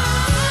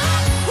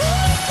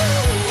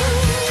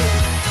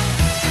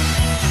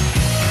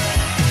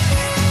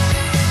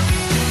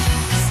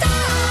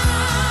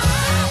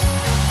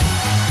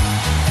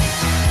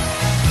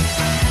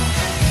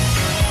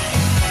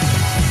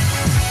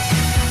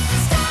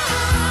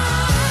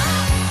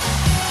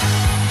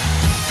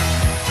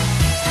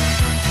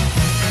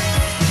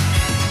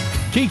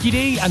 Kiki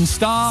D and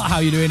Star, how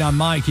you doing? I'm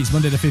Mike. It's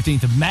Monday the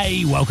 15th of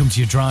May. Welcome to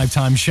your Drive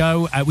Time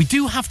show. We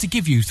do have to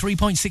give you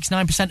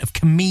 3.69% of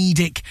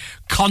comedic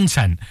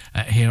content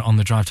here on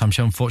the Drive Time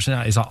show.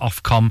 Unfortunately, that is our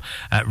Ofcom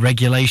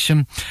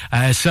regulation.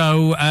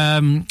 So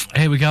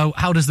here we go.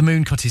 How does the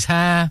moon cut his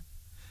hair?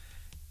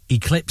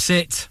 Eclipse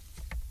it.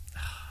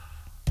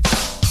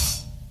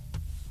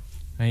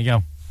 There you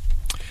go.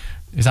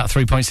 Is that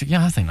 3.6?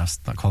 Yeah, I think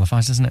that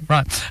qualifies, doesn't it?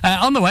 Right.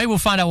 On the way, we'll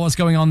find out what's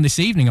going on this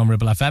evening on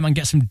Ribble FM and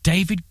get some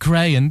David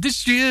Gray and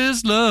This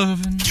Year's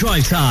Love.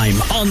 Drive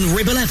Time on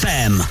Ribble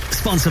FM.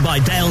 Sponsored by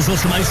Dales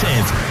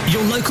Automotive,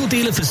 your local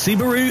dealer for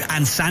Subaru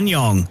and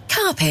SsangYong.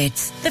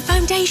 Carpets, the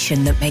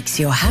foundation that makes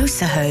your house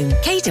a home.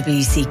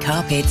 KWC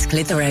Carpets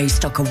Clitheroe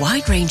stock a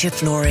wide range of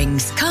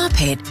floorings.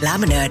 Carpet,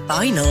 laminate,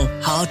 vinyl,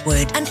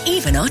 hardwood and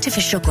even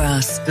artificial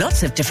grass.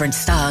 Lots of different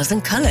styles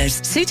and colours,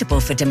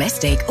 suitable for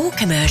domestic or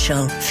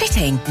commercial.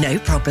 Fitting, no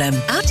problem.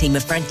 Our team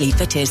of friendly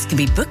fitters can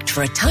be booked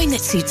for a time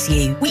that suits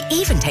you. We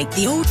even take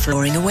the old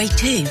flooring away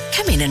too.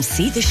 Come in and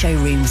see the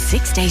showroom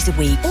 6 days a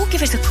week or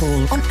give us a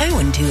call on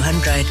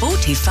 01200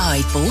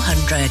 425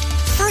 400.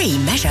 Free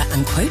measure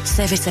and quote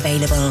service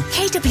available.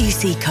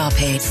 KWC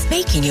Carpets,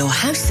 making your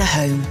house a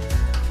home.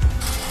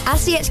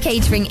 SCH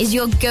Catering is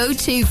your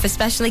go-to for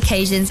special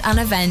occasions and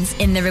events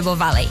in the Ribble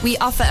Valley. We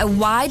offer a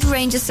wide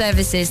range of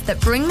services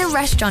that bring the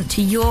restaurant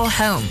to your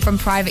home, from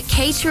private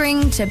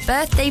catering to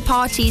birthday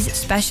parties,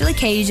 special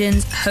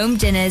occasions, home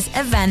dinners,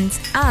 events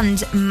and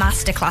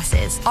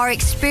masterclasses. Our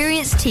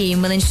experienced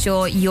team will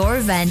ensure your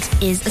event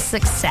is a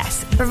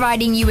success,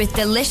 providing you with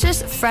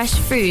delicious, fresh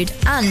food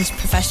and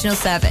professional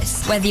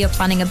service. Whether you're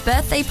planning a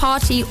birthday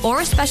party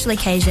or a special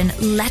occasion,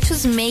 let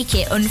us make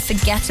it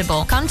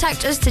unforgettable.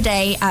 Contact us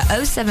today at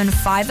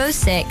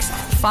 07506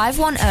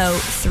 510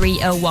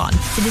 301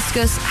 to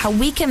discuss how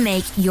we can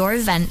make your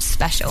event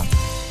special.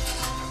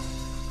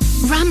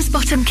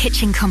 Ramsbottom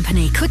Kitchen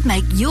Company could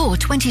make your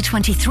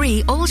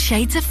 2023 all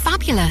shades of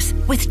fabulous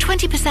with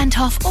 20%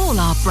 off all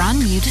our brand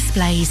new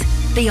displays.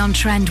 Be on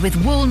trend with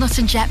walnut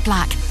and jet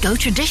black. Go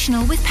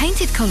traditional with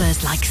painted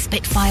colours like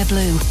Spitfire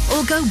Blue.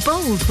 Or go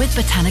bold with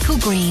botanical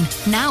green.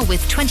 Now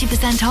with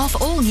 20% off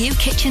all new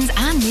kitchens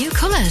and new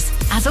colours.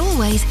 As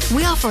always,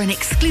 we offer an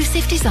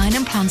exclusive design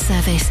and plan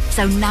service.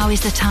 So now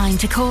is the time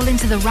to call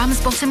into the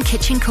Ramsbottom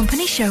Kitchen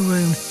Company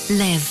showroom.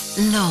 Live,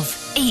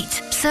 love,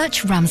 eat.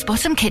 Search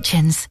Ramsbottom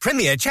Kitchens.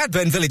 Premier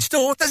Chatburn Village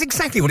Store does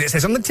exactly what it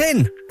says on the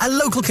tin. A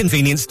local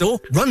convenience store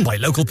run by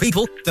local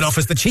people that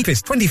offers the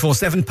cheapest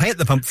 24/7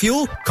 pay-at-the-pump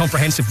fuel,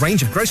 comprehensive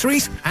range of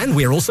groceries, and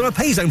we're also a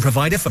pay zone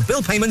provider for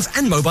bill payments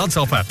and mobile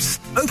top-ups.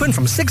 Open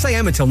from 6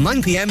 a.m. until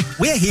 9 p.m.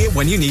 We're here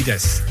when you need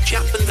us.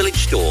 Chatburn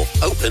Village Store,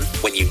 open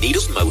when you need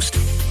us most.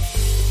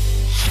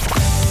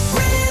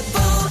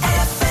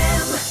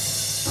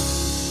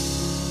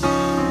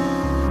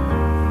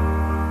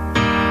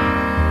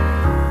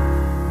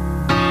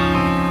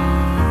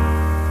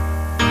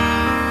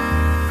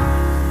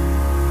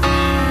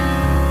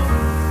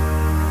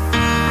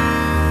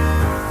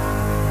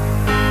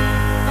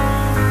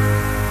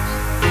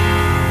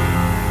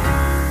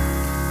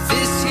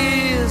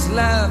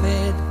 love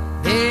it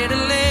better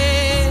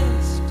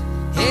last.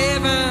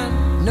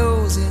 Heaven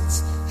knows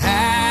it's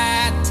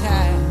high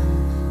time.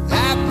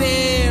 I've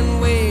been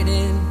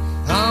waiting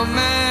on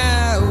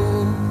my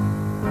own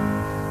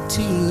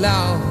too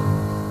long.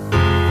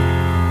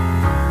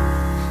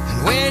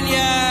 And when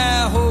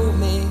you hold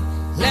me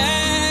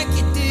like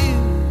you do,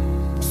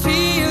 it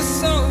feels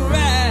so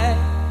right.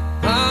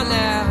 Oh,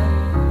 now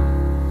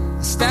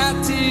I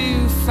start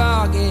to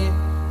forget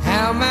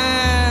how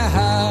my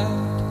heart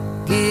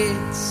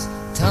gets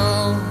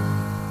torn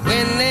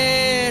when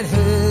that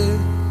hurt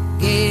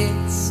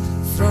gets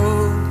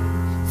thrown,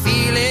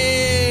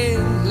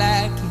 feeling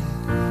like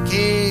it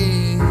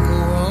can't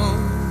go on.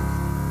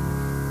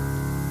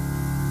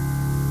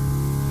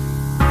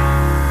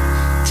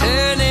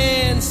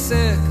 Turning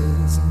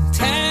circles and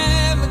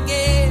time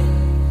again,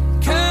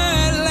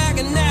 cut like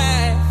a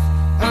knife.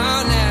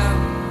 Oh, now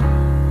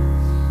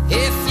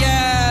if you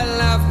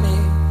love me,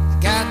 I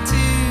got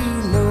to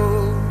know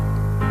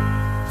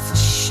for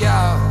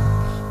sure.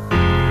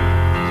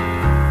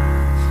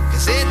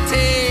 'Cause it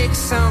takes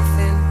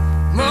something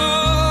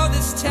more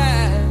this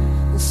time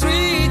than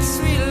sweet,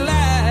 sweet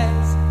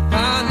lies.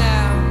 Oh,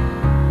 now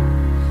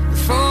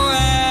before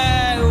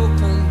I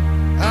open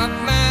up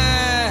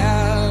my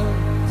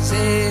arms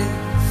and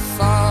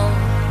fall,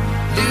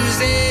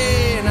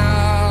 losing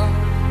all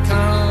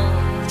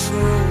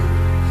control,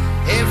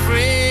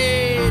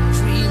 every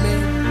dream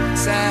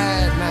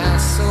inside my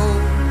soul.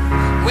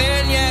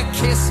 When you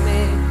kiss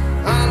me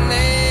on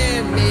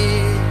that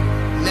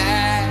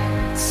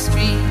midnight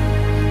street,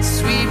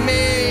 sweep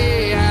me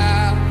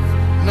off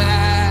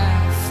my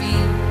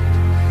feet,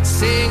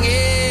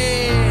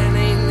 singing,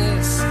 ain't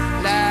this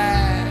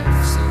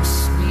life so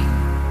sweet?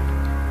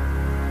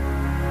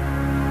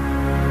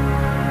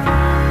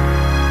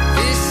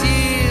 This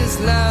is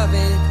love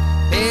it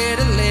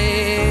better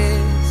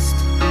last.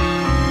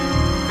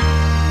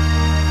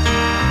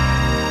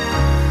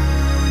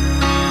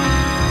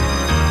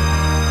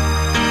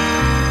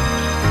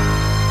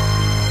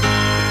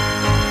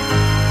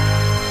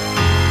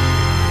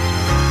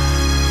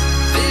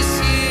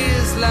 This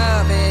is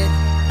love it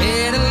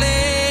better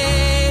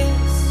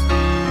last.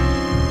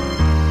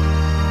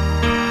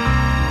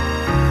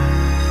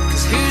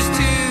 'Cause who's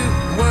to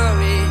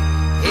worry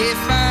if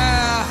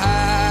our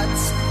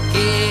hearts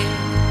get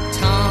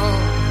torn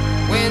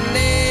when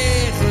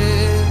that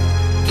hurt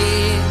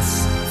gets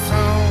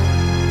thrown?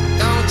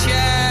 Don't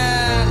you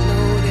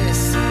know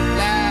this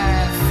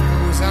life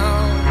goes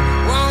on?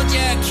 Won't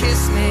you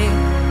kiss me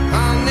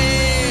on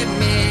that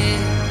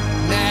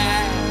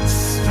midnight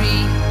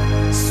street,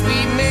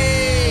 sweep me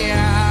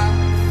off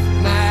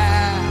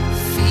my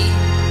feet,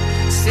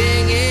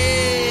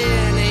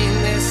 singing, ain't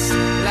this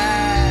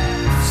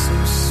life so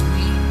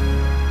sweet?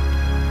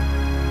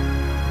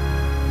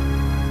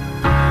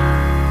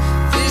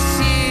 This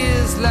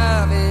is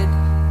love it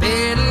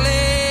better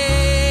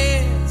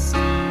last.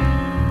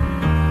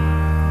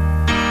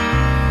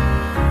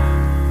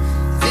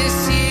 This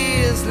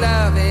is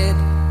love it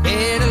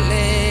better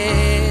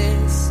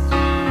last.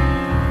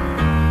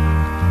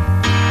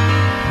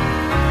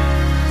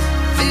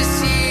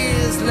 This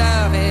is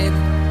love it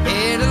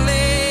better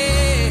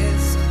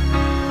last.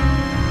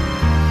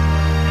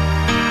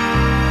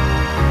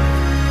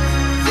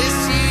 This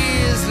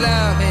is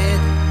love it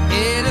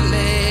better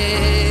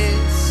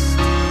last.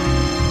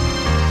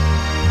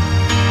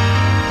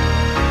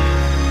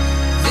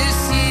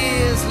 This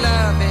is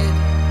love it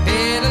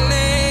better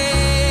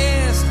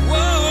last.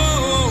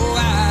 Whoa,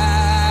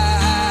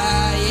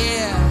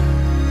 yeah.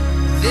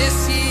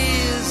 This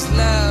is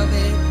love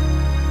it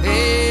better.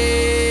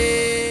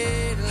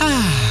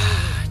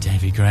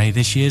 Davy Gray,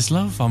 This Year's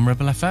Love on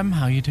Ribble FM.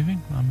 How you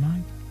doing? I'm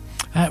Mike.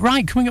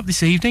 Right, coming up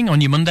this evening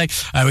on your Monday,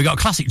 we got a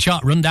classic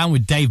chart rundown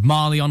with Dave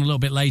Marley on a little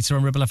bit later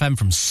on Ribble FM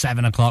from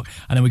 7 o'clock.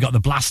 And then we got the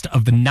blast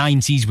of the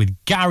 90s with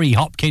Gary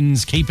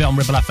Hopkins. Keep it on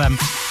Ribble FM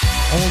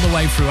all the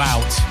way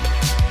throughout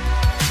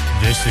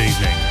this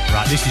evening.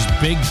 Right, this is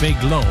Big, Big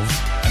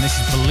Love. And this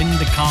is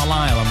Belinda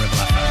Carlisle on Ribble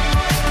FM.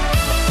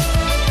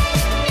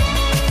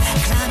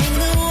 Climbing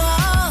the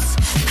walls,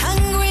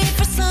 hungry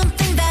for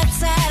something that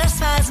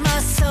satisfies my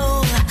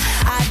soul.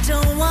 I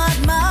don't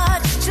want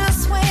much,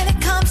 just when it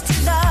comes to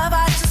love,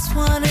 I just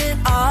want it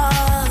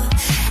all.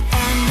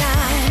 And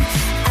I'm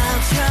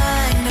out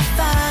trying to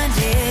find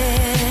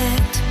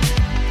it.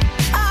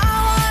 I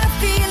want a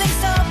feeling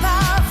so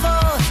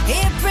powerful,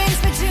 it brings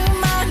me to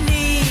my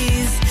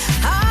knees.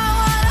 I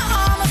wanna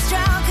almost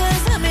drown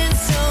 'cause I'm in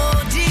so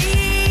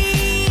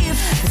deep.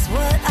 That's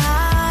what I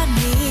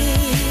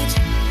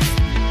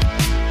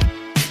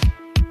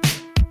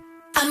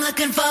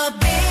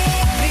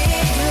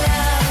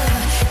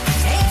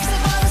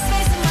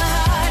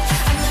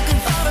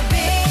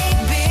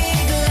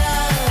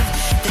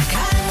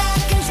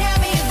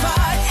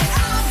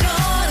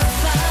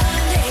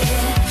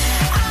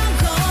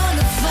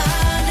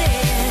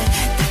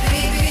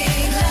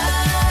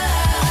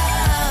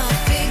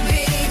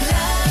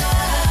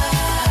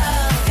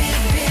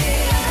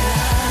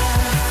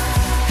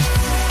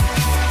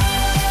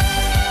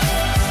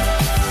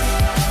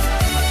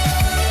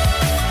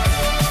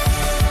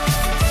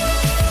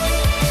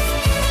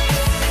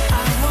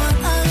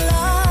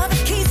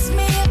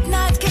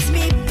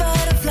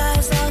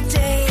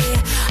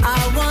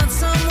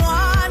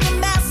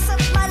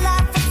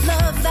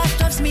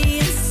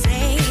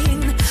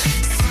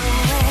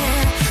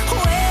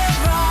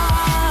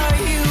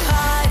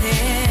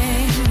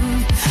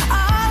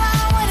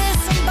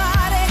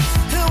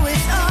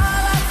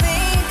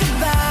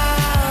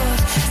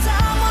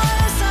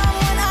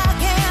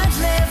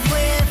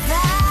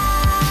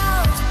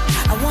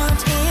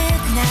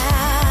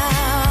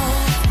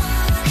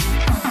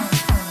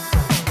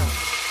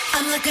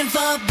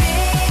for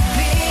big,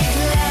 big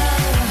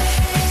love.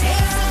 It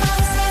takes a lot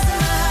of space in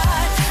my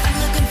heart. I'm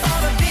looking for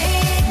a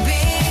big,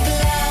 big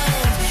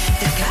love.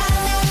 The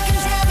kind that can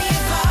tear me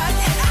apart.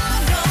 And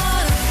I'm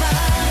gonna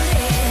find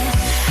it.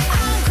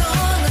 I'm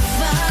gonna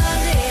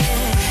find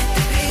it.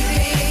 The big,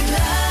 big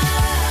love.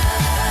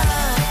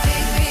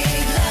 Big,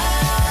 big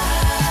love.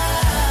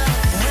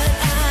 What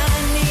I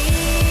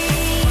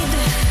need.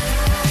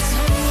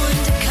 Someone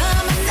to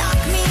come and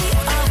knock me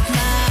off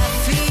my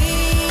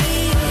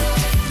feet.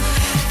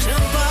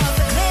 Jump off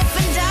a cliff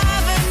and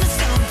dive into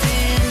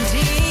something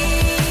deep.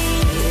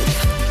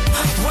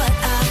 What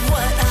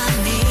I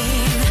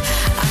need.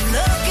 I'm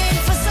looking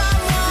for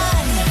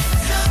someone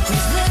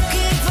who's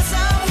looking for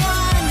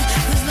someone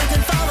who's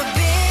looking for a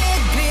big,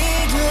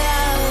 big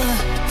love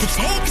that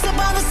takes up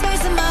all the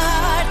space in my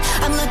heart.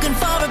 I'm looking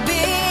for a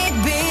big,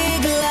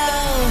 big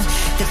love,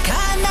 the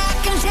kind that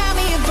can tear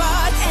me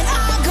apart, and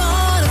I'm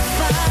gonna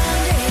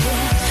find it.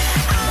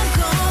 I'm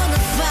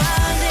gonna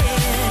find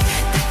it.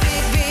 The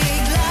big,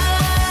 big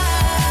love,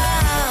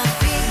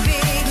 big,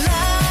 big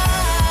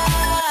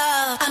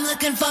love. I'm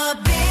looking for a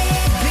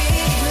big,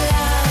 big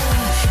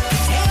love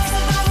that takes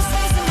up all the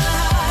space in my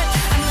heart.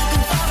 I'm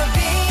looking for a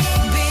big,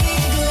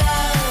 big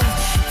love,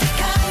 the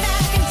kind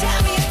that can tear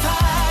me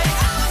apart.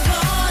 I'm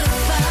gonna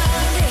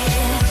find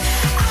it.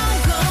 I'm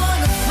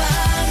gonna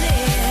find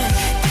it.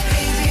 The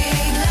big,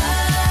 big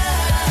love,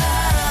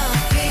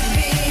 big,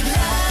 big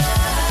love,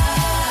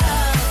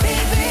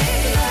 big,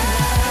 big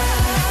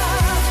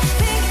love,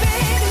 big,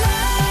 big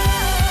love,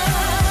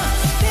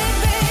 big,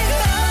 big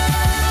love.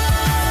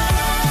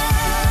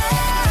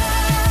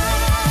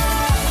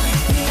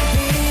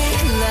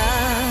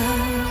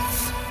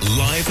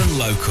 Live and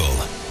local,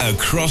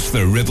 across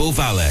the Ribble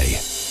Valley.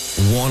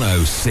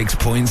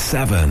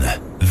 106.7.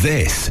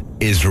 This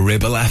is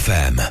Ribble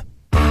FM.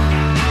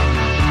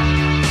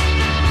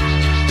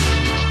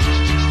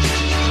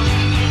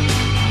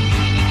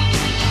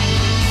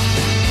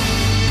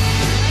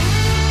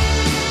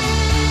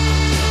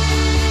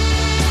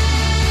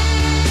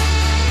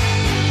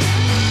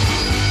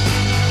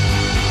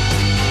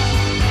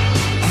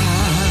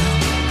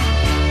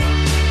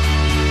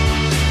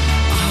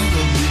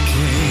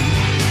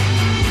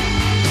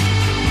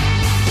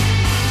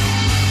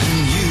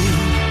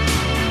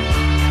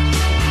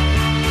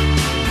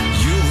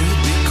 You will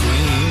be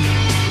queen.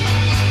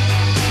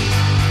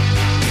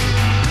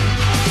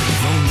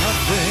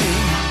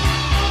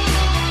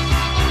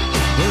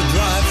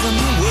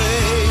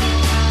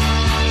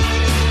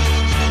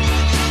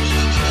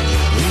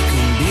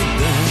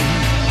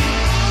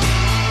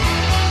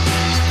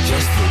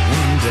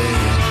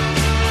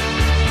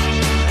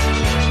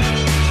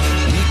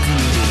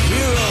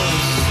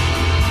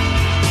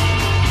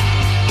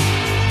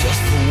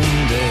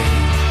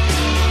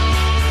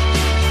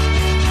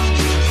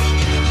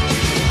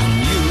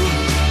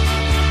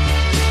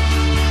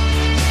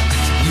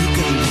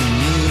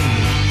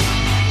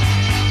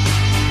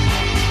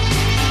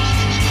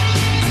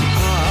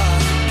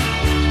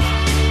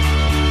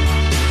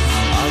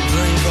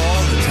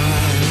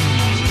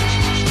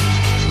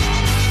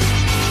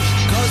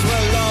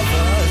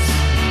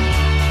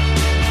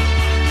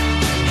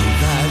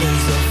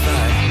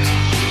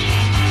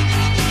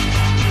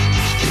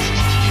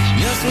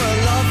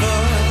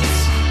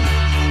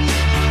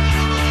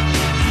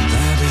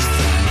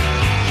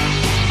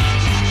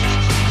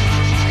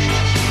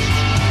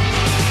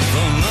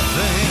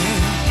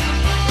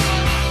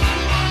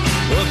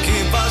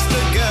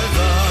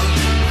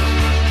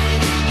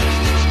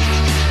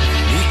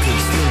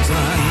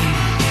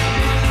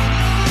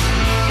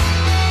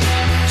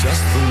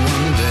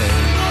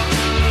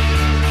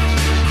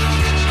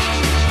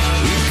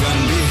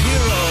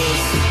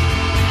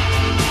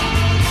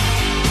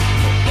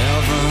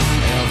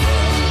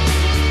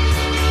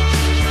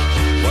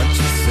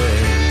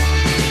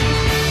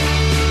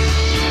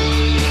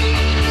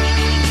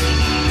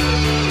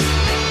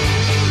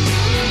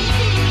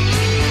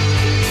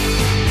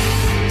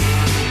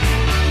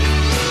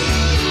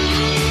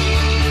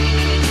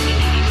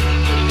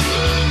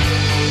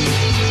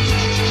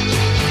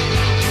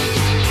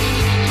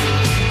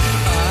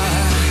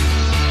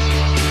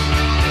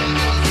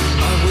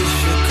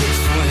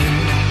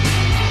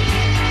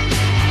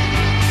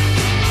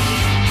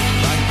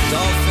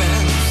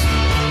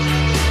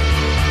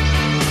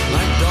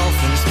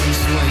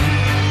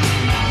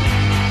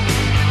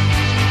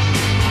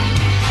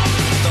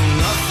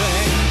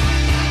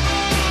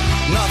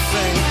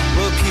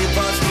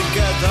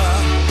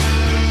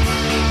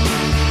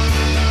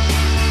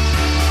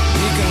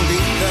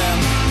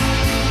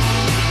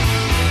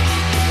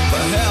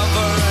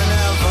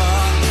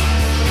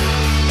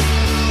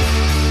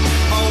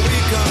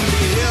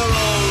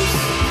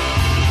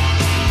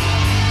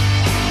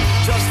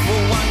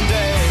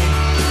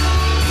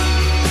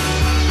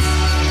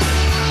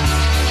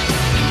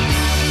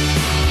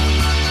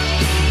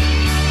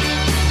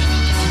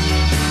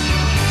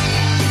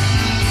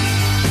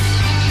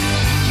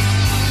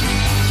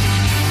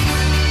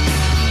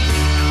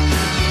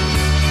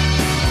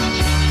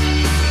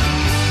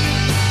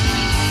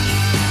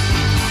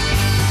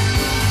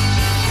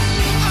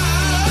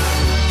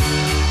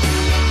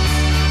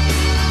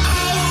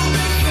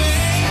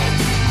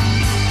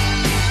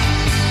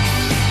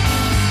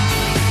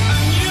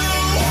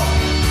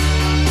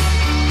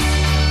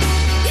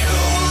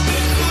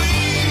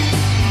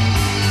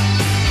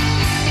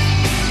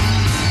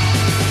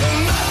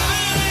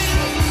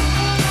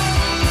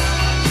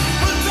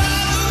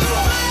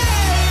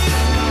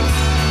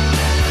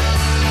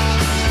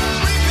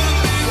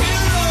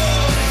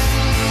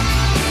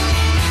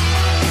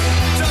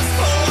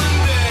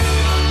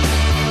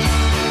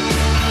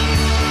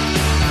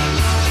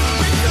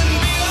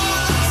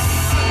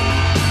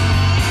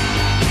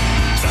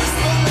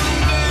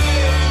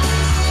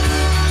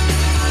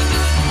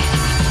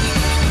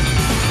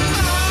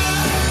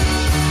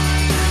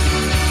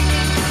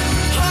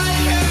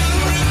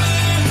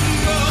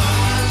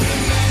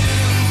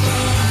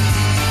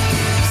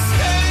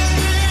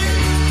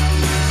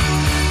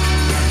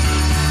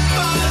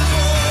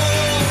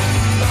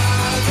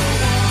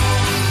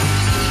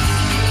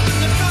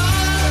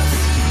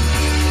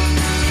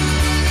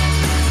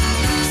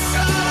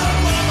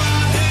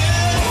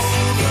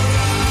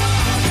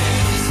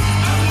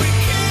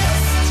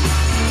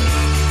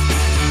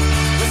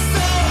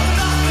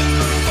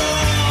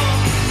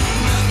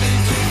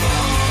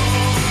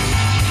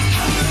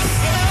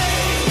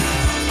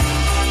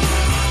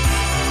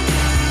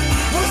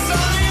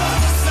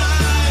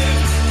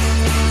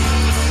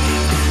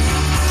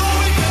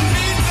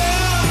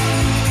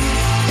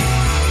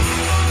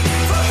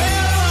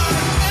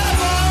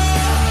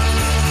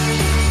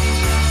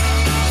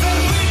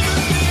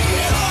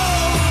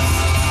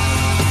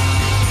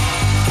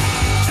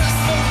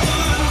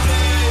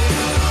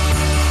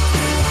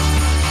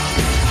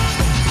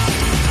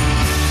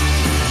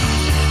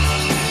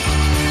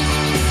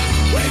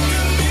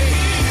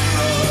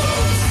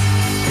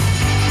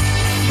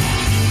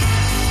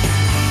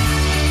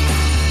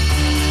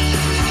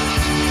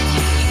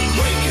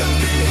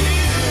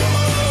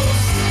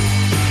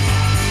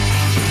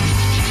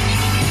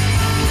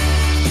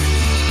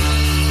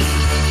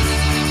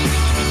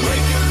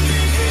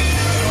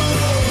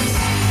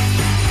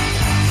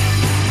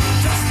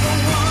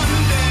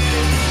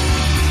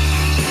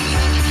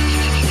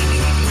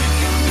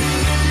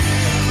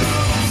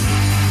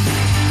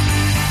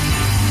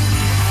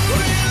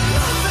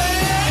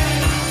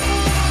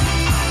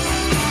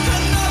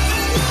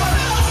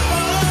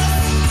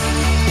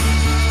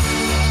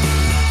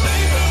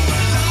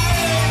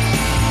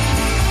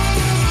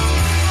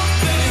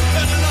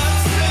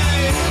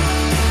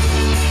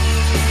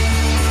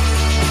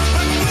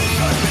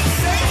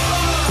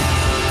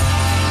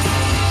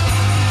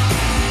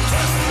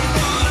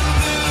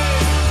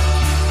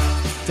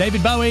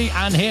 David Bowie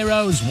and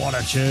Heroes. What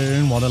a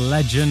tune, what a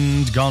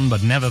legend, gone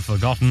but never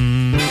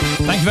forgotten.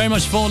 Thank you very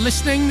much for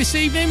listening this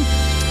evening.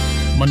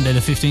 Monday the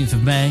 15th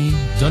of May,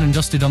 done and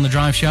dusted on the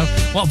Drive Show.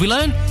 What have we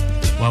learned?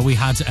 Well, we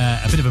had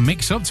a bit of a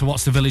mix-up to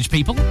What's the Village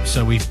People,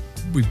 so we've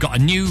got a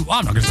new... Oh,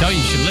 I'm not going to tell you,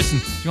 you should listen.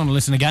 If you want to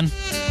listen again,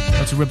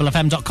 go to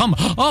ribblefm.com.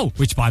 Oh,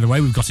 which, by the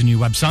way, we've got a new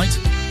website.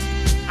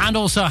 And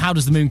also, how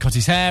does the moon cut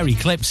his hair? He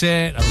clips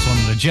it. That was one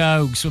of the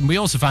jokes. And we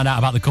also found out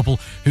about the couple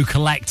who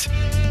collect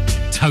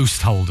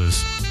toast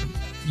holders.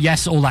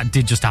 Yes, all that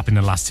did just happen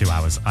in the last 2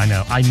 hours. I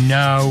know.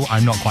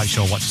 I'm not quite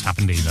sure what just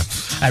happened either.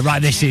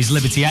 Right, this is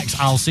Liberty X.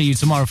 I'll see you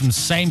tomorrow from the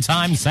same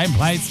time, same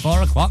place,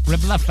 4 o'clock,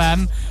 Ribble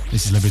FM.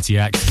 This is Liberty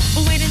X.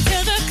 Wait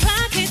until the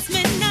clock hits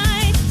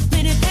midnight.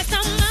 Minute past,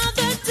 I'm out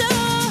the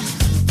door.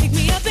 Pick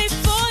me up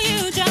before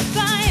you drop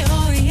by.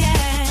 Oh,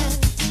 yeah.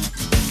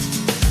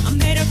 I'm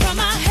made up from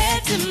my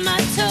head to my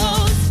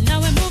toes. Now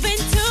we're moving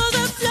to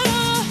the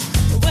floor.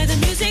 Where the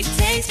music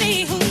takes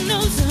me, who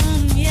knows?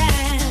 Yeah.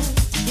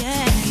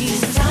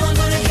 This time I'm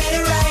gonna get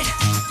it right.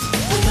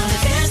 We're gonna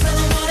dance till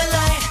the morning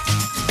light.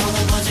 All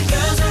the boys and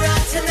girls are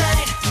out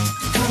tonight.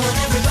 Come on,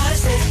 everybody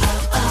say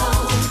oh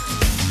oh.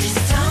 This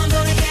time I'm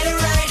gonna get it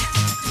right.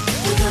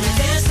 We're gonna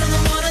dance till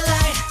the morning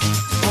light.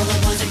 All the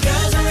boys and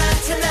girls are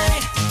out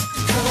tonight.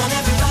 Come on,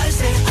 everybody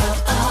say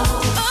oh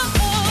oh.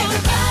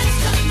 Everybody's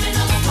coming,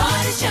 all the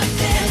party's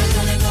jumping. We're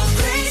gonna go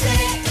crazy,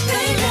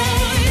 baby.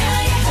 Now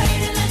you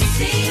heard it, let me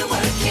see you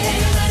work it.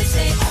 Everybody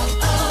say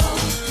oh oh.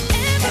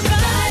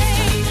 Everybody's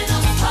coming,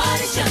 all the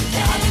party's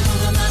jumping. I'll be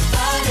moving my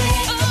body,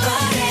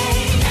 body.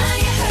 Now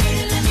you heard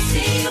it, let me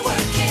see you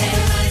work it.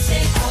 Everybody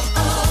say oh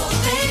oh,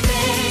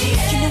 baby.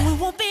 You know we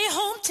won't be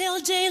home till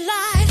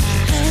daylight.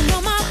 Playing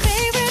all my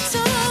favorite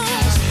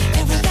songs.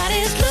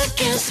 Everybody's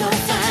looking so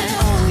fine,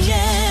 oh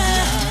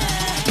yeah.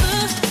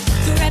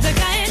 Grab the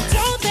guy and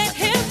don't let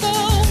him go.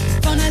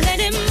 Gonna let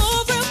him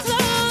move real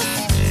close.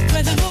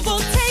 Where the move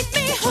will take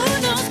me, who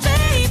knows,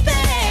 baby.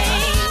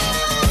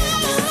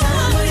 This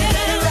time we're gonna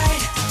get it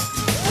right.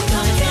 We're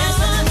gonna dance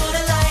till the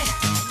morning light.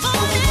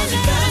 All the boys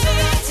and girls are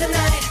out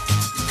tonight.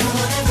 Come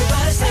on,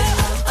 everybody say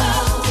oh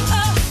oh.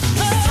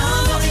 This time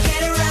we're gonna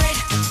get it right.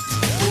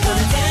 We're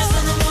gonna dance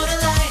till the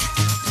morning light.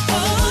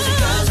 All the boys and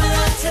girls are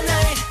out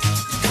tonight.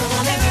 Come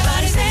on,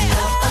 everybody say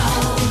oh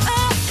oh.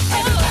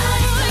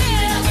 Everybody's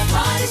coming, all the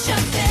party's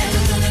jumping.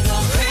 We're gonna go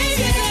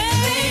crazy,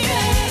 baby.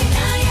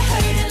 Now you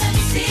heard it, let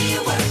me see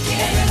you work it.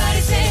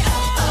 Everybody say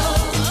oh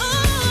oh.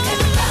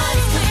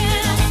 Everybody's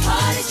coming, all the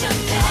party's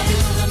jumping. I'll be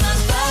moving my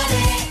body,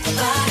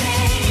 body.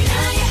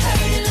 Now you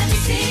heard it, let me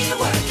see you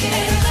work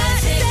it. Everybody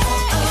say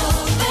oh oh, baby.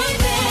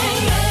 Say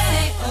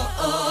oh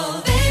oh,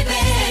 baby.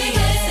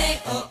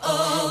 Say oh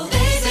oh, baby. Say oh oh,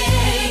 baby.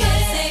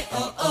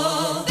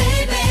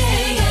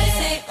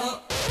 Say oh.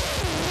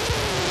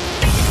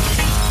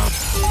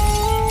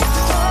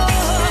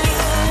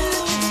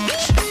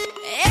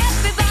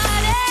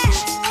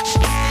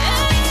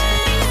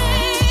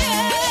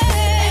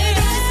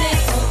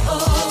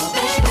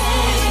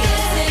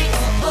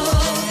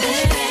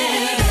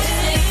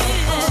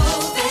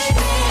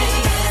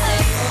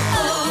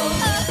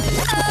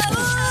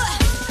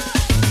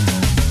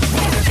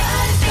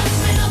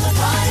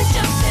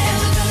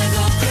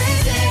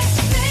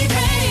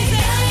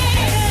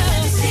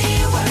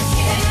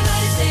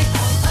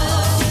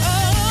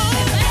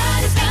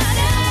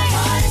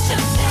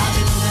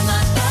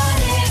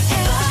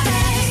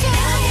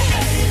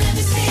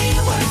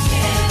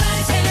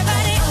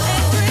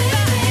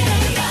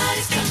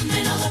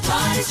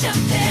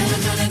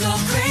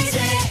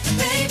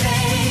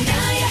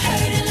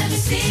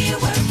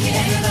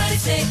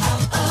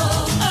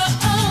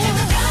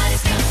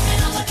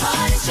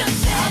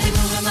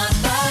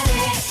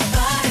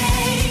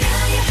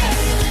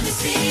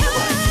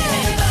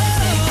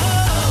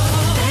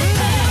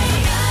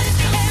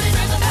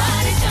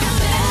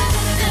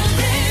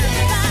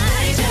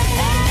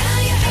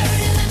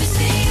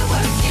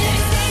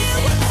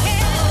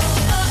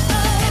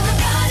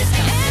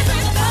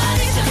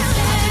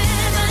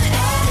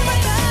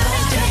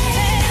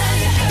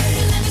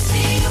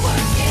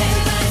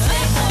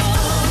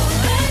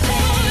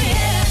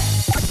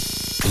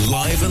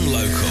 Live and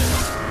local,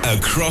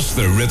 across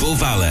the Ribble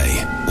Valley,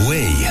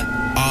 we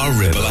are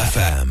Ribble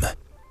FM.